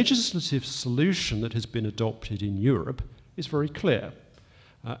 the legislative solution that has been adopted in Europe is very clear.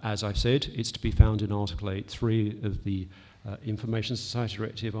 As I've said, it's to be found in Article 8.3 of the Information Society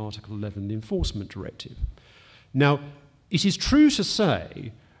Directive, Article 11, the Enforcement Directive. Now, it is true to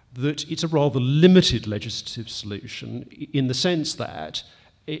say that it's a rather limited legislative solution in the sense that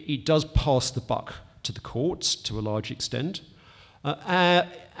it does pass the buck to the courts to a large extent.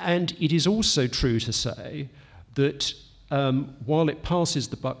 And it is also true to say that while it passes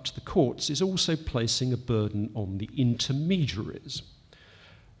the buck to the courts, it's also placing a burden on the intermediaries.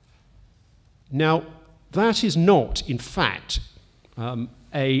 Now, that is not, in fact, an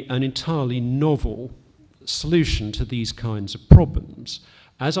entirely novel solution to these kinds of problems.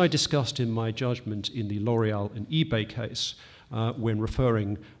 As I discussed in my judgment in the L'Oreal and eBay case, when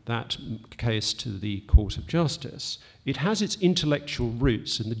referring that case to the Court of Justice, it has its intellectual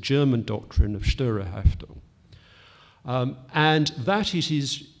roots in the German doctrine of Störerhaftung. And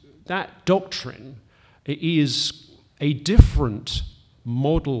that doctrine is a different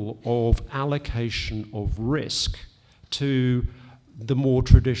model of allocation of risk to the more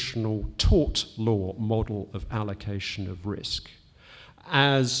traditional tort law model of allocation of risk.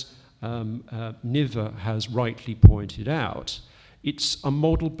 As Niva has rightly pointed out, it's a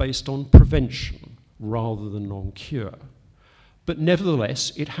model based on prevention rather than on cure. But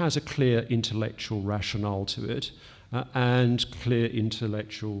nevertheless, it has a clear intellectual rationale to it and clear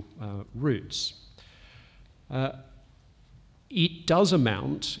intellectual roots. It does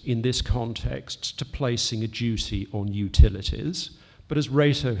amount, in this context, to placing a duty on utilities, but as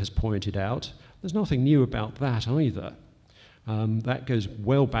Reto has pointed out, there's nothing new about that either. That goes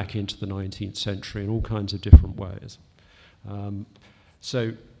well back into the 19th century in all kinds of different ways.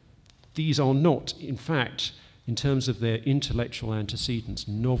 So these are not, in fact, in terms of their intellectual antecedents,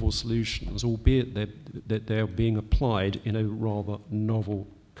 novel solutions, albeit that they're being applied in a rather novel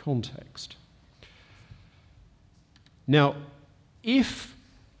context. Now, if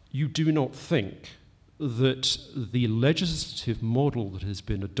you do not think that the legislative model that has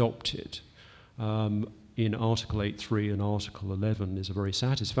been adopted in Article 8.3 and Article 11 is a very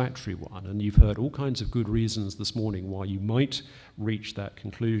satisfactory one, and you've heard all kinds of good reasons this morning why you might reach that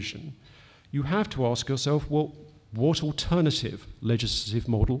conclusion, you have to ask yourself, well, what alternative legislative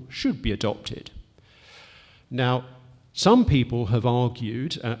model should be adopted? Now, some people have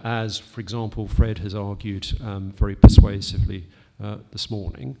argued, as, for example, Fred has argued very persuasively this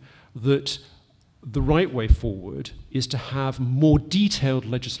morning, that the right way forward is to have more detailed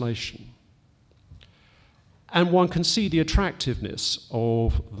legislation. And one can see the attractiveness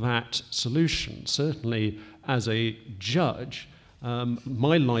of that solution. Certainly, as a judge,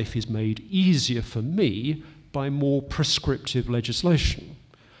 my life is made easier for me by more prescriptive legislation.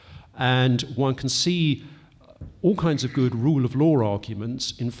 And one can see all kinds of good rule of law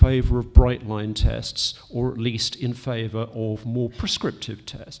arguments in favor of bright line tests, or at least in favor of more prescriptive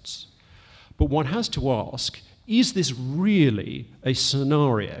tests. But one has to ask, is this really a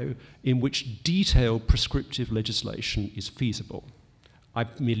scenario in which detailed prescriptive legislation is feasible? I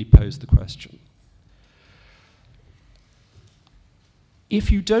merely pose the question.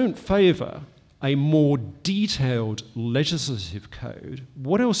 If you don't favor a more detailed legislative code,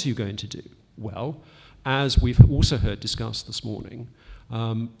 what else are you going to do? Well, as we've also heard discussed this morning,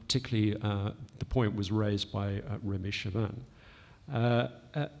 particularly the point was raised by Remy Chavannes,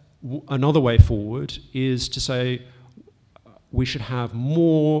 another way forward is to say we should have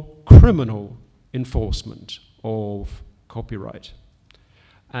more criminal enforcement of copyright.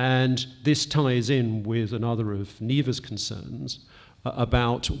 And this ties in with another of Niva's concerns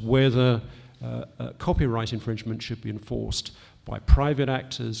about whether copyright infringement should be enforced by private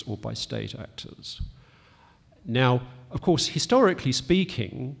actors or by state actors. Now, of course, historically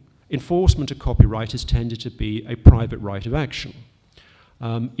speaking, enforcement of copyright has tended to be a private right of action.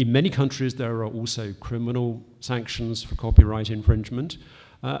 In many countries, there are also criminal sanctions for copyright infringement.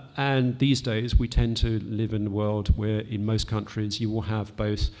 And these days, we tend to live in a world where, in most countries, you will have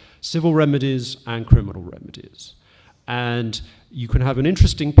both civil remedies and criminal remedies. And you can have an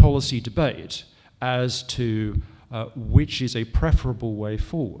interesting policy debate as to which is a preferable way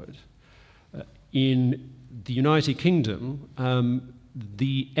forward. In the United Kingdom,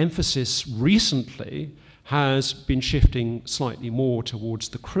 the emphasis recently has been shifting slightly more towards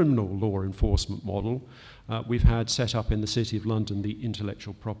the criminal law enforcement model. We've had set up in the City of London the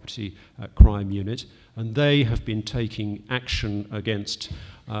Intellectual Property Crime Unit, and they have been taking action against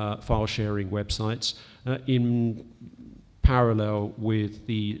file sharing websites in parallel with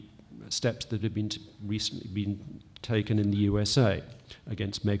the steps that have been recently been taken in the USA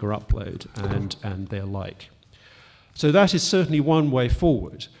against Mega Upload and their like. So that is certainly one way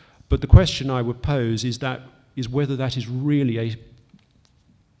forward. But the question I would pose is whether that is really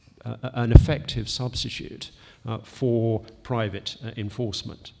an effective substitute for private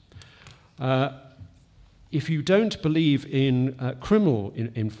enforcement. If you don't believe in criminal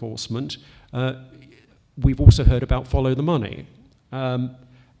enforcement, we've also heard about follow the money.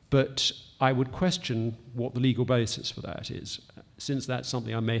 But I would question what the legal basis for that is, since that's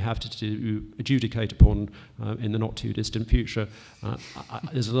something I may have to adjudicate upon in the not too distant future.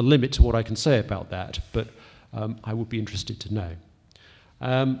 There's a limit to what I can say about that, but I would be interested to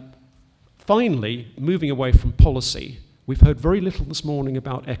know. Finally, moving away from policy, we've heard very little this morning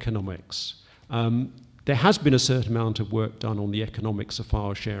about economics. There has been a certain amount of work done on the economics of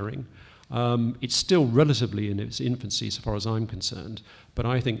file sharing. It's still relatively in its infancy as far as I'm concerned, but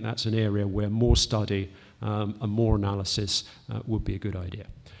I think that's an area where more study and more analysis would be a good idea.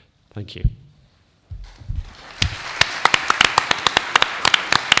 Thank you.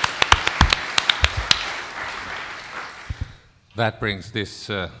 That brings this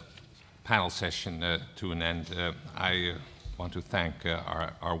panel session to an end. I want to thank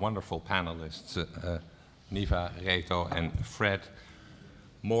our wonderful panelists, Niva, Reto, and Fred.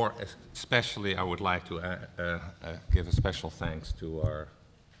 More especially, I would like to give a special thanks to our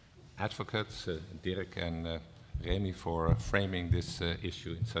advocates, Dirk and Remy, for framing this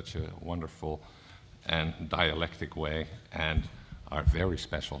issue in such a wonderful and dialectic way. And our very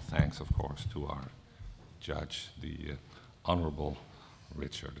special thanks, of course, to our judge, the Honorable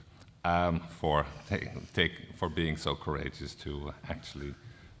Richard, for being so courageous to actually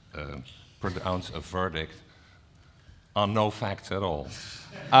pronounce a verdict On no facts at all.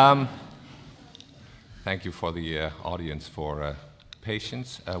 Thank you for the audience for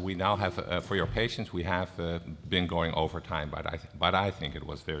patience. We now have, for your patience, we have been going over time, but I think it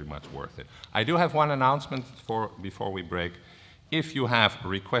was very much worth it. I do have one announcement before we break. If you have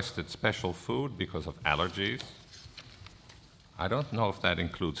requested special food because of allergies, I don't know if that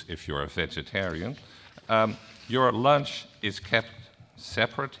includes if you're a vegetarian, your lunch is kept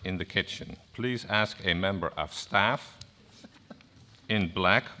separate in the kitchen. Please ask a member of staff in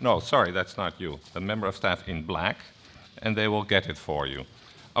black. No, sorry, that's not you. A member of staff in black, and they will get it for you.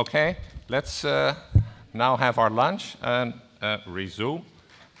 Okay, let's now have our lunch and resume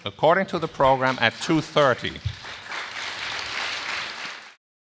according to the program at 2:30.